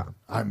great time.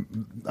 I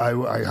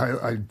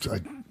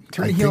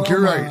think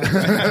you're right.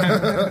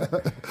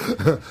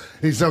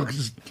 He's so.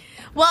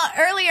 Well,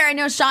 earlier, I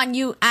know, Sean,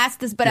 you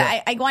asked this, but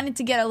I wanted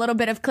to get a little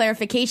bit of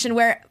clarification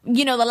where,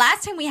 the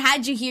last time we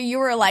had you here, you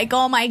were like,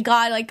 oh my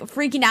God, like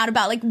freaking out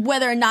about like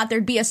whether or not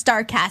there'd be a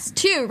StarCast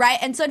 2, right?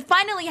 And so it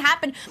finally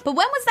happened. But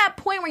when was that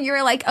point where you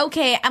were like,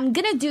 okay, I'm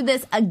going to do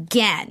this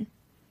again?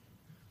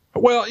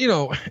 Well,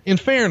 in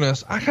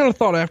fairness, I kind of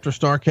thought after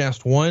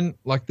StarCast 1,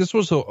 like this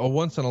was a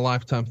once in a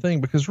lifetime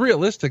thing, because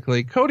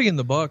realistically, Cody and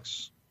the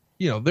Bucks,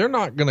 they're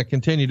not going to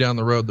continue down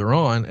the road they're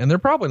on, and they're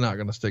probably not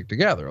going to stick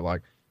together.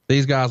 Like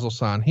these guys will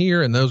sign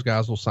here and those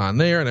guys will sign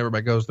there, and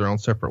everybody goes their own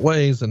separate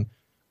ways. And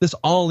this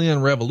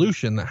all-in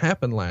revolution that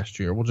happened last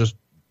year will just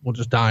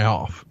die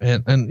off.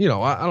 And I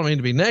don't mean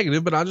to be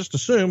negative, but I just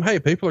assume, hey,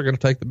 people are going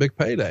to take the big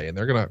payday and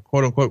they're going to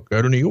quote unquote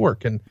go to New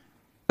York. And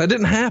that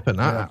didn't happen.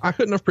 Yeah. I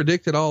couldn't have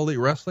predicted All Elite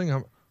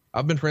Wrestling.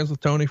 I've been friends with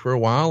Tony for a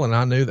while, and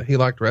I knew that he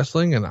liked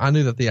wrestling, and I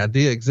knew that the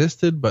idea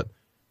existed. But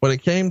when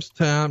it came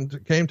time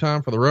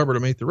for the rubber to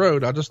meet the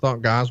road, I just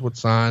thought guys would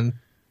sign,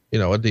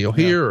 a deal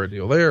here or a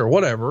deal there or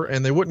whatever,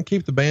 and they wouldn't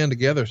keep the band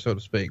together, so to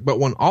speak. But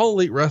when All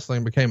Elite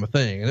Wrestling became a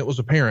thing, and it was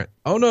apparent,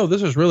 oh no,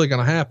 this is really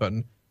going to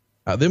happen,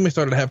 then we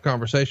started to have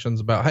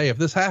conversations about, hey, if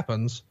this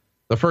happens,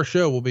 the first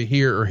show will be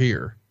here or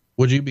here.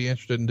 Would you be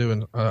interested in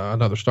doing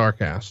another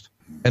StarCast?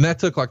 And that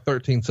took like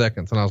 13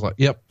 seconds. And I was like,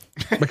 yep,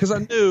 because I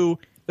knew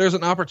there's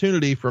an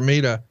opportunity for me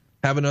to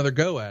have another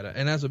go at it.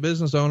 And as a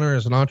business owner,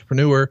 as an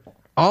entrepreneur,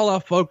 all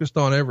I've focused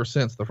on ever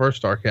since the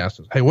first StarCast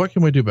is, hey, what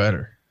can we do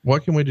better?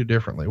 What can we do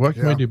differently? What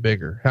can we do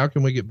bigger? How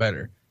can we get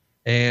better?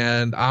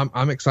 And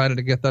I'm excited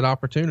to get that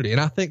opportunity.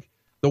 And I think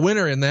the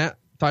winner in that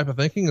type of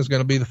thinking is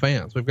going to be the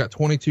fans. We've got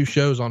 22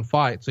 shows on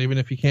Fight. So even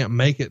if you can't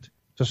make it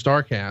to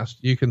StarCast,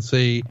 you can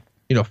see,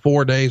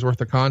 4 days worth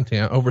of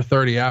content over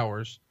 30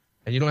 hours.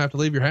 And you don't have to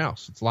leave your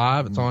house. It's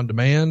live. It's on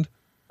demand.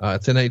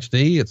 It's in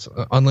HD. It's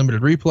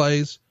unlimited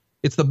replays.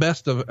 It's the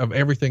best of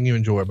everything you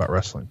enjoy about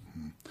wrestling.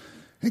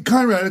 Hey,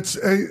 Conrad,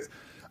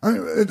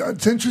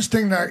 it's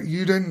interesting that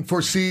you didn't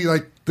foresee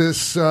like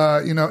this,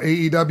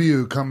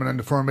 AEW coming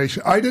into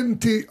formation. I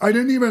didn't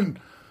even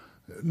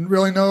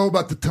really know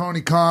about the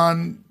Tony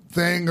Khan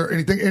thing or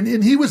anything,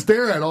 and he was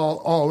there at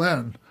All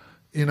In,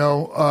 and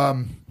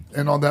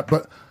all that.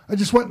 But I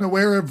just wasn't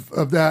aware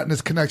of that and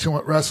his connection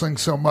with wrestling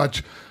so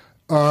much.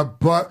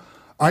 But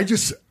I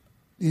just,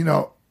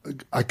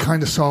 I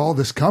kind of saw all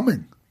this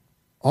coming,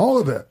 all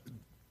of it.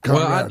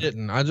 Conrad. Well, I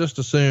didn't. I just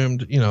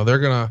assumed, they're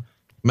going to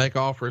make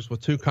offers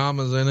with 2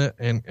 commas in it,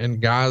 and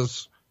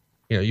guys,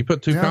 you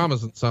put 2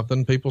 commas in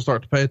something, people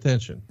start to pay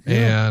attention.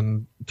 Yeah.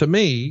 And to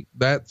me,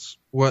 that's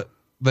what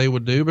they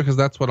would do, because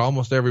that's what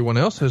almost everyone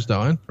else has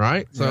done.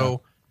 Right.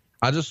 So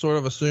I just sort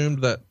of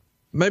assumed that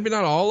maybe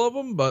not all of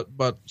them, but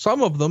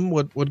some of them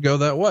would go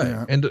that way.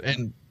 Yeah.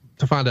 And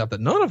to find out that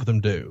none of them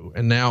do,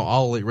 and now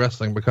All Elite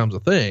Wrestling becomes a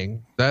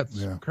thing,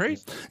 that's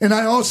crazy. And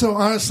I also,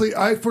 honestly,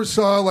 I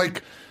foresaw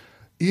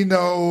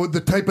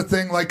the type of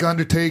thing like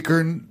Undertaker,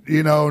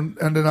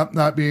 ended up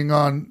not being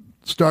on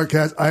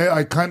StarCast.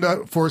 I kind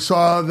of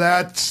foresaw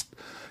that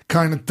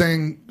kind of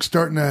thing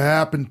starting to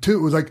happen too.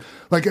 It was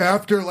like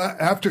after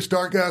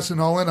StarCast and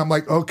All In, I'm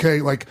like,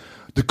 okay, like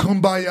the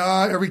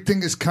Kumbaya,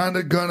 everything is kind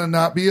of gonna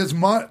not be as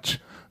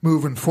much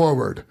moving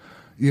forward.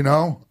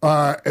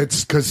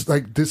 It's because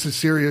like this is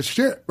serious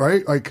shit,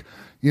 right? Like,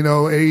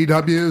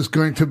 AEW is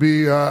going to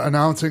be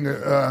announcing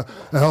a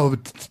hell of a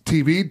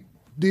TV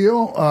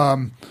deal,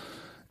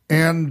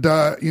 and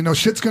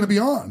shit's going to be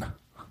on.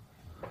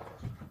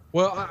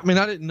 Well, I mean,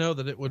 I didn't know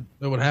that it would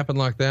happen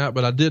like that,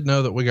 but I did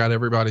know that we got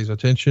everybody's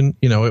attention.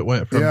 It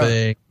went from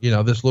being,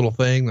 this little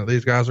thing that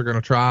these guys are going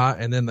to try,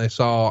 and then they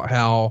saw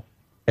how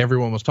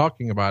everyone was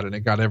talking about it, and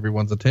it got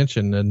everyone's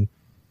attention. And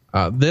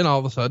then all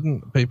of a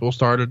sudden people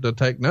started to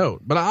take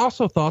note. But I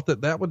also thought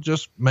that would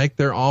just make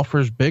their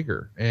offers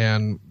bigger,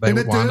 and they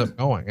would wind up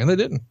going, and they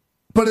didn't.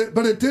 But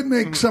it did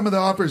make some of the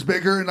offers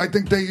bigger, and I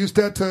think they used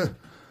that to,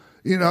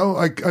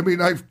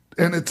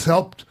 and it's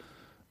helped,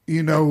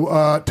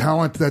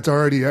 talent that's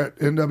already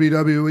in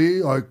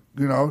WWE,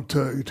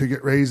 to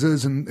get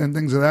raises and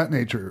things of that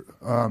nature.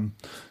 And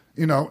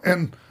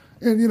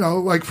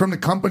from the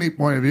company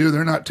point of view,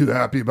 they're not too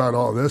happy about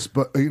all this,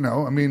 but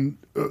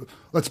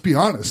let's be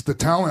honest, the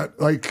talent,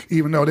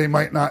 even though they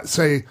might not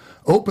say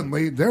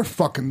openly, they're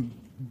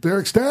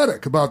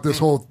ecstatic about this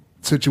whole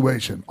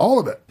situation, all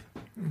of it.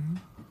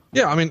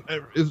 Yeah, I mean,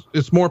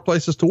 it's more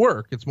places to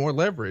work. It's more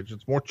leverage.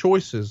 It's more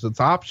choices. It's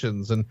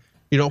options, and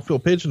you don't feel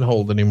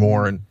pigeonholed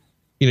anymore. And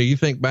you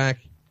think back,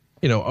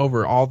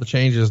 over all the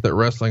changes that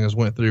wrestling has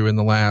went through in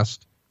the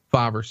last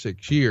 5 or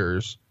 6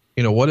 years.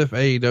 What if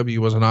AEW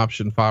was an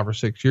option 5 or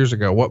 6 years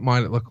ago? What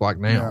might it look like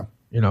now?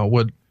 Yeah.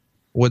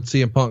 Would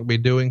CM Punk be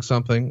doing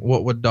something?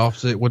 What would Dolph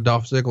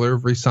Ziggler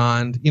have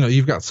resigned?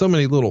 You've got so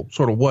many little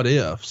sort of what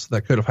ifs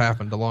that could have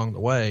happened along the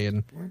way.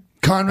 And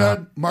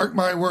Conrad, mark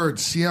my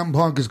words, CM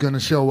Punk is going to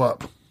show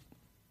up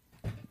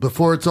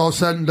before it's all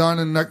said and done.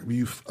 And I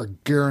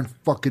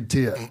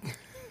guarantee it.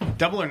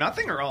 Double or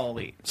Nothing or All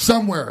Elite?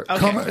 Somewhere.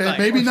 Okay,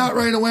 maybe not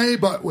right away,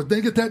 but would they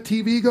get that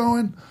TV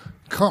going?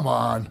 Come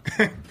on.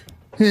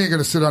 He ain't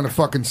going to sit on the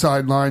fucking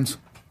sidelines.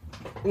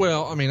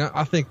 Well, I mean,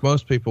 I think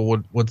most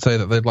people would say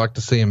that they'd like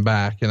to see him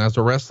back. And as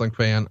a wrestling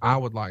fan, I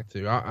would like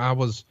to. I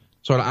was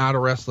sort of out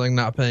of wrestling,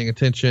 not paying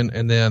attention.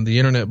 And then the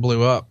internet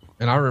blew up.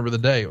 And I remember the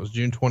day, it was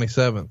June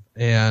 27th.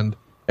 And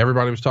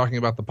everybody was talking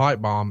about the pipe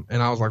bomb.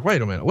 And I was like,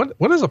 wait a minute,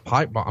 what is a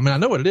pipe bomb? I mean, I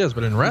know what it is,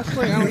 but in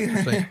wrestling, I don't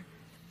understand.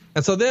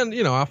 And so then,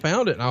 I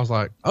found it and I was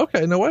like,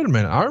 okay, no, wait a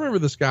minute. I remember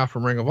this guy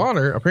from Ring of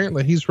Honor.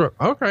 Apparently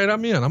okay,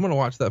 I'm in. I'm going to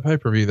watch that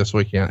pay-per-view this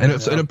weekend. And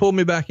it pulled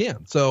me back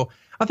in. So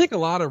I think a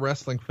lot of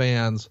wrestling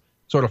fans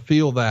sort of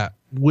feel that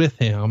with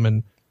him.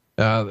 And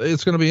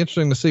it's going to be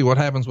interesting to see what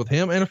happens with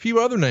him and a few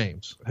other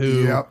names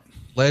who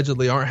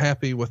allegedly aren't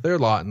happy with their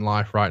lot in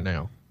life right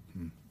now.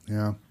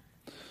 Yeah.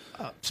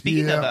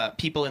 Speaking of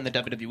people in the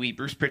WWE,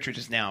 Bruce Pritchard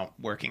is now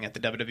working at the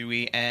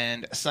WWE,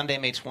 and Sunday,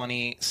 May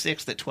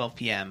 26th at 12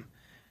 p.m.,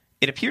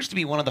 it appears to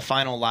be one of the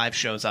final live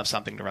shows of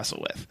Something to Wrestle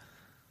With.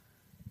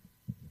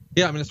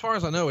 Yeah, I mean, as far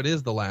as I know, it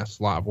is the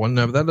last live one.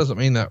 No, but that doesn't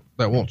mean that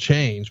won't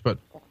change. But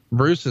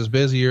Bruce is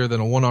busier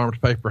than a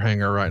one-armed paper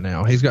hanger right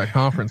now. He's got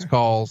conference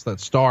calls that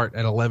start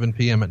at 11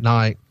 p.m. at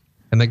night,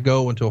 and they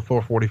go until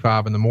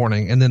 4:45 in the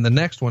morning, and then the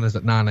next one is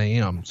at 9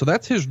 a.m. So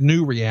that's his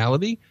new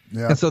reality.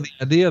 Yeah. And so the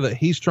idea that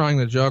he's trying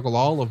to juggle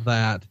all of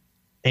that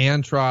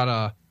and try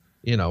to,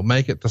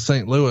 make it to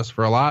St. Louis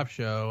for a live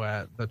show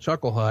at the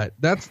Chuckle Hut,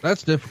 that's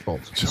difficult.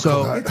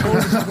 So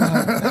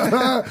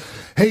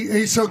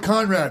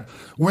Conrad,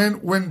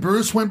 when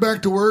Bruce went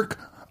back to work,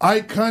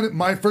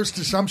 my first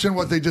assumption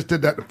was they just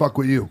did that to fuck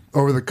with you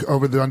over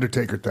the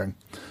Undertaker thing.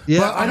 Yeah,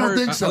 but I don't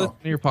think so. I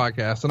listened to your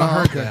podcast and I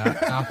heard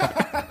that.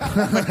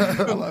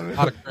 I love it.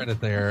 A lot of credit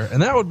there,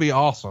 and that would be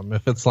awesome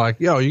if it's like,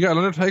 yo, you got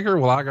Undertaker,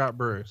 well, I got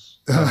Bruce.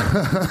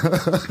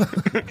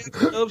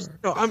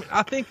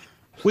 I think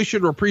we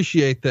should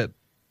appreciate that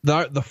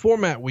the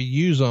format we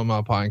use on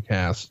my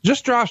podcast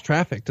just drives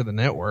traffic to the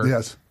network.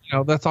 Yes.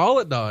 That's all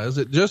it does.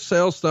 It just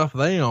sells stuff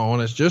they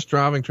own. It's just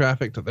driving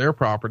traffic to their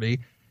property.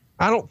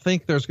 I don't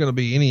think there's going to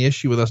be any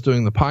issue with us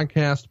doing the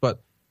podcast,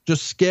 but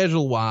just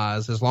schedule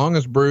wise, as long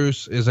as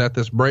Bruce is at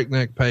this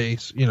breakneck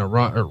pace,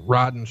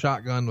 riding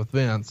shotgun with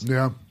Vince,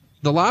 the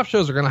live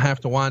shows are going to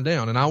have to wind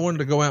down. And I wanted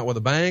to go out with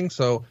a bang.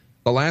 So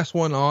the last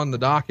one on the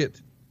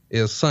docket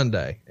is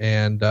Sunday,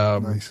 and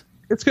nice.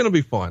 It's going to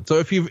be fun. So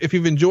if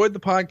you've enjoyed the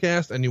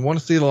podcast and you want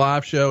to see the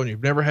live show and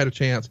you've never had a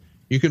chance,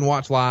 you can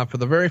watch live for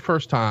the very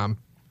first time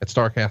at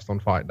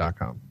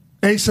StarCastOnFight.com.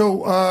 Hey,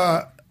 so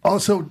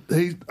also,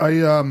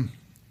 a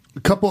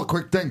couple of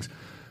quick things.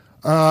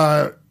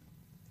 I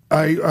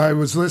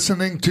was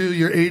listening to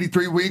your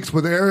 83 Weeks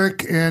with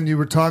Eric, and you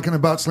were talking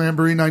about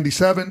Slamboree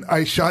 97.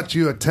 I shot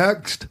you a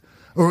text,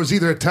 or it was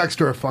either a text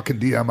or a fucking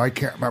DM. I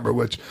can't remember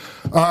which.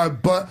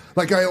 But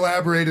I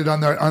elaborated on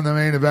the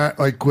main event,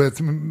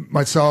 with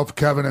myself,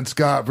 Kevin, and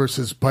Scott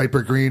versus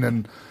Piper Green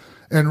and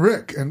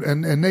Rick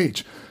and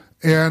Nate.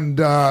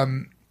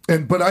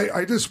 But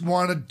I just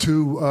wanted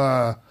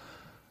to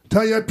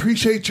tell you I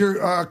appreciate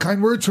your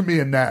kind words from me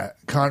in that,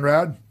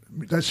 Conrad.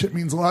 That shit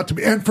means a lot to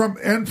me, and from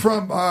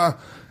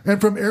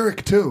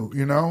Eric too.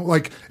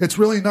 It's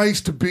really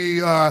nice to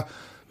be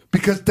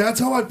because that's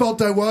how I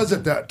felt I was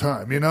at that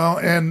time.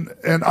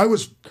 And I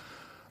was,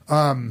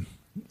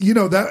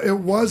 that it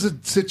was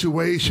a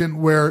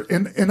situation where,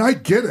 and I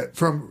get it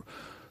from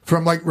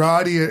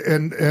Roddy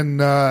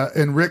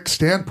and Rick's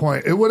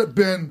standpoint, it would have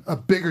been a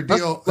bigger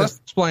deal. Let's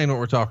explain what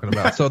we're talking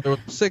about. So there was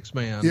 6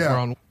 men. Yeah.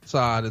 On one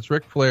side, it's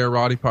Ric Flair,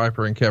 Roddy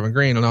Piper, and Kevin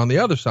Green. And on the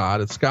other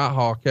side, it's Scott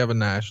Hall, Kevin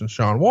Nash, and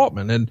Sean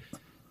Waltman. And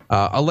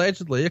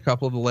allegedly, a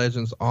couple of the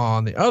legends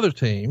on the other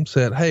team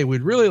said, hey,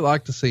 we'd really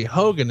like to see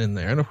Hogan in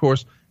there. And, of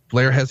course,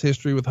 Flair has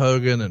history with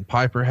Hogan, and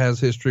Piper has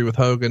history with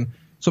Hogan.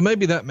 So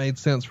maybe that made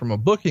sense from a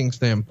booking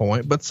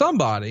standpoint, but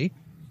somebody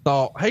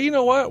thought, hey, you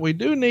know what? We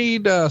do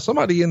need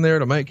somebody in there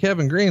to make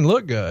Kevin Green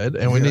look good,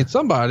 and we need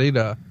somebody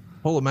to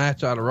pull a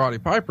match out of Roddy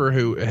Piper,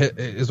 who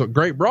is a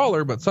great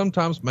brawler, but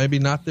sometimes maybe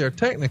not there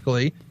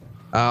technically.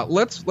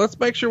 Let's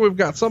make sure we've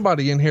got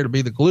somebody in here to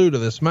be the glue to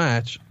this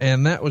match,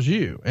 and that was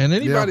you. And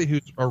anybody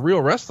who's a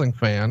real wrestling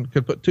fan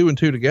could put 2 and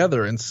 2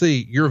 together and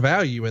see your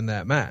value in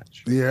that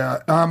match. Yeah.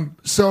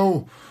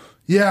 So,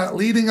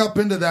 leading up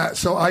into that,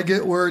 so I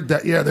get word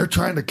that they're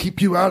trying to keep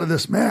you out of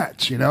this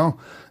match, you know.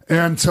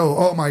 And so,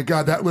 oh my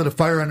God, that lit a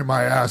fire under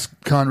my ass,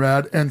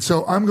 Conrad. And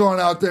so I'm going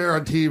out there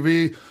on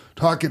TV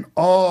talking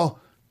all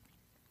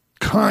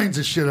kinds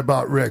of shit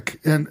about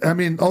Rick. And I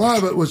mean, a lot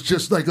of it was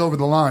just like over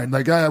the line.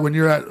 Like, when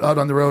you're out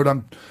on the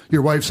road,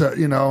 your wife's at,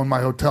 in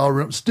my hotel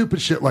room,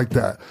 stupid shit like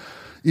that,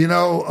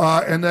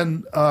 and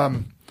then,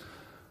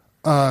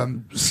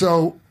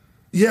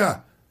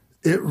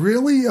 it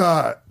really,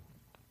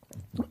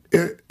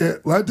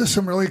 it led to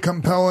some really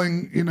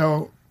compelling,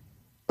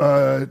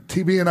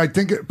 TV, and I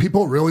think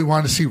people really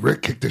want to see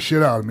Rick kick the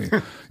shit out of me,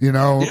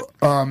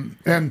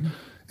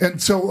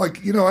 and so like,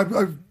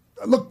 I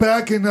look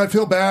back and I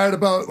feel bad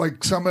about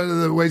like some of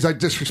the ways I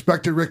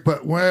disrespected Rick,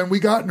 but when we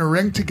got in a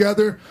ring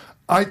together,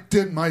 I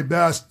did my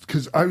best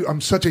because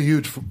I'm such a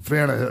huge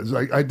fan of his.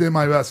 I did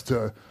my best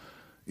to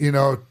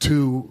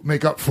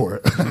make up for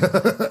it.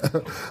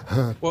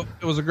 Well,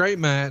 it was a great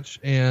match,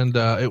 and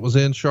it was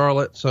in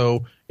Charlotte.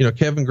 So,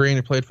 Kevin Green,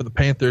 who played for the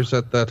Panthers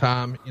at the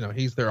time,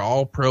 he's their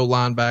all-pro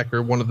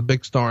linebacker, one of the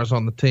big stars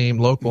on the team,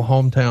 local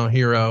hometown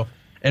hero.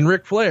 And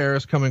Ric Flair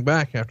is coming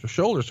back after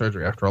shoulder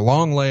surgery, after a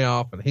long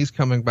layoff, and he's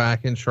coming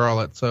back in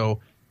Charlotte. So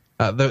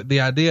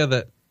the idea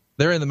that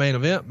they're in the main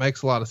event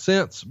makes a lot of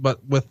sense.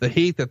 But with the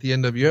heat that the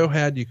NWO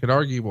had, you could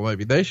argue, well,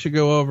 maybe they should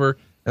go over.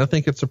 And I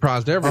think it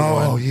surprised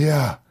everyone. Oh,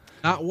 yeah.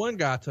 Not one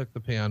guy took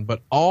the pin,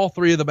 but all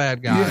 3 of the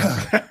bad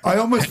guys. Yeah, I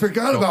almost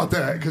forgot about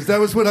that because that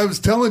was what I was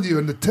telling you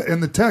in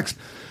the text.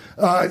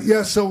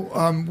 So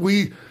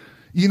we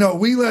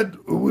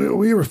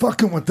were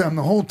fucking with them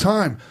the whole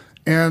time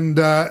and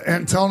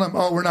telling them,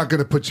 oh, we're not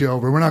going to put you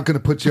over. We're not going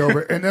to put you over.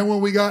 And then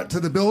when we got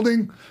to the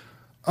building,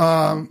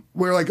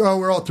 we're like, oh,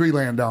 we're all 3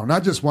 laying down.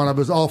 Not just one of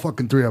us, all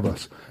fucking 3 of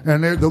us.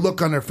 And the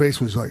look on their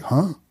face was like,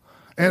 huh?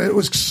 And it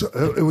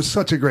was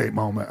such a great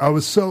moment. I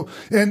was so,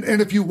 and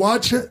if you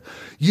watch it,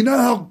 you know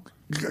how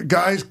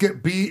guys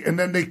get beat and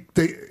then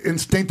they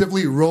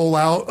instinctively roll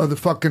out of the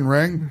fucking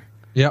ring?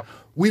 Yep.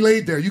 We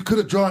laid there. You could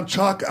have drawn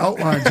chalk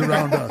outlines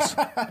around us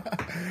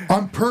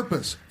on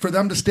purpose for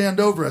them to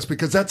stand over us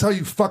because that's how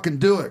you fucking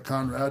do it,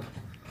 Conrad.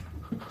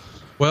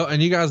 Well,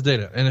 and you guys did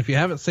it. And if you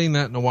haven't seen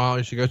that in a while,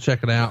 you should go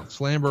check it out.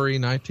 Slamboree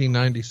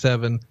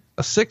 1997.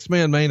 A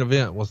 6-man main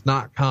event was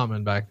not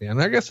common back then.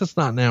 I guess it's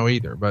not now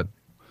either, but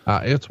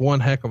it's one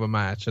heck of a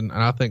match, and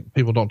I think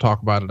people don't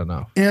talk about it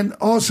enough. And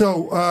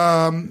also,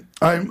 I'm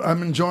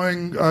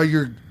enjoying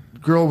your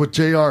girl with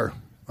JR.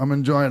 I'm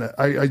enjoying it.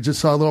 I just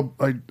saw a little.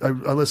 I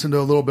listened to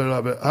a little bit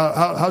of it.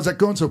 How's that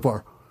going so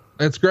far?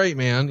 It's great,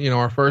 man.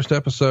 Our first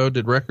episode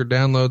did record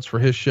downloads for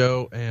his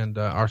show, and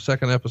our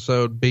second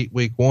episode beat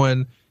week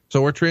 1.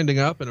 So we're trending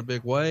up in a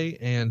big way,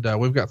 and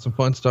we've got some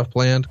fun stuff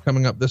planned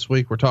coming up this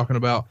week. We're talking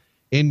about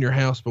In Your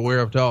House, Beware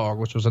of Dog,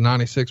 which was a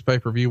 96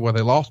 pay-per-view where they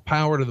lost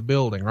power to the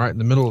building right in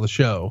the middle of the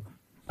show.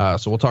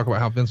 So we'll talk about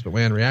how Vince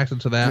McMahon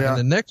reacted to that. Yeah. And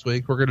then next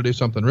week, we're going to do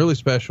something really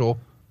special.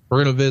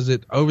 We're going to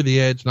visit Over the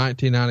Edge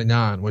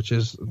 1999, which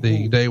is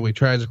the day we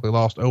tragically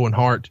lost Owen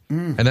Hart.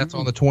 Mm-hmm. And that's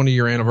on the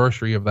 20-year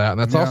anniversary of that. And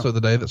that's also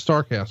the day that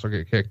Starcast will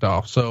get kicked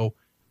off. So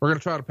we're going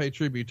to try to pay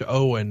tribute to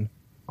Owen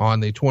on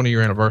the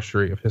 20-year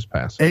anniversary of his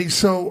passing. Hey,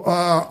 so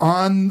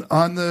on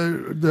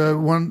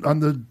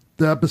the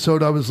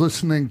episode I was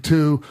listening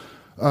to,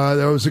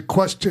 there was a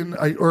question,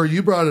 or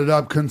you brought it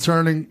up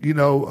concerning,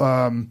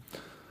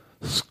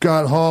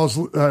 Scott Hall's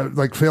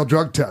failed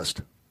drug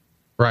test.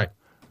 Right.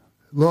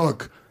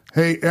 Look,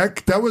 hey,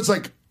 that was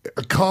like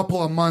a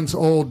couple of months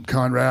old,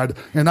 Conrad,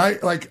 and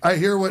I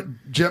hear what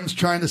Jim's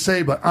trying to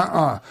say, but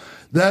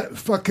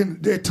that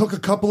it took a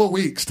couple of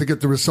weeks to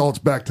get the results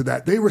back to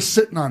that. They were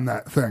sitting on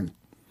that thing.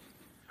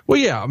 Well,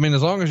 yeah, I mean,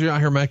 as long as you're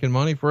out here making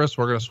money for us,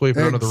 we're going to sweep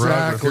it under the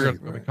rug. If you're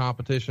going to be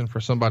competition for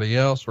somebody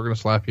else, we're going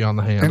to slap you on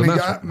the hand. And he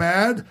got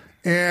mad,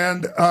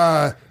 and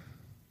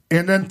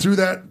then through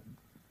that,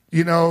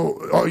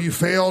 you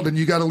failed and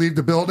you got to leave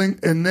the building.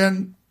 And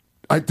then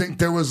I think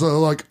there was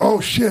oh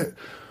shit,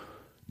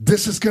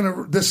 this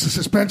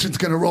suspension's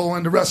going to roll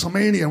into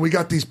WrestleMania, and we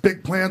got these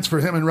big plans for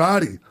him and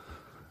Roddy.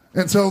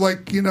 And so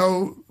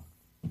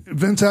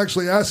Vince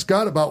actually asked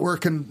Scott about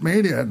working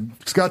Mania, and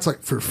Scott's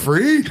like, for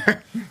free?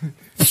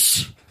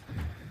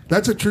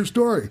 That's a true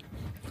story.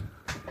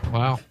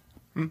 Wow.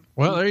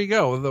 Well, there you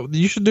go.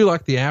 You should do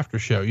like the after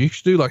show. You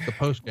should do like the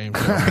post game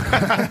show.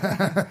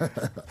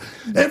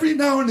 Every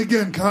now and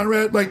again,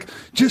 Conrad,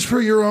 just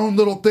for your own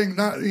little thing,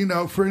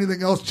 not for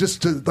anything else.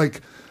 Just to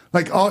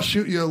I'll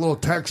shoot you a little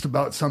text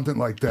about something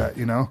like that.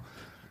 No,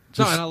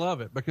 and I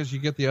love it because you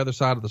get the other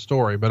side of the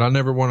story. But I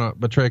never want to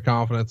betray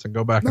confidence and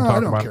go back and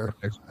talk about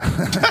it.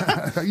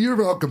 You're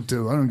welcome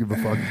to. I don't give a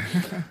fuck.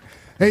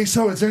 Hey,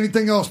 so is there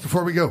anything else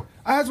before we go?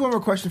 I have one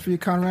more question for you,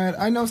 Conrad.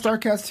 I know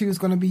StarCast 2 is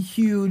going to be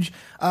huge,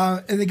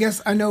 and I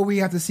guess I know we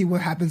have to see what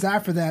happens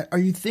after that. Are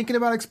you thinking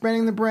about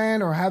expanding the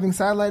brand or having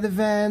satellite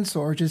events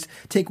or just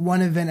take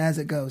one event as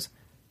it goes?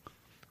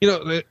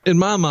 In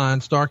my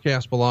mind,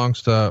 StarCast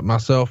belongs to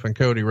myself and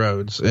Cody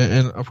Rhodes.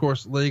 And of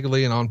course,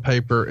 legally and on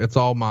paper, it's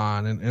all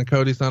mine. And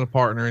Cody's not a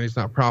partner and he's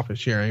not profit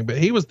sharing. But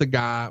he was the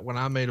guy when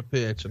I made a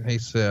pitch and he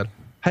said,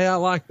 hey, I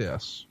like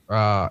this.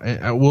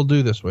 And we'll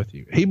do this with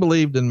you. He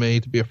believed in me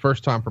to be a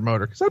first-time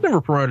promoter because I've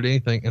never promoted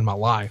anything in my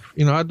life.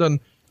 I'd done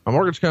a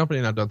mortgage company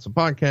and I'd done some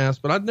podcasts,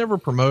 but I'd never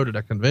promoted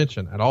a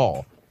convention at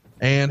all.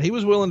 And he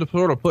was willing to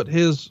sort of put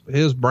his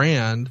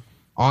brand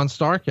on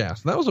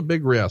StarCast. That was a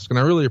big risk, and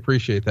I really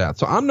appreciate that.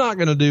 So I'm not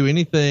going to do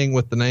anything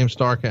with the name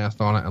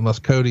StarCast on it unless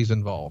Cody's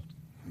involved.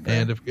 Okay,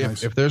 and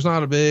if there's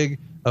not a big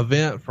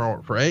event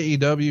for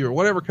AEW or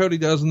whatever Cody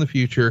does in the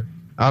future,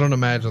 I don't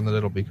imagine that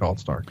it'll be called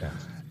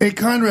StarCast. Hey,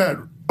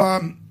 Conrad,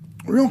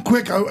 real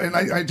quick,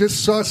 I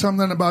just saw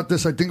something about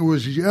this. I think it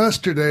was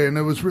yesterday, and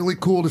it was really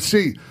cool to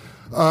see.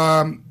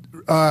 Real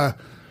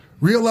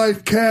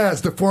Life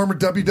Kaz, the former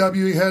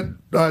WWE head,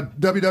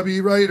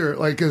 WWE writer,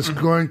 is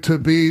going to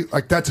be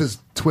that's his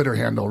Twitter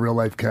handle, Real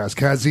Life Kaz.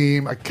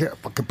 Kazim, I can't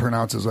fucking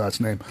pronounce his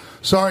last name.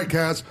 Sorry,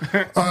 Kaz.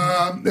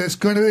 It's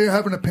going to be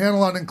having a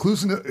panel on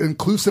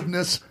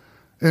inclusiveness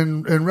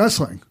in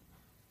wrestling.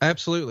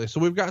 Absolutely.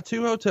 So we've got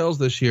 2 hotels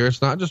this year.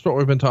 It's not just what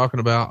we've been talking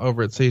about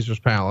over at Caesar's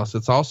Palace.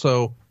 It's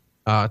also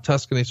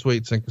Tuscany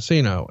Suites and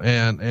Casino.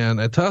 And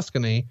at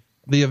Tuscany,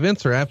 the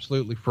events are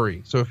absolutely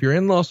free. So if you're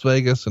in Las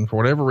Vegas and for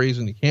whatever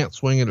reason you can't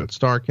swing it at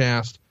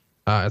StarCast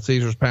at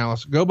Caesar's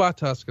Palace, go by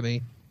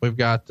Tuscany. We've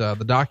got the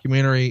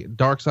documentary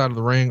Dark Side of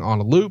the Ring on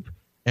a loop,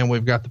 and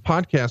we've got the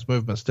podcast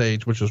movement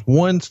stage, which is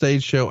one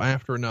stage show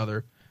after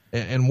another.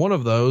 And one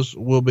of those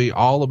will be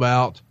all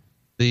about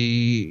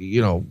the,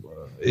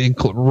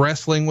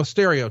 wrestling with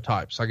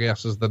stereotypes, I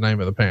guess is the name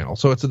of the panel.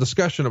 So it's a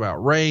discussion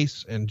about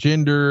race and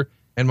gender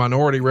and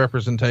minority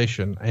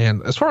representation.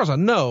 And as far as I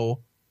know,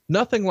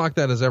 nothing like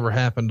that has ever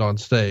happened on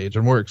stage,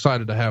 and we're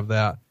excited to have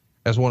that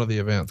as one of the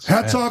events.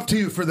 Hats off to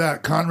you for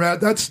that, Conrad.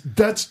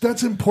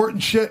 That's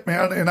important shit,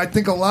 man. And I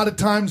think a lot of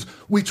times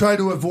we try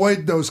to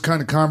avoid those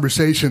kind of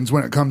conversations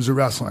when it comes to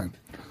wrestling.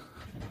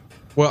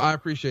 Well, I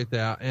appreciate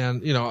that.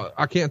 And,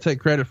 I can't take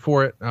credit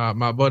for it.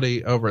 My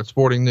buddy over at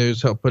Sporting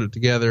News helped put it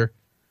together.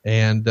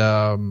 And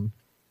I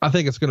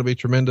think it's going to be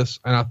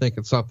tremendous. And I think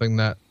it's something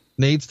that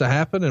needs to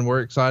happen. And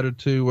we're excited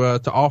to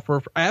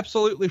offer for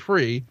absolutely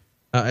free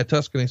at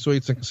Tuscany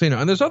Suites and Casino.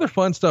 And there's other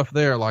fun stuff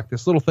there, like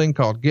this little thing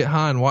called Get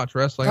High and Watch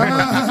Wrestling.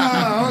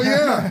 Oh,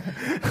 yeah.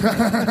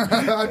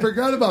 I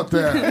forgot about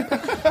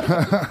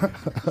that.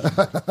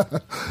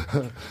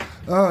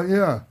 Oh,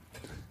 yeah.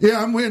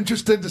 Yeah, I'm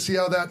interested to see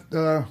how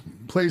that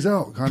plays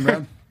out,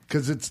 Conrad,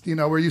 because it's,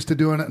 we're used to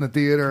doing it in the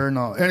theater and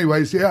all.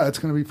 Anyways, yeah, it's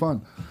going to be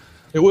fun.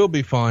 It will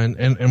be fun,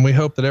 and we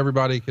hope that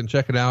everybody can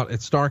check it out.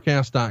 It's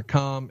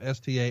starcast.com,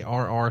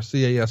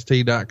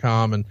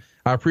 STARRCAST.com, and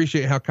I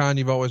appreciate how kind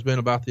you've always been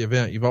about the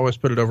event. You've always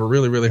put it over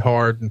really, really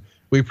hard, and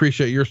we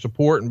appreciate your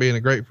support and being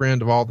a great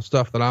friend of all the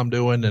stuff that I'm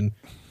doing, and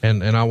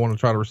I want to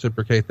try to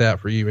reciprocate that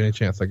for you any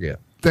chance I get.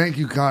 Thank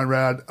you,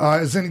 Conrad.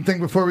 Is anything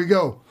before we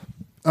go?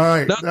 All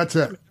right, That's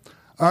it.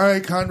 All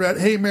right, Conrad.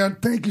 Hey, man,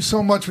 thank you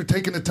so much for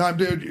taking the time,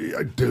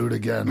 dude. Dude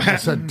again. I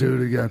said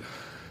dude again.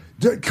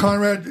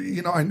 Conrad,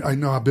 I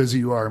know how busy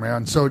you are,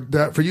 man. So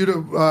that for you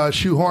to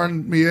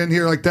shoehorn me in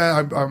here like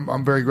that,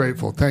 I'm very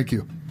grateful. Thank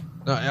you.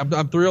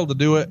 I'm thrilled to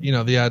do it.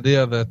 The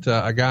idea that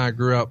a guy I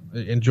grew up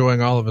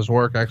enjoying all of his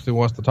work actually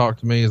wants to talk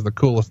to me is the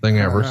coolest thing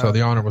ever. So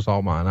the honor was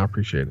all mine. I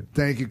appreciate it.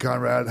 Thank you,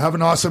 Conrad. Have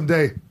an awesome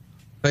day.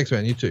 Thanks,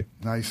 man. You too.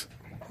 Nice.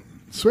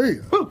 Sweet.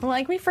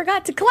 We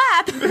forgot to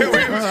clap. I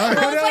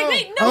was like,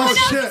 wait, no one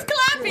else is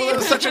clapping. Well, it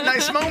was such a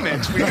nice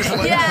moment. We just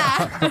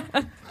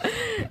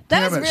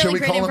That was really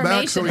great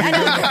information. Call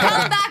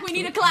him back. We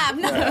need a clap.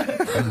 No.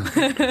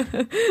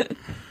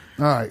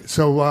 All right.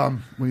 So, what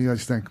do you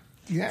guys think?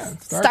 Yeah.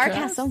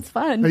 StarCast sounds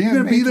fun. Are you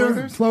going to be there,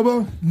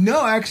 Flobo? No,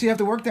 I actually have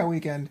to work that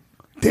weekend.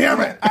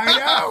 Damn it. I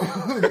know.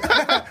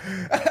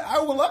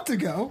 I would love to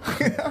go.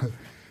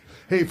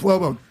 Hey,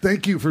 Flobo,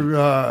 thank you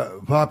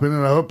for popping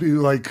in. I hope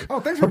you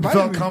thanks for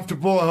felt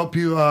comfortable. I hope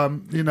you,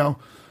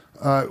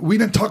 we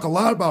didn't talk a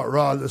lot about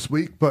Raw this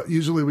week, but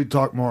usually we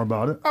talk more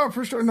about it. Oh,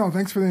 for sure. No,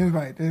 thanks for the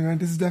invite.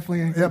 This is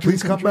definitely a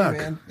please come back.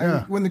 Man.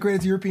 Yeah. I'm one of the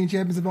greatest European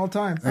champions of all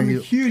time. I'm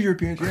a huge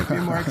European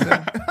champion, Mark.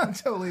 So I'm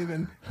totally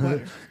even.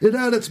 It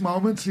had its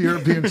moments, the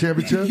European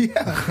Championship.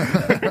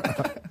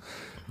 Yeah.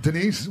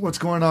 Denise, what's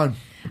going on?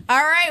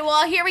 All right,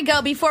 well, here we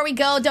go. Before we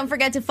go, don't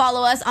forget to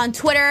follow us on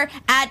Twitter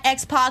at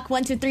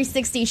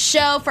XPac12360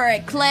 Show for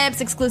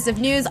clips, exclusive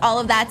news, all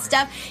of that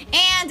stuff.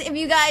 And if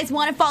you guys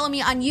want to follow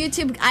me on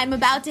YouTube, I'm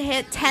about to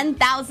hit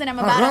 10,000. I'm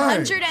about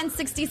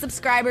 160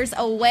 subscribers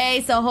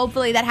away, so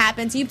hopefully that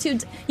happens.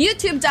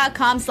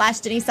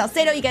 YouTube.com/Denise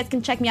Salcedo. You guys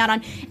can check me out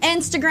on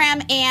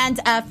Instagram and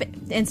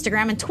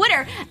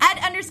Twitter at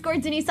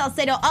 _Denise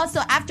Salcedo. Also,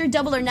 after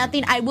Double or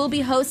Nothing, I will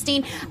be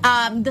hosting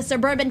the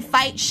Suburban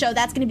Fight Show.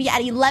 That's going to be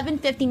at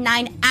 11:59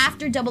 9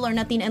 after Double or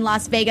Nothing in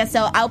Las Vegas.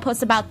 So I'll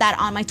post about that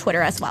on my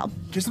Twitter as well.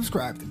 Just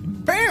subscribed.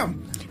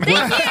 Bam!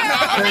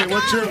 Hey,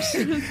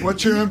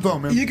 what's your info,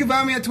 man? You can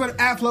find me on Twitter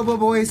at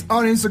FlowBoys,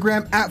 on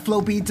Instagram at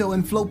Flowbito,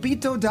 and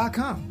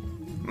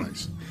Flowbito.com.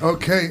 Nice.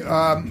 Okay,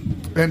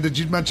 and did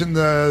you mention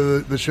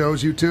the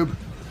show's YouTube?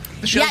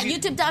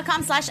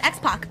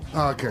 YouTube.com/XPac.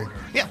 Oh, okay.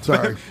 Yeah.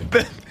 Sorry.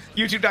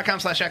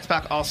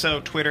 YouTube.com/XPac.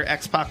 Also, Twitter,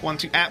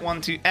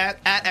 XPac12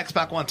 at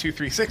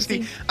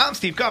XPac12360. I'm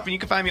Steve Kaufman. You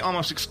can find me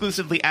almost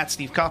exclusively at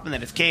Steve Kaufman.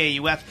 That is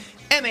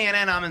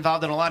KAUFMANN. I'm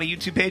involved in a lot of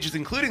YouTube pages,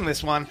 including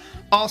this one.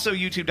 Also,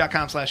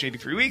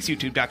 YouTube.com/83weeks,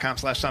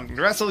 YouTube.com/Something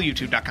to Wrestle,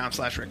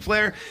 YouTube.com/Ric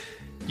Flair,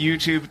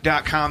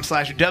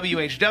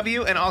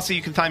 YouTube.com/WHW, and also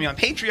you can find me on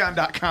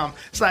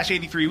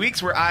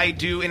Patreon.com/83weeks, where I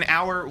do an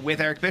hour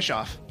with Eric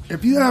Bischoff.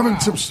 If you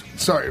haven't,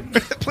 sorry,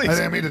 please. I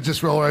didn't mean to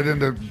just roll right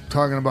into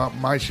talking about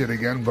my shit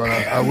again, but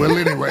I will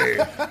anyway.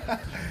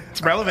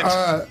 It's relevant.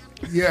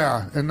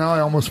 Yeah, and now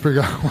I almost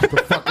forgot what the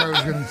fuck I was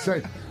going to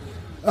say.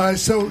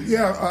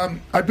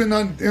 I've been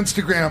on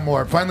Instagram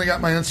more. Finally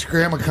got my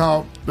Instagram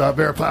account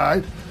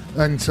verified,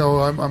 and so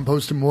I'm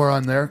posting more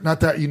on there. Not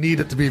that you need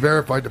it to be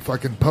verified to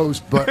fucking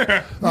post, but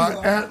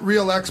at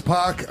Real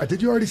X-Pac.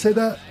 Did you already say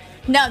that?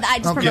 No, I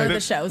just promoted the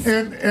shows.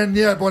 And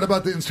yeah, what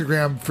about the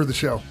Instagram for the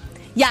show?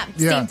 Yeah,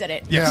 Steve did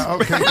it. Yeah,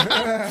 okay.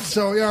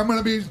 So, I'm going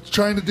to be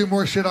trying to do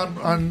more shit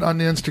on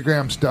the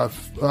Instagram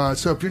stuff.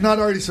 So if you're not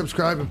already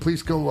subscribing,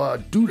 please go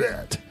do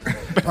that.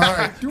 All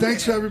right.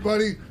 Thanks,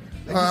 everybody.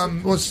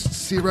 We'll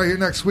see you right here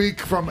next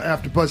week from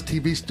AfterBuzz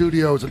TV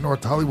Studios in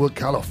North Hollywood,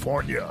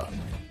 California.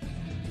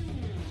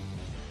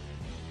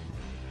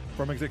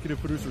 From executive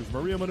producers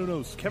Maria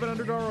Menounos, Kevin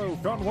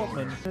Undergaro, John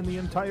Waltman, and the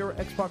entire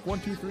Xpac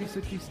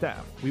 12360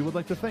 staff, we would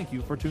like to thank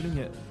you for tuning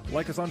in.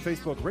 Like us on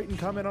Facebook, rate and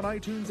comment on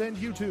iTunes and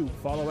YouTube.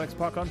 Follow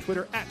Xpac on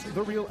Twitter at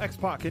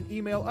TheRealXpac and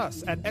email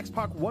us at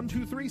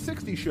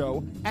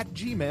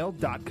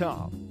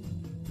xpac12360show@gmail.com.